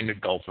 in the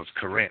Gulf of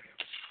Corinth.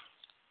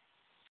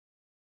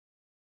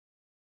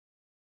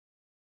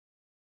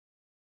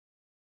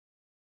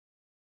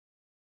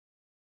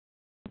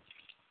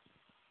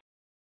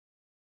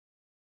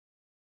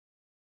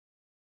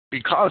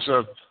 Because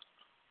of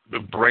the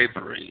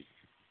bravery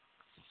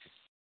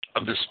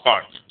of the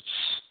Spartans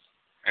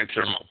at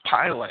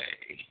Thermopylae,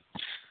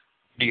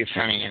 the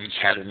Athenians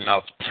had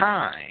enough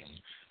time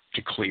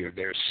to clear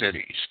their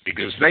cities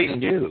because they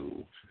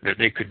knew that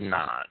they could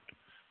not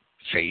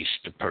face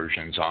the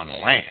Persians on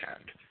land.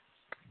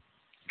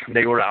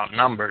 They were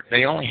outnumbered.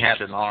 They only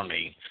had an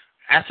army,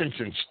 Athens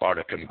and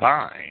Sparta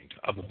combined,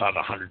 of about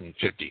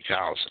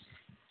 150,000.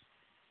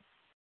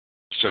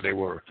 So they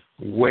were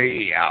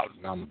way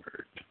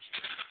outnumbered.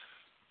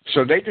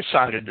 So they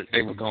decided that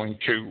they were going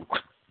to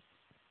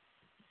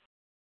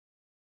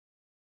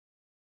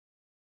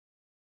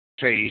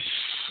face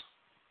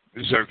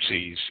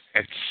Xerxes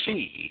at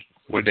sea,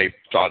 where they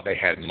thought they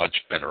had much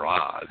better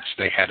odds.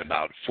 They had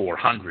about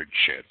 400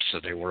 ships, so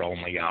they were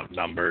only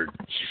outnumbered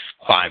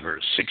 5 or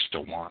 6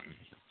 to 1,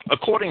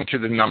 according to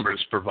the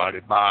numbers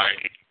provided by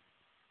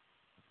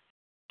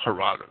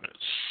Herodotus.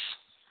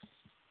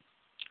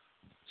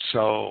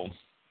 So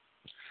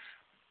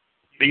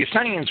the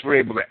Athenians were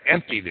able to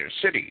empty their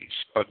cities,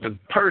 but the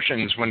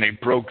Persians, when they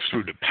broke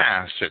through the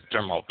pass at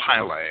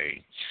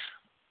Thermopylae,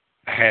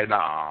 had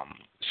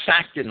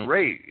sacked and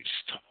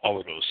razed all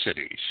of those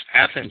cities.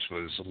 Athens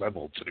was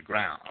leveled to the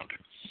ground.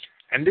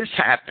 And this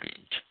happened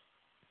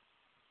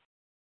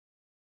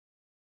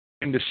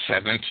in the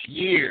 7th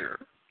year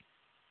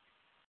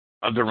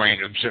of the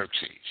reign of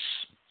Xerxes.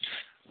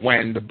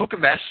 When the book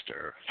of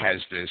Esther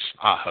has this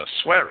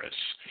Ahasuerus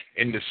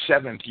in the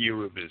 7th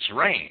year of his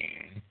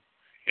reign,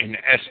 in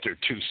Esther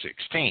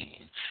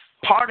 2:16,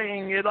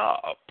 partying it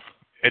up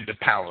at the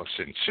palace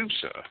in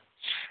Susa.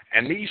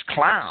 And these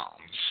clowns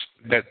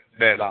that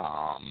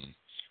are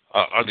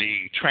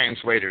the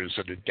translators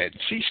of the Dead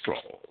Sea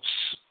Scrolls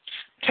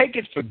take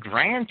it for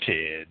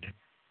granted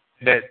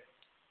that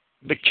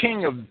the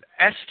king of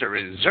Esther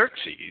is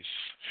Xerxes.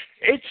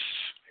 It's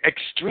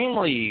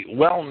extremely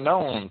well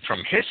known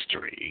from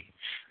history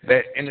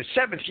that in the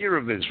 7th year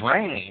of his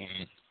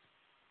reign,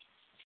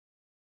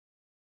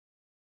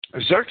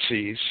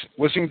 Xerxes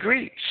was in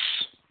Greece.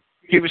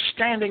 He was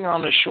standing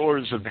on the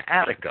shores of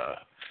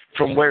Attica,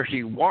 from where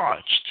he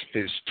watched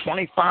his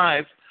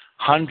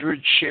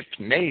 2,500-ship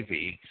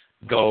navy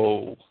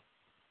go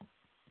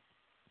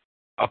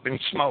up in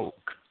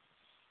smoke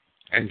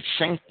and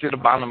sink to the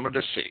bottom of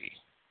the sea.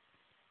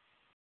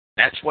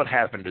 That's what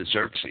happened to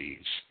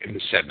Xerxes in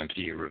the 7th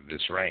year of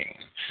his reign.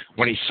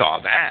 When he saw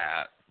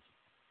that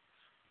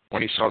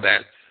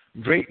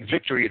great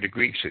victory of the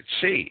Greeks at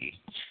sea,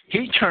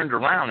 he turned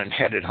around and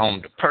headed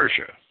home to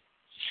Persia.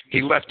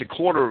 He left a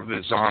quarter of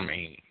his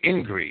army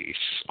in Greece,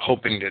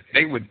 hoping that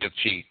they would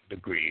defeat the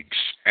Greeks,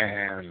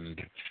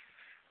 and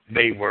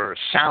they were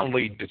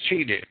soundly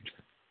defeated.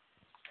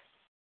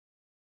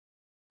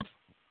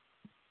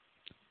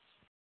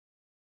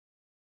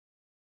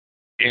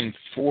 In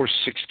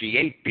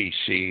 468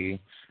 BC,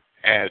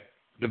 at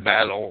the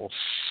battles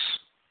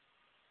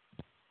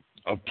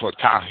of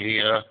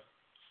Plataea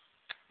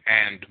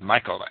and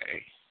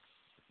Mycale.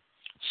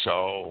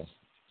 So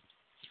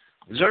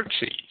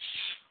Xerxes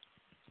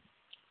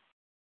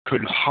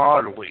could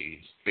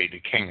hardly be the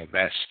king of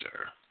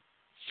Esther,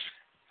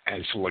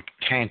 as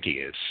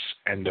Lactantius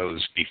and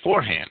those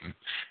before him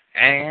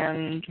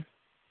and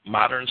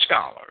modern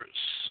scholars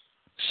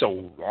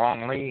so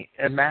wrongly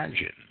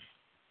imagine.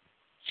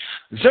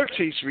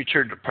 Xerxes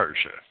returned to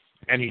Persia,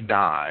 and he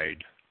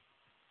died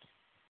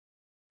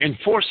in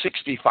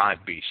 465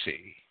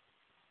 BC,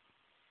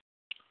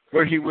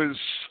 where he was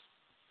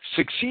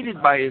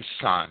succeeded by his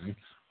son,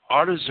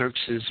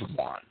 Artaxerxes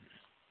I.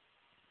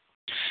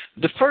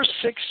 The first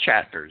 6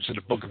 chapters of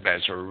the book of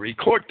Ezra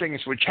record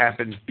things which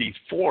happened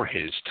before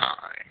his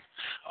time,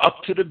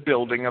 up to the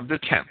building of the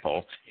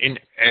temple in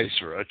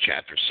Ezra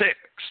chapter 6.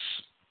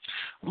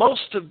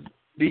 Most of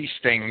these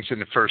things in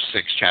the first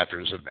 6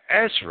 chapters of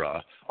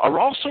Ezra are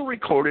also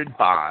recorded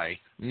by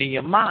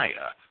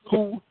Nehemiah,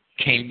 who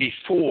came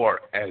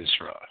before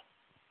Ezra.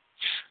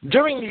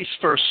 During these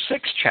first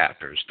 6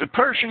 chapters, the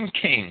Persian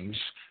kings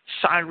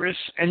Cyrus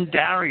and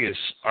Darius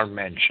are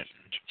mentioned.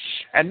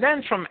 And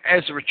then from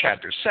Ezra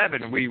chapter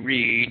 7, we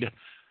read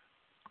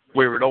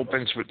where it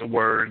opens with the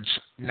words,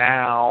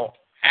 "Now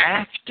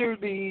after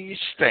these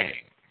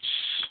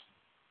things,"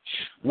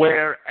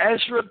 where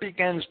Ezra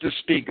begins to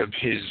speak of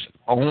his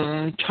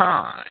own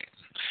time,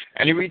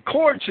 and he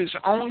records his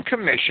own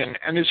commission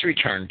and his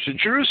return to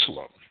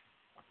Jerusalem.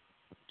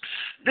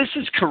 This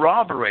is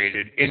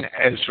corroborated in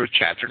Ezra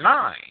chapter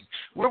 9,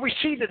 where we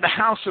see that the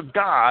house of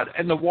God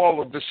and the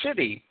wall of the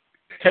city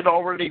had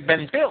already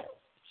been built.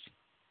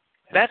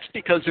 That's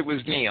because it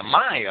was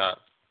Nehemiah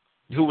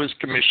who was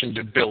commissioned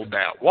to build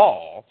that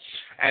wall,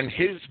 and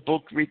his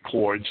book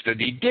records that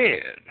he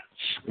did,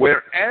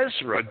 where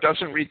Ezra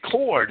doesn't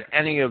record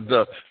any of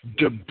the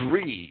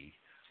debris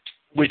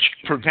which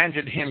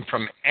prevented him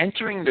from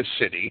entering the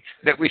city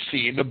that we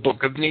see in the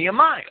book of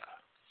Nehemiah.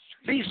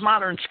 These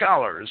modern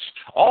scholars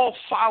all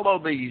follow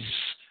these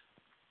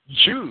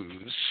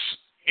Jews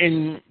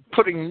in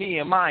putting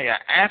Nehemiah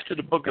after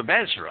the book of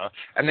Ezra,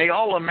 and they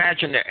all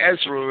imagine that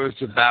Ezra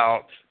was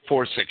about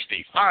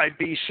 465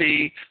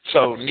 BC,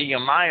 so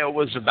Nehemiah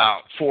was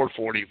about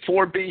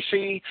 444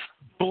 BC.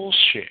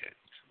 Bullshit.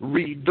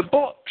 Read the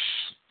books.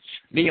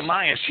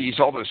 Nehemiah sees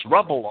all this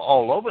rubble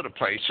all over the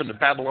place from the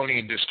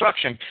Babylonian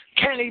destruction,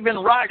 can't even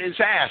ride his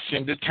ass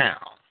into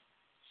town.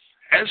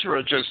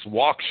 Ezra just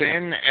walks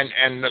in,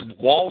 and the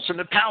walls in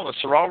the palace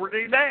are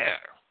already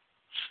there.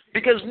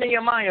 because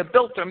Nehemiah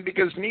built them,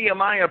 because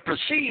Nehemiah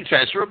precedes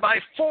Ezra by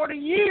 40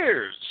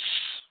 years.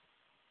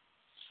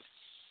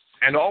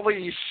 And all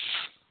these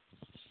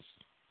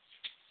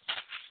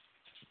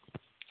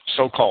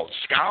so-called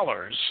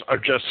scholars are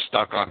just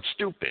stuck on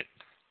stupid.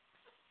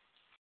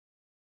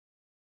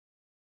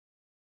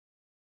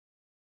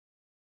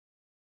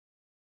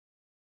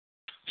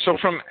 So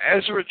from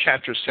Ezra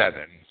chapter 7,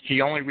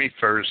 he only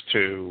refers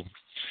to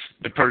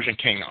the Persian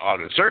king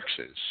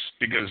Artaxerxes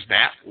because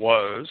that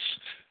was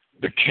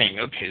the king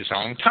of his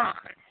own time.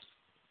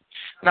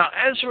 Now,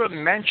 Ezra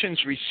mentions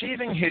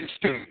receiving his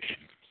tunic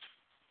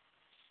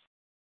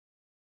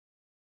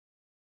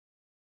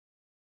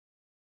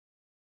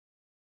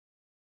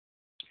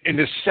in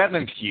the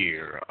 7th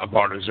year of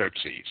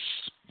Artaxerxes,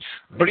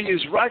 but he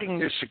is writing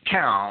this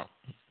account,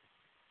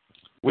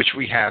 which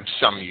we have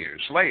some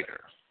years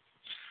later.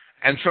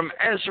 And from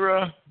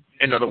Ezra,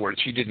 in other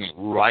words, he didn't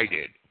write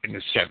it in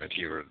the 7th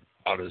year of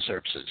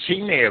Artaxerxes.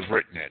 He may have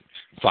written it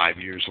 5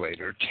 years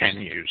later,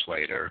 10 years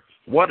later,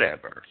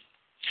 whatever.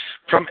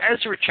 From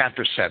Ezra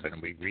chapter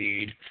 7 we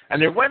read, "And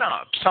there went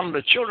up some of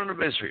the children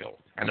of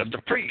Israel, and of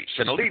the priests,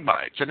 and the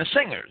Levites, and the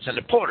singers, and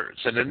the porters,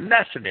 and the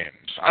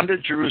Nethinims unto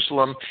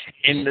Jerusalem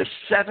in the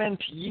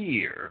 7th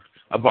year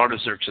of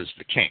Artaxerxes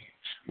the king."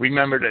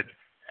 Remember that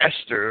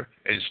Esther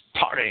is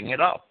partying it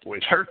up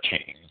with her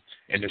king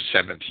in the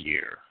 7th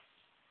year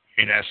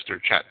in Esther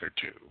chapter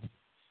 2.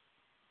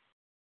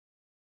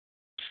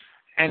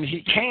 "And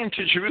he came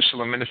to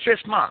Jerusalem in the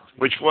 5th month,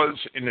 which was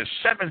in the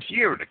 7th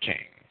year of the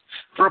king.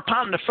 For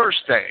upon the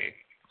 1st day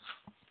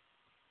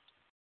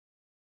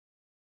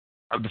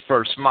of the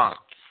 1st month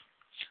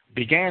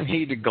began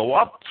he to go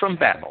up from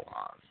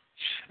Babylon.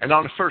 And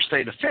on the 1st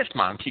day of the 5th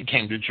month he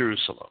came to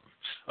Jerusalem,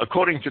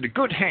 according to the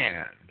good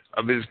hand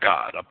of his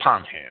God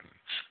upon him.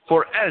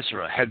 For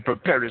Ezra had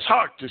prepared his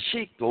heart to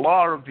seek the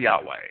law of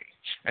Yahweh,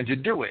 and to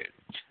do it,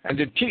 and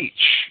to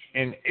teach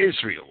in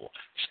Israel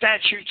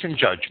statutes and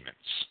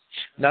judgments."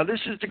 Now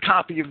this is the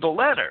copy of the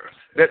letter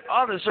that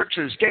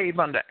Artaxerxes gave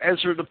unto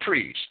Ezra the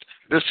priest,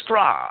 the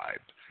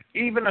scribe,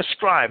 even a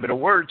scribe, in the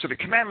words of the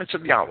commandments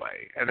of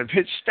Yahweh, and of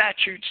his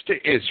statutes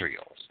to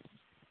Israel.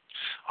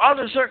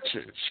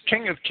 Artaxerxes,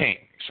 king of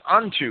kings,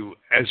 unto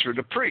Ezra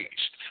the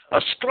priest,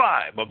 a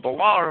scribe of the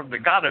law of the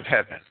God of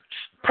heaven,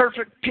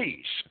 perfect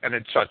peace, and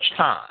at such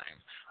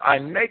time I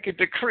make a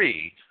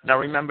decree. Now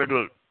remember,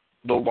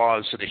 the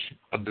laws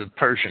of the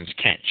Persians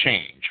can't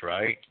change,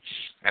 right?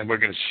 And we're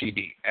going to see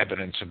the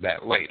evidence of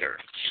that later.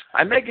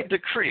 "I make a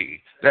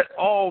decree that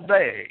all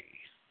they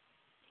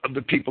of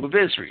the people of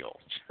Israel,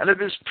 and of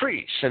his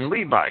priests and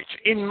Levites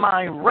in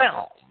my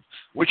realm,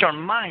 which are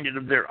minded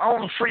of their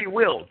own free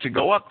will to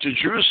go up to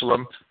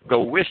Jerusalem, go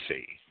with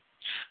thee.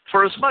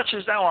 For as much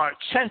as thou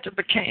art sent of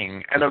the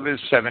king and of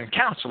his 7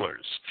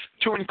 counselors,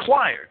 to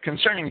inquire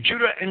concerning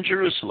Judah and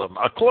Jerusalem,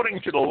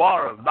 according to the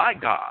law of thy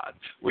God,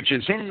 which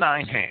is in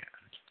thine hand,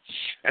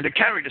 and to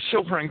carry the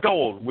silver and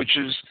gold which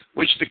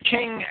the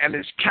king and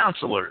his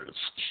counselors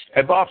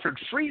have offered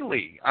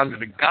freely unto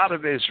the God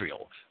of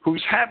Israel,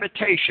 whose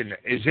habitation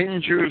is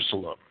in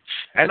Jerusalem,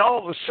 and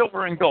all the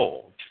silver and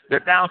gold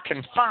that thou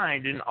can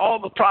find in all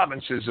the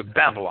provinces of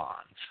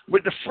Babylon,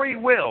 with the free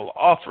will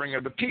offering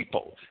of the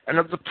people and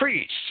of the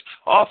priests,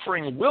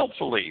 offering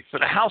willfully for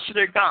the house of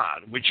their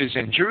God, which is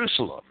in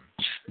Jerusalem,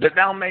 that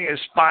thou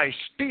mayest buy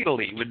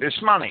speedily with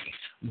this money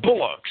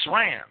bullocks,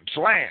 rams,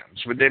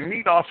 lambs, with their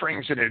meat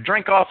offerings and their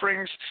drink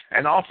offerings,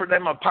 and offer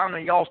them upon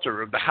the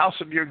altar of the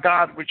house of your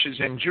God which is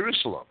in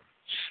Jerusalem.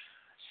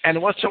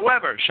 And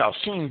whatsoever shall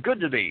seem good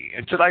to thee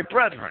and to thy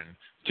brethren,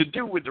 to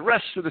do with the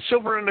rest of the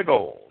silver and the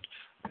gold,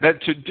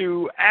 that to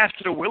do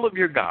after the will of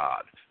your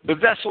God, the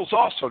vessels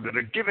also that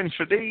are given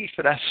for thee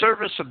for the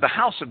service of the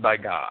house of thy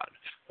God,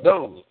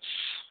 those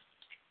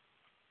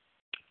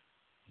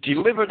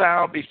deliver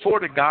thou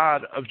before the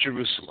God of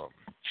Jerusalem.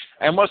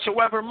 And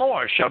whatsoever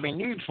more shall be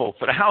needful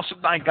for the house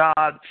of thy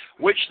God,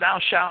 which thou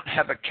shalt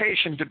have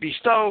occasion to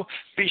bestow,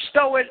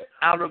 bestow it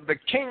out of the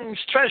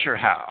king's treasure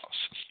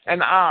house.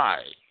 And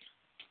I,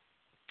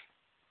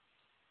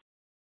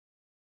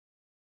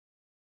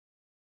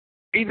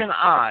 even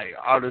I,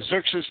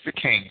 Artaxerxes the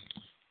king,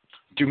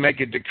 do make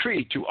a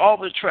decree to all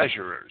the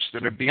treasurers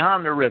that are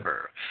beyond the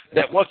river,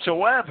 that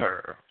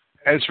whatsoever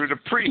Ezra the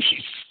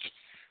priest,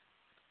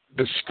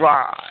 the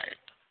scribe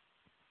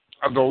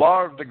of the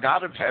law of the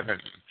God of heaven,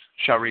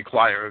 shall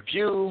require of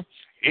you,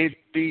 it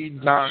be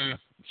done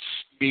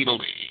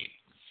speedily.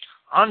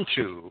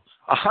 Unto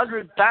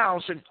 100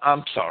 talents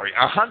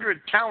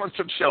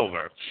of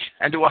silver,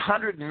 and to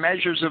 100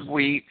 measures of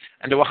wheat,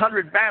 and to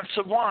 100 baths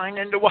of wine,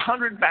 and to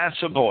 100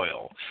 baths of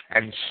oil,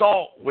 and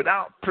salt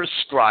without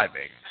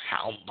prescribing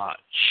how much.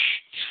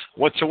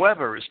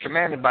 Whatsoever is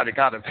commanded by the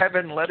God of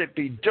heaven, let it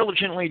be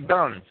diligently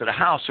done to the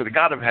house of the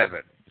God of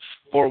heaven.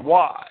 For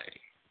why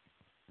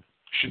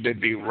should there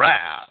be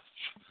wrath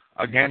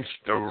against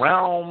the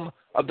realm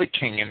of the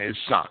king and his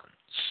sons?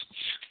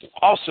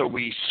 Also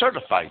we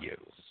certify you,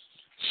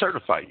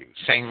 certify you.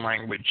 Same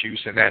language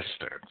used in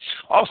Esther.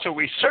 Also,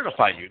 we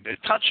certify you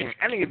that touching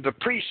any of the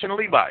priests and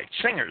Levites,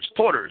 singers,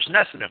 porters,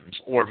 Nethinims,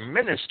 or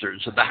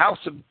ministers of the house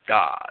of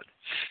God,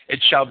 it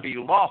shall be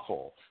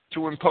lawful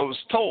to impose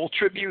toll,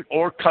 tribute,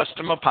 or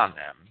custom upon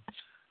them.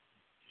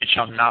 It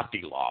shall not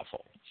be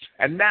lawful.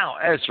 And now,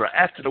 Ezra,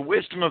 after the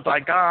wisdom of thy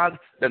God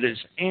that is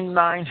in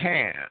thine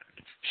hand,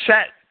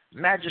 set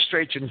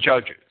magistrates and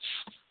judges,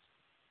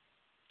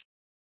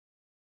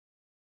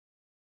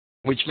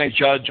 which may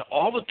judge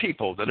all the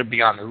people that are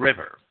beyond the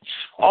river,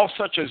 all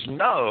such as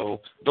know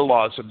the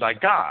laws of thy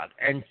God,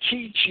 and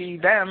teach ye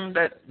them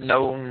that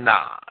know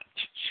not.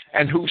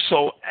 And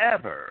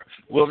whosoever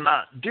will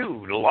not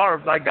do the law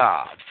of thy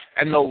God,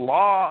 and the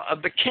law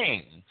of the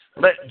king,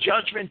 let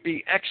judgment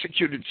be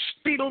executed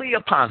speedily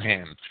upon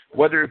him,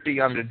 whether it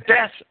be unto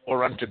death,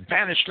 or unto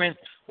banishment,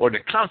 or to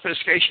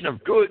confiscation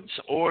of goods,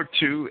 or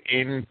to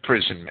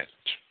imprisonment.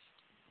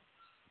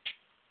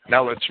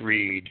 Now let's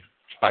read,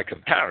 by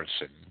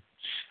comparison,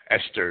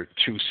 Esther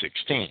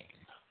 2:16.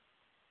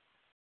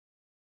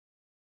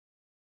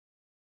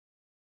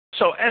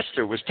 So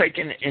Esther was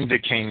taken into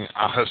King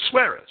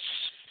Ahasuerus,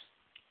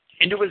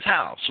 into his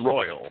house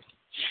royal,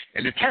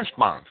 in the 10th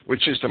month,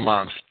 which is the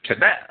month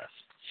Tebeth,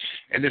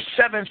 in the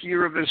 7th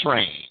year of his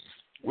reign,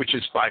 which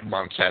is 5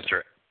 months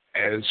after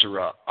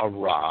Ezra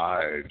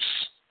arrives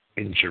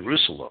in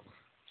Jerusalem.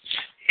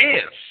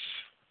 If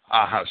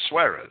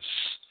Ahasuerus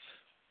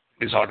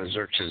is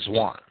Artaxerxes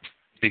I,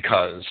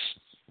 because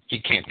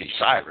he can't be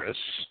Cyrus,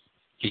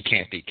 he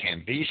can't be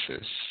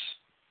Cambyses,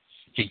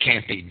 he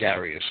can't be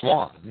Darius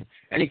I,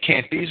 and he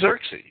can't be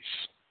Xerxes.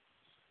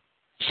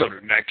 So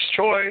the next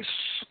choice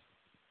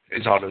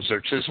is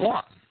Artaxerxes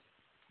I.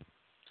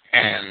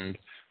 And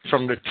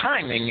from the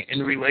timing in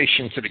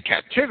relation to the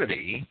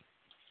captivity,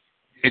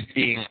 it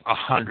being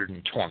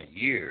 120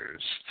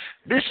 years,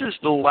 this is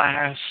the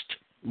last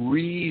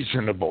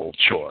reasonable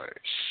choice.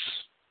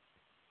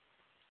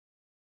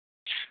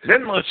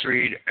 Then let's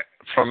read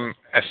from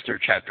Esther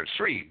chapter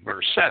 3,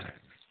 verse 7.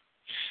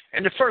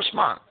 In the first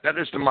month, that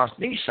is the month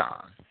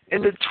Nisan,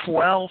 in the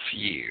 12th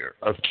year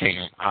of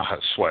King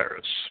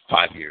Ahasuerus,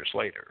 5 years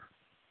later,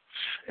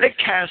 they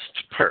cast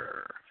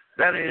pur,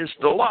 that is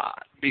the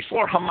lot,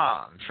 before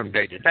Haman from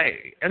day to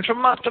day, and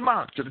from month to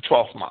month to the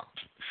 12th month,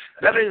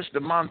 that is the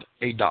month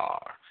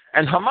Adar.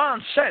 And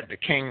Haman said to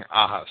King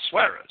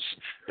Ahasuerus,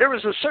 there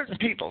is a certain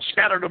people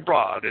scattered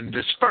abroad and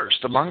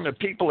dispersed among the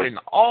people in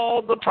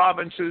all the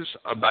provinces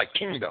of thy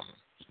kingdom,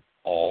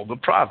 all the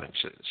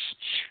provinces,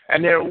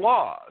 and their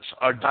laws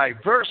are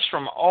diverse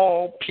from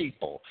all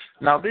people.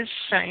 Now this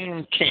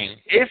same king,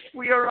 if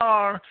we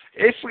are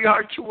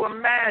to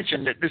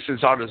imagine that this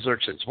is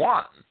Artaxerxes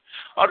I,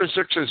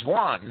 Artaxerxes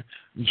I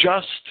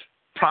just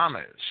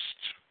promised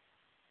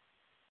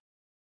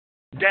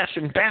death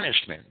and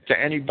banishment to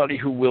anybody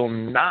who will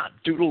not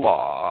do the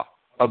law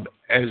of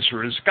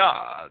Ezra's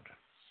God.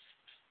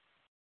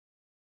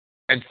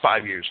 And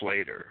 5 years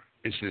later,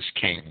 is this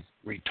king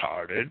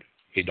retarded?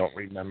 He don't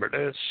remember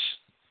this?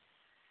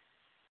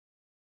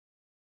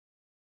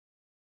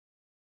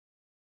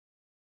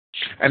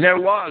 And their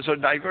laws are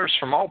diverse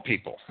from all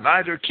people.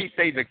 Neither keep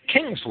they the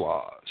king's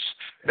laws.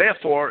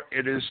 Therefore,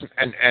 it is,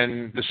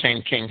 and the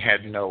same king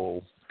had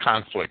no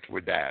conflict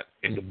with that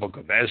in the book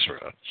of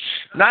Ezra.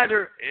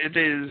 Neither it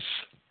is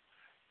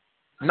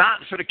not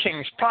for the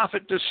king's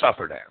profit to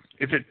suffer them.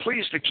 If it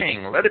please the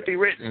king, let it be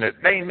written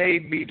that they may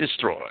be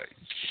destroyed.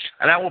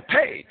 And I will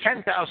pay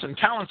 10,000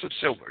 talents of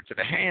silver to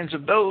the hands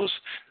of those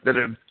that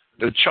have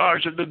the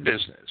charge of the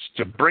business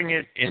to bring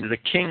it into the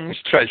king's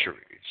treasuries.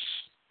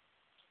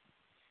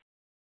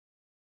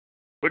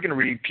 We're going to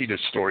repeat a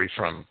story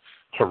from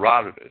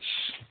Herodotus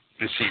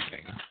this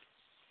evening,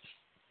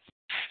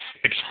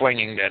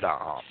 explaining that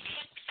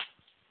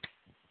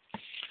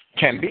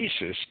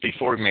Cambyses,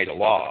 before he made a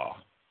law,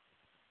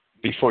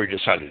 before he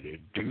decided to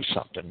do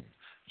something,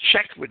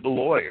 checked with the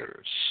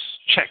lawyers,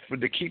 checked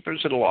with the keepers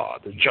of the law,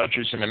 the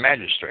judges and the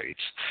magistrates,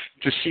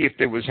 to see if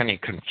there was any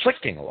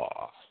conflicting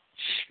law.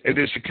 If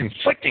there's a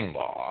conflicting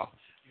law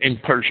in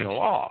Persian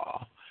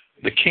law,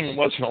 the king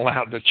wasn't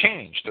allowed to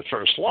change the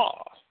first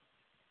law.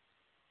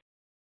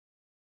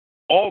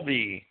 All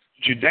the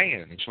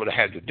Judeans would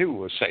have had to do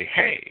was say,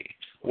 hey,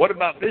 what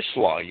about this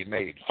law you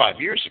made 5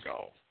 years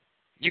ago?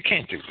 You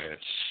can't do this.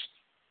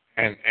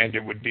 And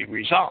it would be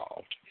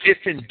resolved, if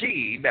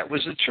indeed that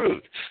was the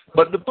truth.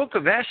 But the book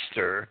of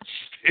Esther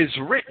is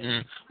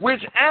written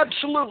with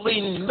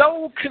absolutely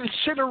no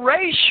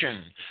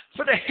consideration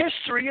for the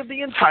history of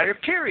the entire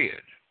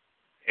period.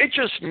 It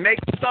just made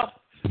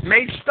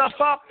stuff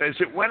up as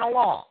it went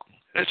along.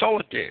 That's all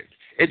it did.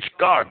 It's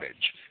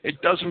garbage.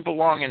 It doesn't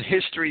belong in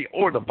history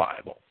or the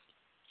Bible.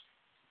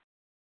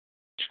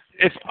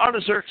 If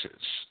Artaxerxes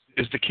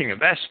is the king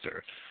of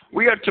Esther,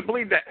 We are to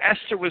believe that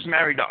Esther was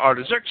married to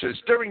Artaxerxes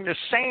during the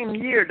same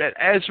year that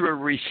Ezra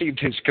received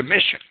his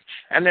commission.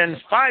 And then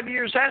 5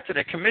 years after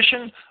the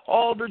commission,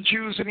 all the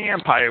Jews in the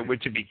empire were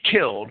to be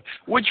killed,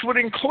 which would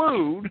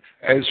include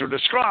Ezra the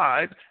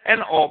scribe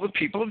and all the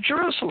people of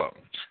Jerusalem.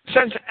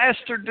 Since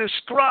Esther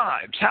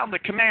describes how the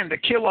command to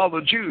kill all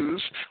the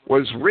Jews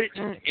was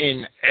written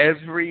in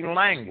every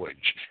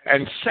language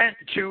and sent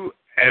to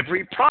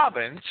every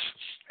province,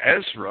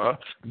 Ezra,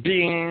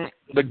 being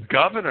the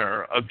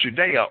governor of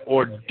Judea,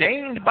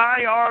 ordained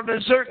by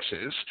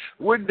Artaxerxes,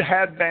 would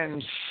have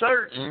been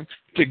certain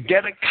to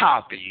get a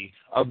copy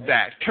of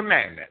that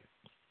commandment.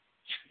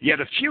 Yet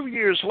a few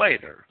years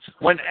later,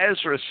 when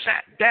Ezra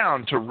sat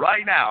down to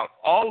write out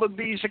all of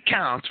these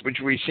accounts, which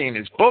we see in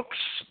his books,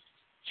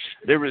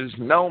 there is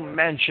no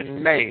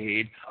mention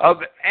made of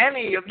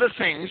any of the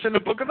things in the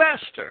book of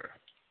Esther.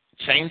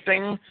 Same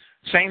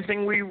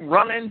thing we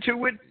run into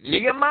with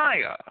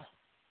Nehemiah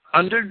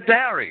under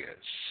Darius.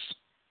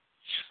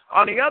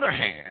 On the other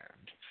hand,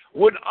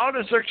 would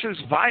Artaxerxes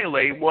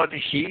violate what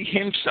he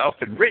himself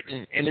had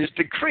written in his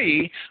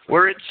decree,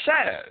 where it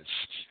says,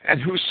 "And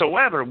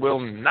whosoever will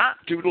not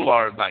do the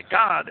law of thy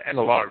God and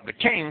the law of the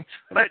king,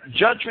 let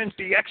judgment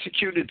be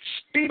executed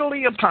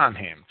speedily upon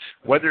him,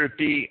 whether it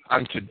be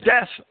unto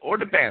death or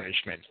to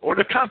banishment, or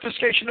to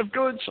confiscation of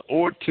goods,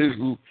 or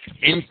to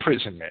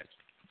imprisonment"?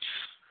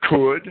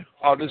 Could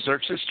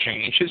Artaxerxes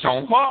change his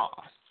own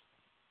law?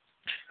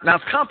 Now,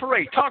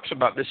 Comparet talks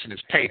about this in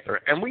his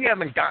paper, and we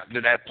haven't gotten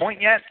to that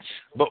point yet,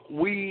 but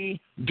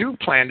we do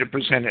plan to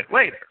present it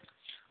later.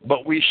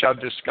 But we shall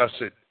discuss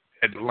it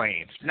at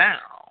length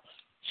now.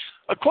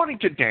 According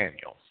to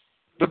Daniel,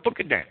 the book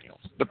of Daniel,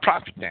 the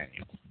prophet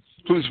Daniel,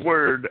 whose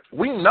word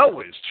we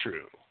know is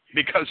true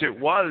because it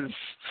was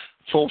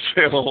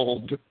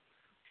fulfilled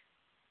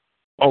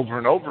over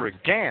and over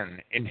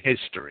again in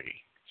history.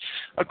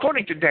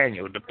 According to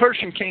Daniel, the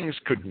Persian kings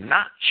could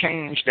not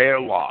change their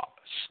laws.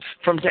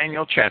 From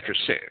Daniel chapter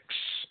 6,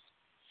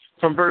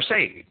 from verse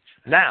 8,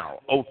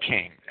 "Now, O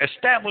king,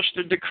 establish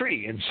the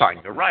decree and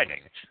sign the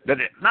writing,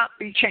 that it not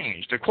be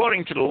changed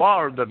according to the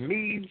law of the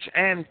Medes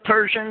and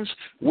Persians,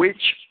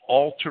 which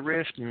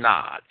altereth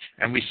not."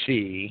 And we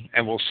see,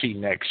 and we'll see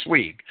next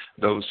week,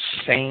 those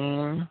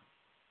same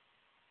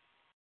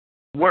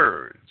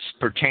words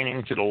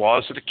pertaining to the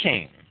laws of the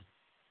king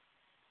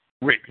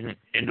written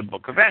in the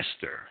book of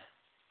Esther.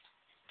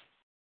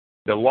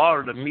 The law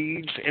of the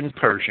Medes and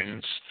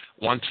Persians,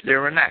 once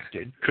they're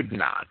enacted, could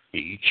not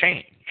be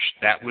changed.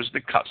 That was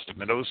the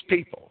custom of those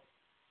people.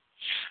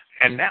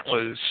 And that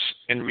was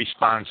in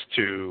response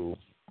to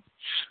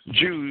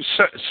Jews,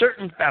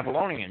 certain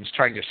Babylonians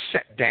trying to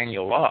set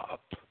Daniel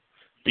up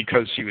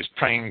because he was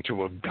praying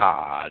to a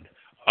god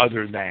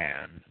other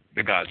than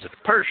the gods of the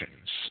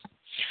Persians.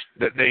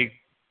 That they,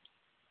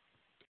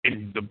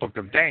 in the book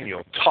of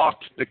Daniel,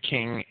 talked the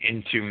king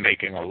into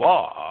making a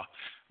law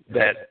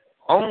that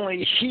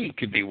only he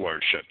could be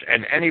worshipped,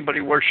 and anybody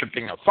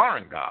worshiping a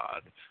foreign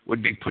god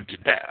would be put to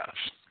death.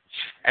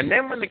 And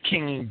then when the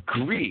king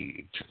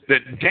grieved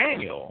that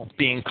Daniel,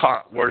 being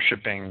caught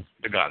worshiping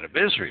the God of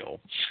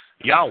Israel,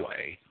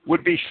 Yahweh,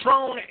 would be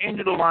thrown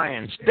into the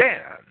lion's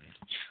den,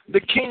 the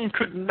king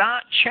could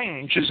not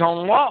change his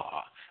own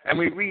law. And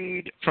we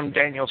read from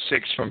Daniel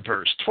 6 from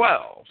verse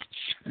 12.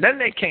 "Then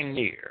they came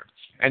near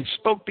and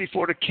spoke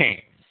before the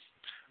king,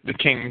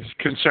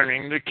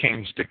 concerning the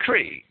king's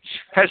decree.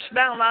 Hast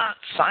thou not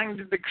signed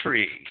the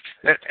decree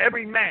that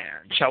every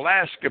man shall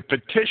ask a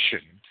petition,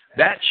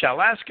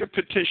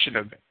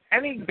 of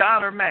any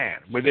god or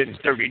man within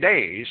 30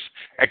 days,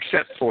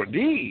 except for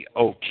thee,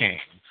 O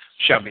king,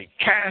 shall be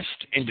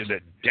cast into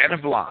the den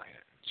of lions?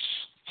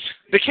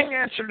 The king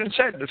answered and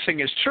said, The thing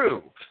is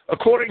true,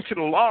 according to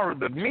the law of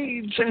the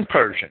Medes and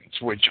Persians,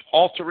 which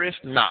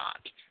altereth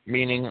not,"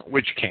 meaning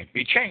which can't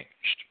be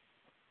changed.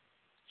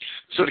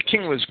 So the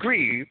king was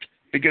grieved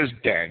because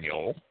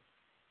Daniel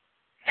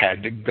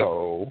had to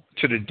go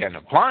to the den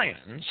of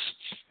lions,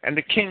 and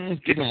the king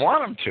didn't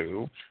want him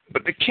to,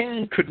 but the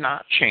king could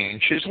not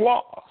change his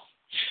law.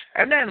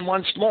 And then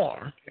once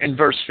more, in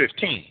verse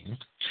 15,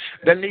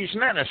 "Then these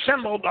men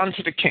assembled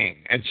unto the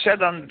king, and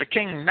said unto the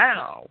king,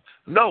 Now,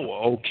 know,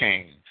 O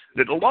king,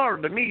 that the law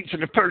of the Medes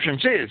and the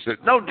Persians is,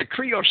 that no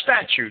decree or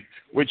statute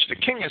which the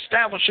king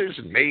establishes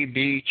may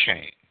be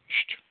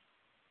changed."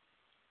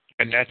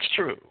 And that's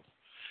true.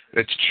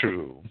 That's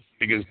true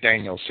because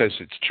Daniel says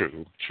it's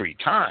true 3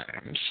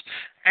 times.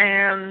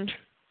 And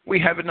we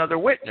have another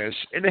witness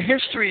in the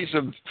histories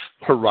of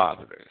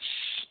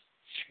Herodotus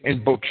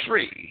in book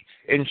 3,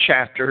 in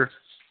chapter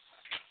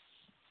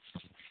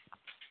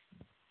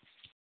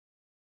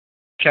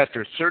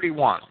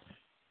 31,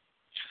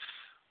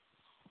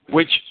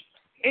 which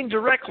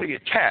indirectly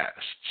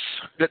attests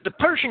that the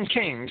Persian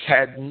kings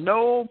had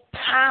no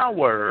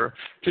power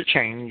to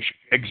change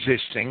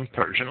existing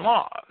Persian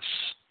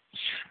laws.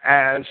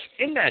 As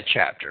in that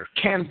chapter,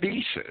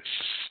 Cambyses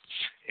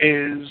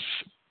is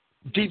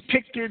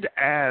depicted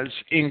as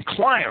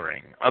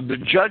inquiring of the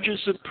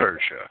judges of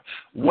Persia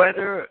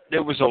whether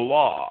there was a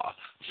law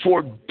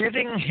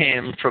forbidding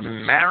him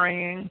from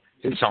marrying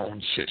his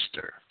own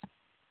sister.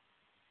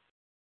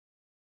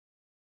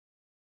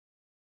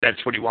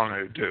 That's what he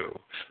wanted to do.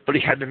 But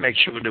he had to make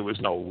sure there was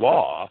no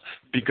law,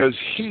 because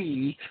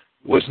he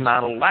was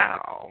not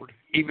allowed,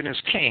 even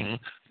as king,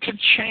 to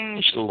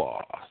change the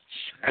law.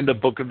 And the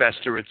book of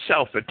Esther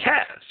itself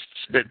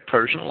attests that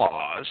Persian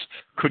laws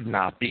could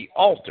not be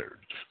altered.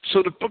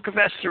 So the book of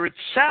Esther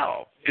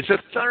itself is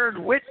a third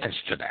witness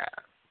to that.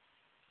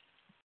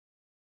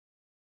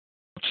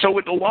 So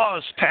with the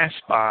laws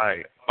passed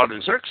by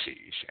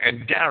Artaxerxes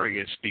and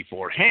Darius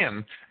before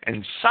him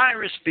and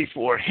Cyrus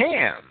before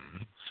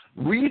him,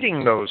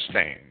 reading those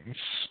things,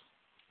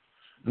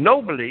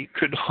 nobody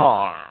could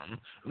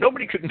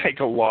make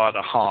a law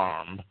to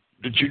harm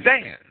the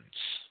Judeans.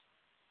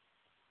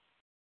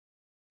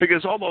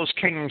 Because all those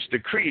kings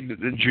decreed that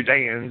the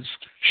Judeans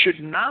should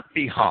not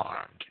be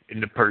harmed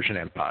in the Persian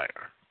Empire.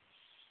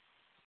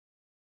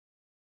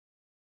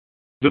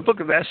 The book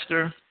of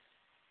Esther,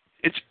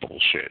 it's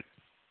bullshit.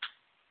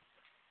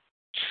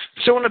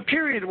 So in a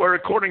period where,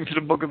 according to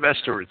the book of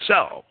Esther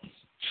itself,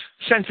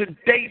 since it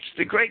dates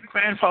the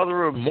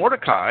great-grandfather of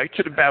Mordecai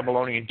to the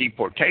Babylonian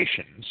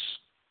deportations,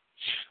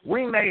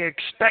 we may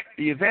expect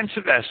the events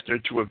of Esther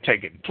to have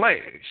taken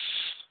place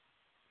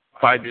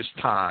by this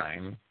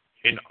time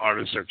in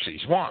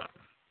Artaxerxes I.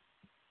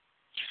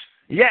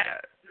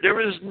 Yet,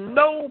 there is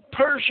no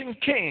Persian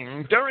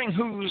king during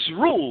whose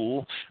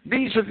rule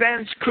these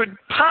events could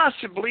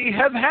possibly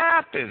have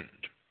happened.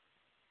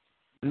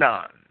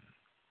 None.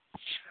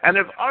 And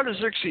if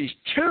Artaxerxes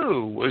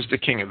II was the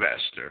king of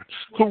Esther,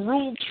 who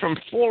ruled from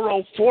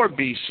 404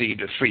 BC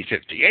to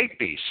 358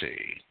 BC,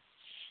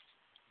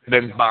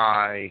 then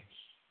by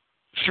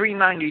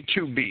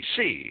 392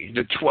 BC,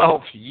 the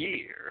 12th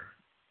year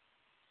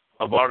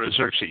of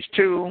Artaxerxes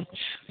II,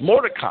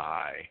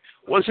 Mordecai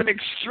was an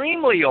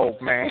extremely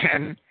old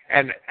man,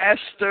 and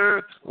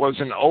Esther was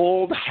an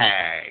old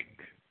hag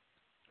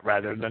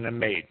rather than a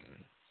maiden.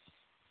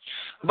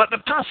 But the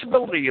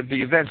possibility of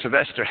the events of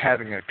Esther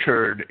having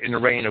occurred in the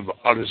reign of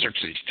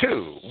Artaxerxes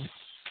II,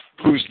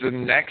 who's the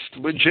next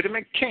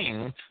legitimate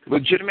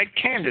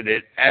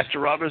candidate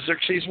after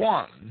Artaxerxes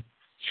I,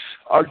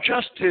 are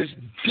just as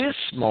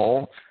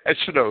dismal as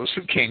for those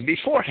who came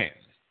before him.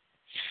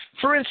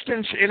 For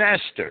instance, in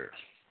Esther,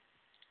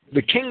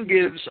 the king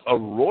gives a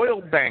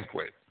royal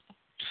banquet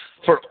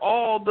for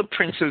all the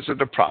princes of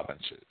the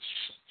provinces.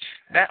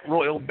 That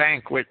royal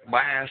banquet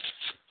lasts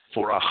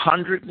for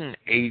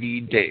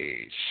 180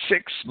 days,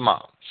 6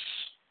 months.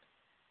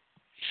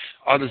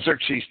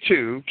 Artaxerxes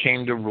II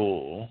came to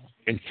rule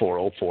in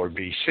 404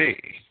 BC.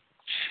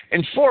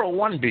 In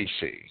 401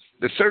 BC,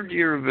 the third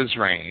year of his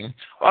reign,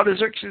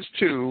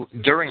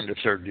 during the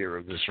third year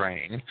of his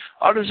reign,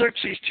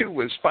 Artaxerxes II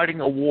was fighting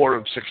a war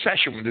of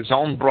succession with his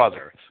own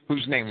brother,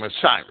 whose name was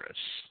Cyrus.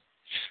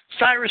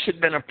 Cyrus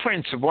had been a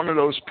prince of one of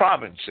those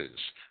provinces,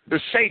 the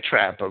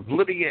satrap of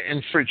Lydia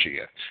and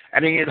Phrygia,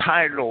 and he had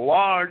hired a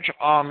large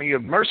army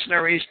of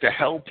mercenaries to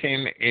help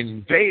him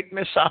invade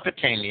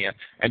Mesopotamia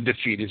and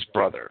defeat his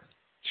brother.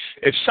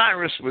 If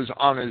Cyrus was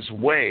on his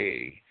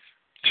way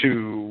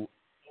to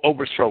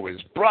overthrow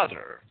his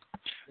brother,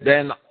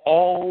 then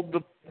all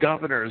the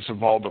governors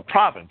of all the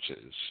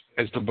provinces,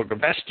 as the book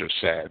of Esther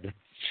said,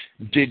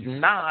 did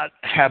not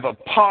have a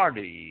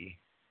party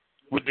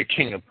with the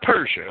king of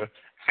Persia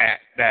at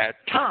that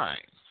time,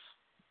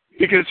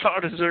 because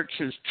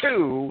Artaxerxes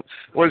II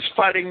was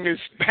fighting this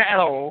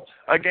battle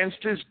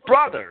against his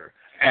brother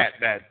at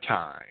that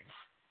time,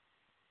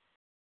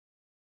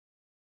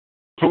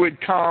 who had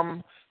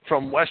come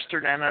from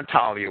western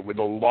Anatolia with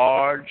a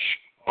large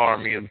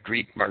army of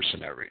Greek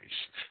mercenaries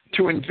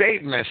to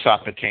invade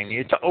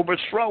Mesopotamia to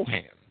overthrow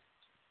him.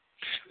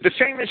 The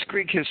famous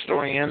Greek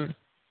historian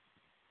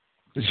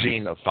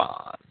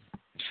Xenophon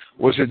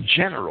was a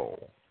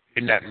general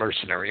in that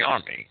mercenary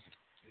army.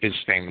 His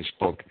famous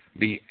book,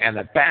 The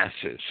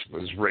Anabasis,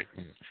 was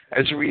written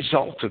as a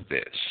result of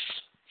this.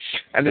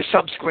 And the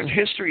subsequent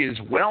history is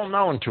well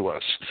known to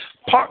us,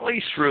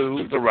 partly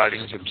through the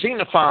writings of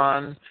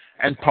Xenophon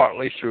and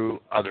partly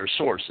through other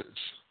sources.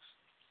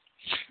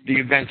 The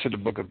events of the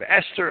book of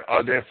Esther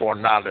are therefore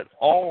not at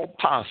all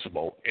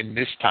possible in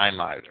this time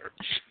either.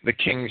 The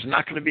king's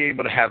not going to be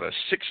able to have a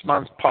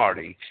 6-month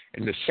party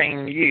in the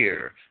same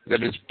year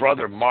that his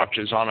brother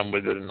marches on him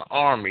with an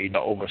army to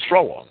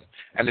overthrow him.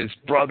 And his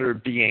brother,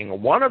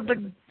 being one of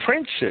the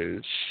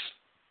princes,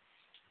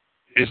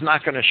 is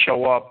not going to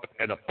show up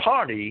at a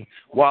party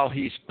while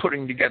he's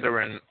putting together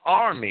an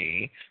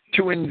army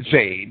to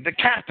invade the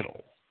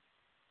capital.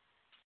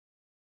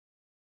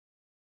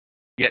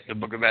 Yet the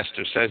book of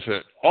Esther says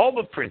that all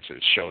the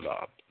princes showed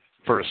up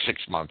for a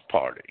 6-month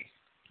party.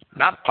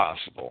 Not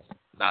possible,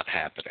 not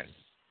happening.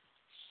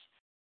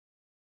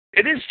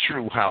 It is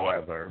true,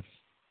 however,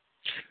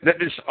 that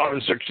this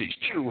Artaxerxes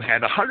II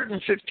had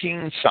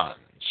 115 sons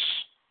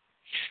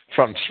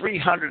from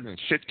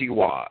 350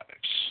 wives.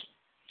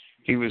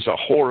 He was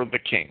a whore of a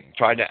king,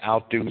 tried to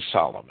outdo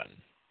Solomon.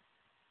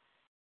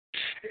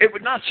 It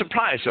would not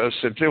surprise us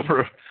if there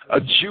were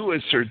a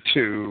Jewess or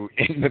two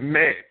in the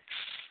mix.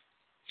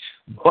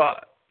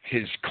 But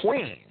his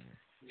queen,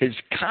 his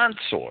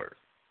consort,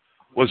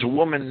 was a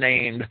woman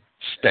named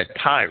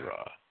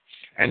Statira,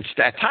 And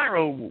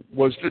Statira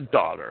was the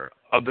daughter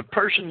of the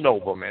Persian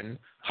nobleman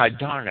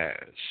Hydarnes,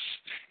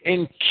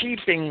 in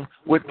keeping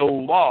with the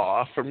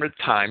law from the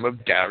time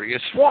of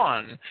Darius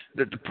I,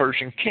 that the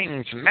Persian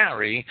kings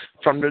marry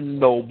from the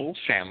noble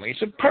families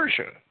of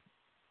Persia.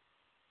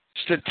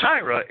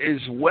 Statira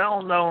is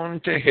well known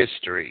to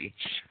history,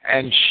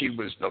 and she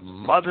was the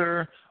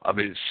mother of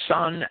his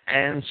son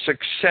and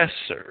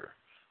successor,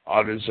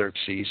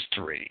 Artaxerxes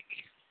III.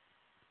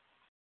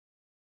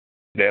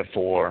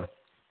 Therefore,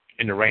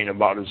 in the reign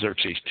of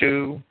Artaxerxes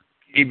II,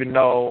 even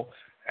though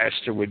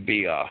Esther would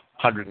be a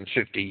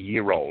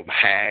 150-year-old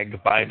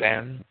hag by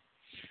then,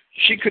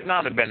 she could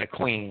not have been a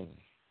queen,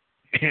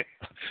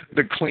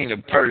 the queen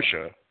of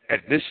Persia, at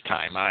this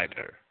time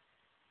either.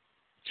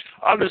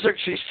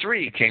 Artaxerxes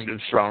III came to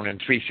the throne in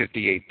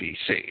 358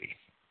 BC.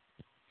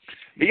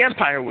 The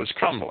empire was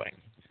crumbling.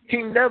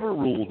 He never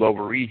ruled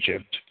over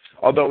Egypt,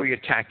 although he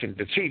attacked and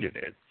defeated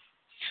it.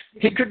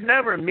 He could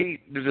never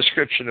meet the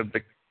description of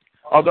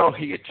although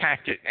he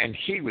attacked it and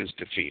he was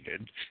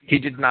defeated, he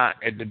did not,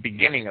 at the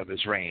beginning of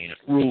his reign,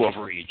 rule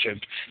over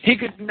Egypt. He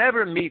could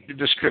never meet the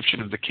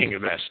description of the king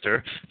of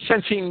Esther,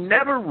 since he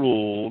never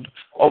ruled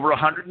over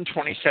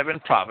 127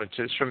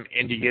 provinces from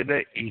India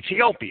to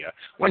Ethiopia.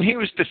 When he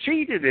was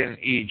defeated in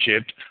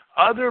Egypt,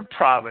 other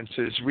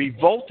provinces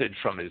revolted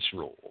from his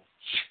rule.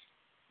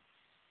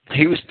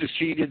 He was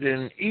defeated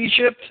in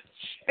Egypt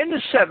in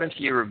the 7th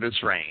year of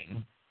his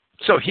reign,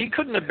 so he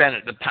couldn't have been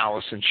at the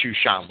palace in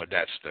Shushan with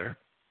Esther.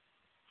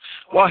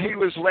 While he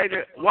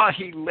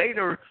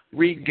later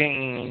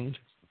regained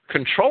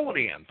control of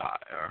the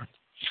empire,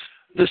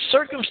 the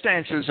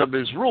circumstances of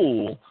his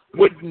rule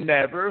would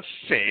never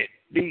fit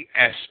the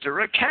Esther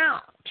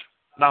account,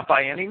 not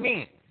by any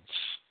means.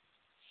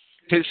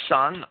 His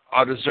son,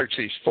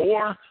 Artaxerxes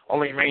IV,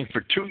 only reigned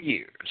for 2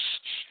 years,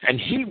 and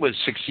he was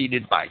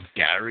succeeded by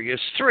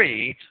Darius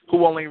III,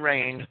 who only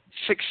reigned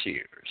 6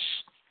 years.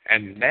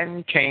 And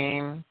then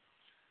came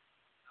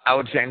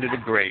Alexander the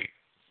Great.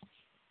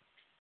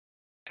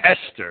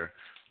 Esther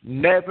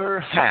never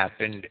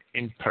happened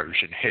in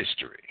Persian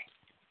history.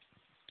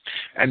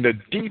 And the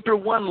deeper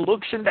one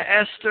looks into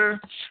Esther,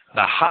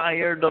 the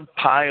higher the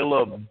pile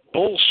of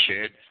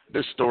bullshit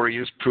the story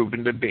is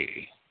proven to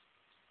be.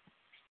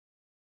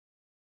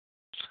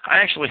 I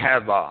actually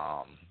have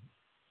a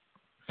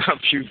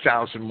few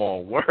thousand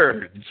more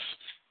words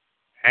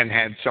and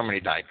had so many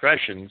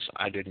digressions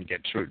I didn't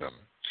get through them.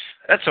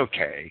 That's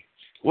okay.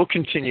 We'll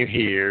continue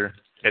here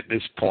at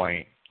this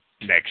point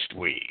next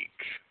week.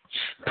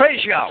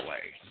 Praise Yahweh,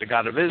 the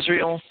God of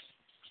Israel,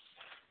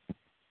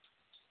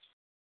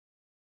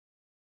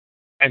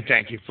 and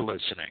thank you for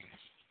listening.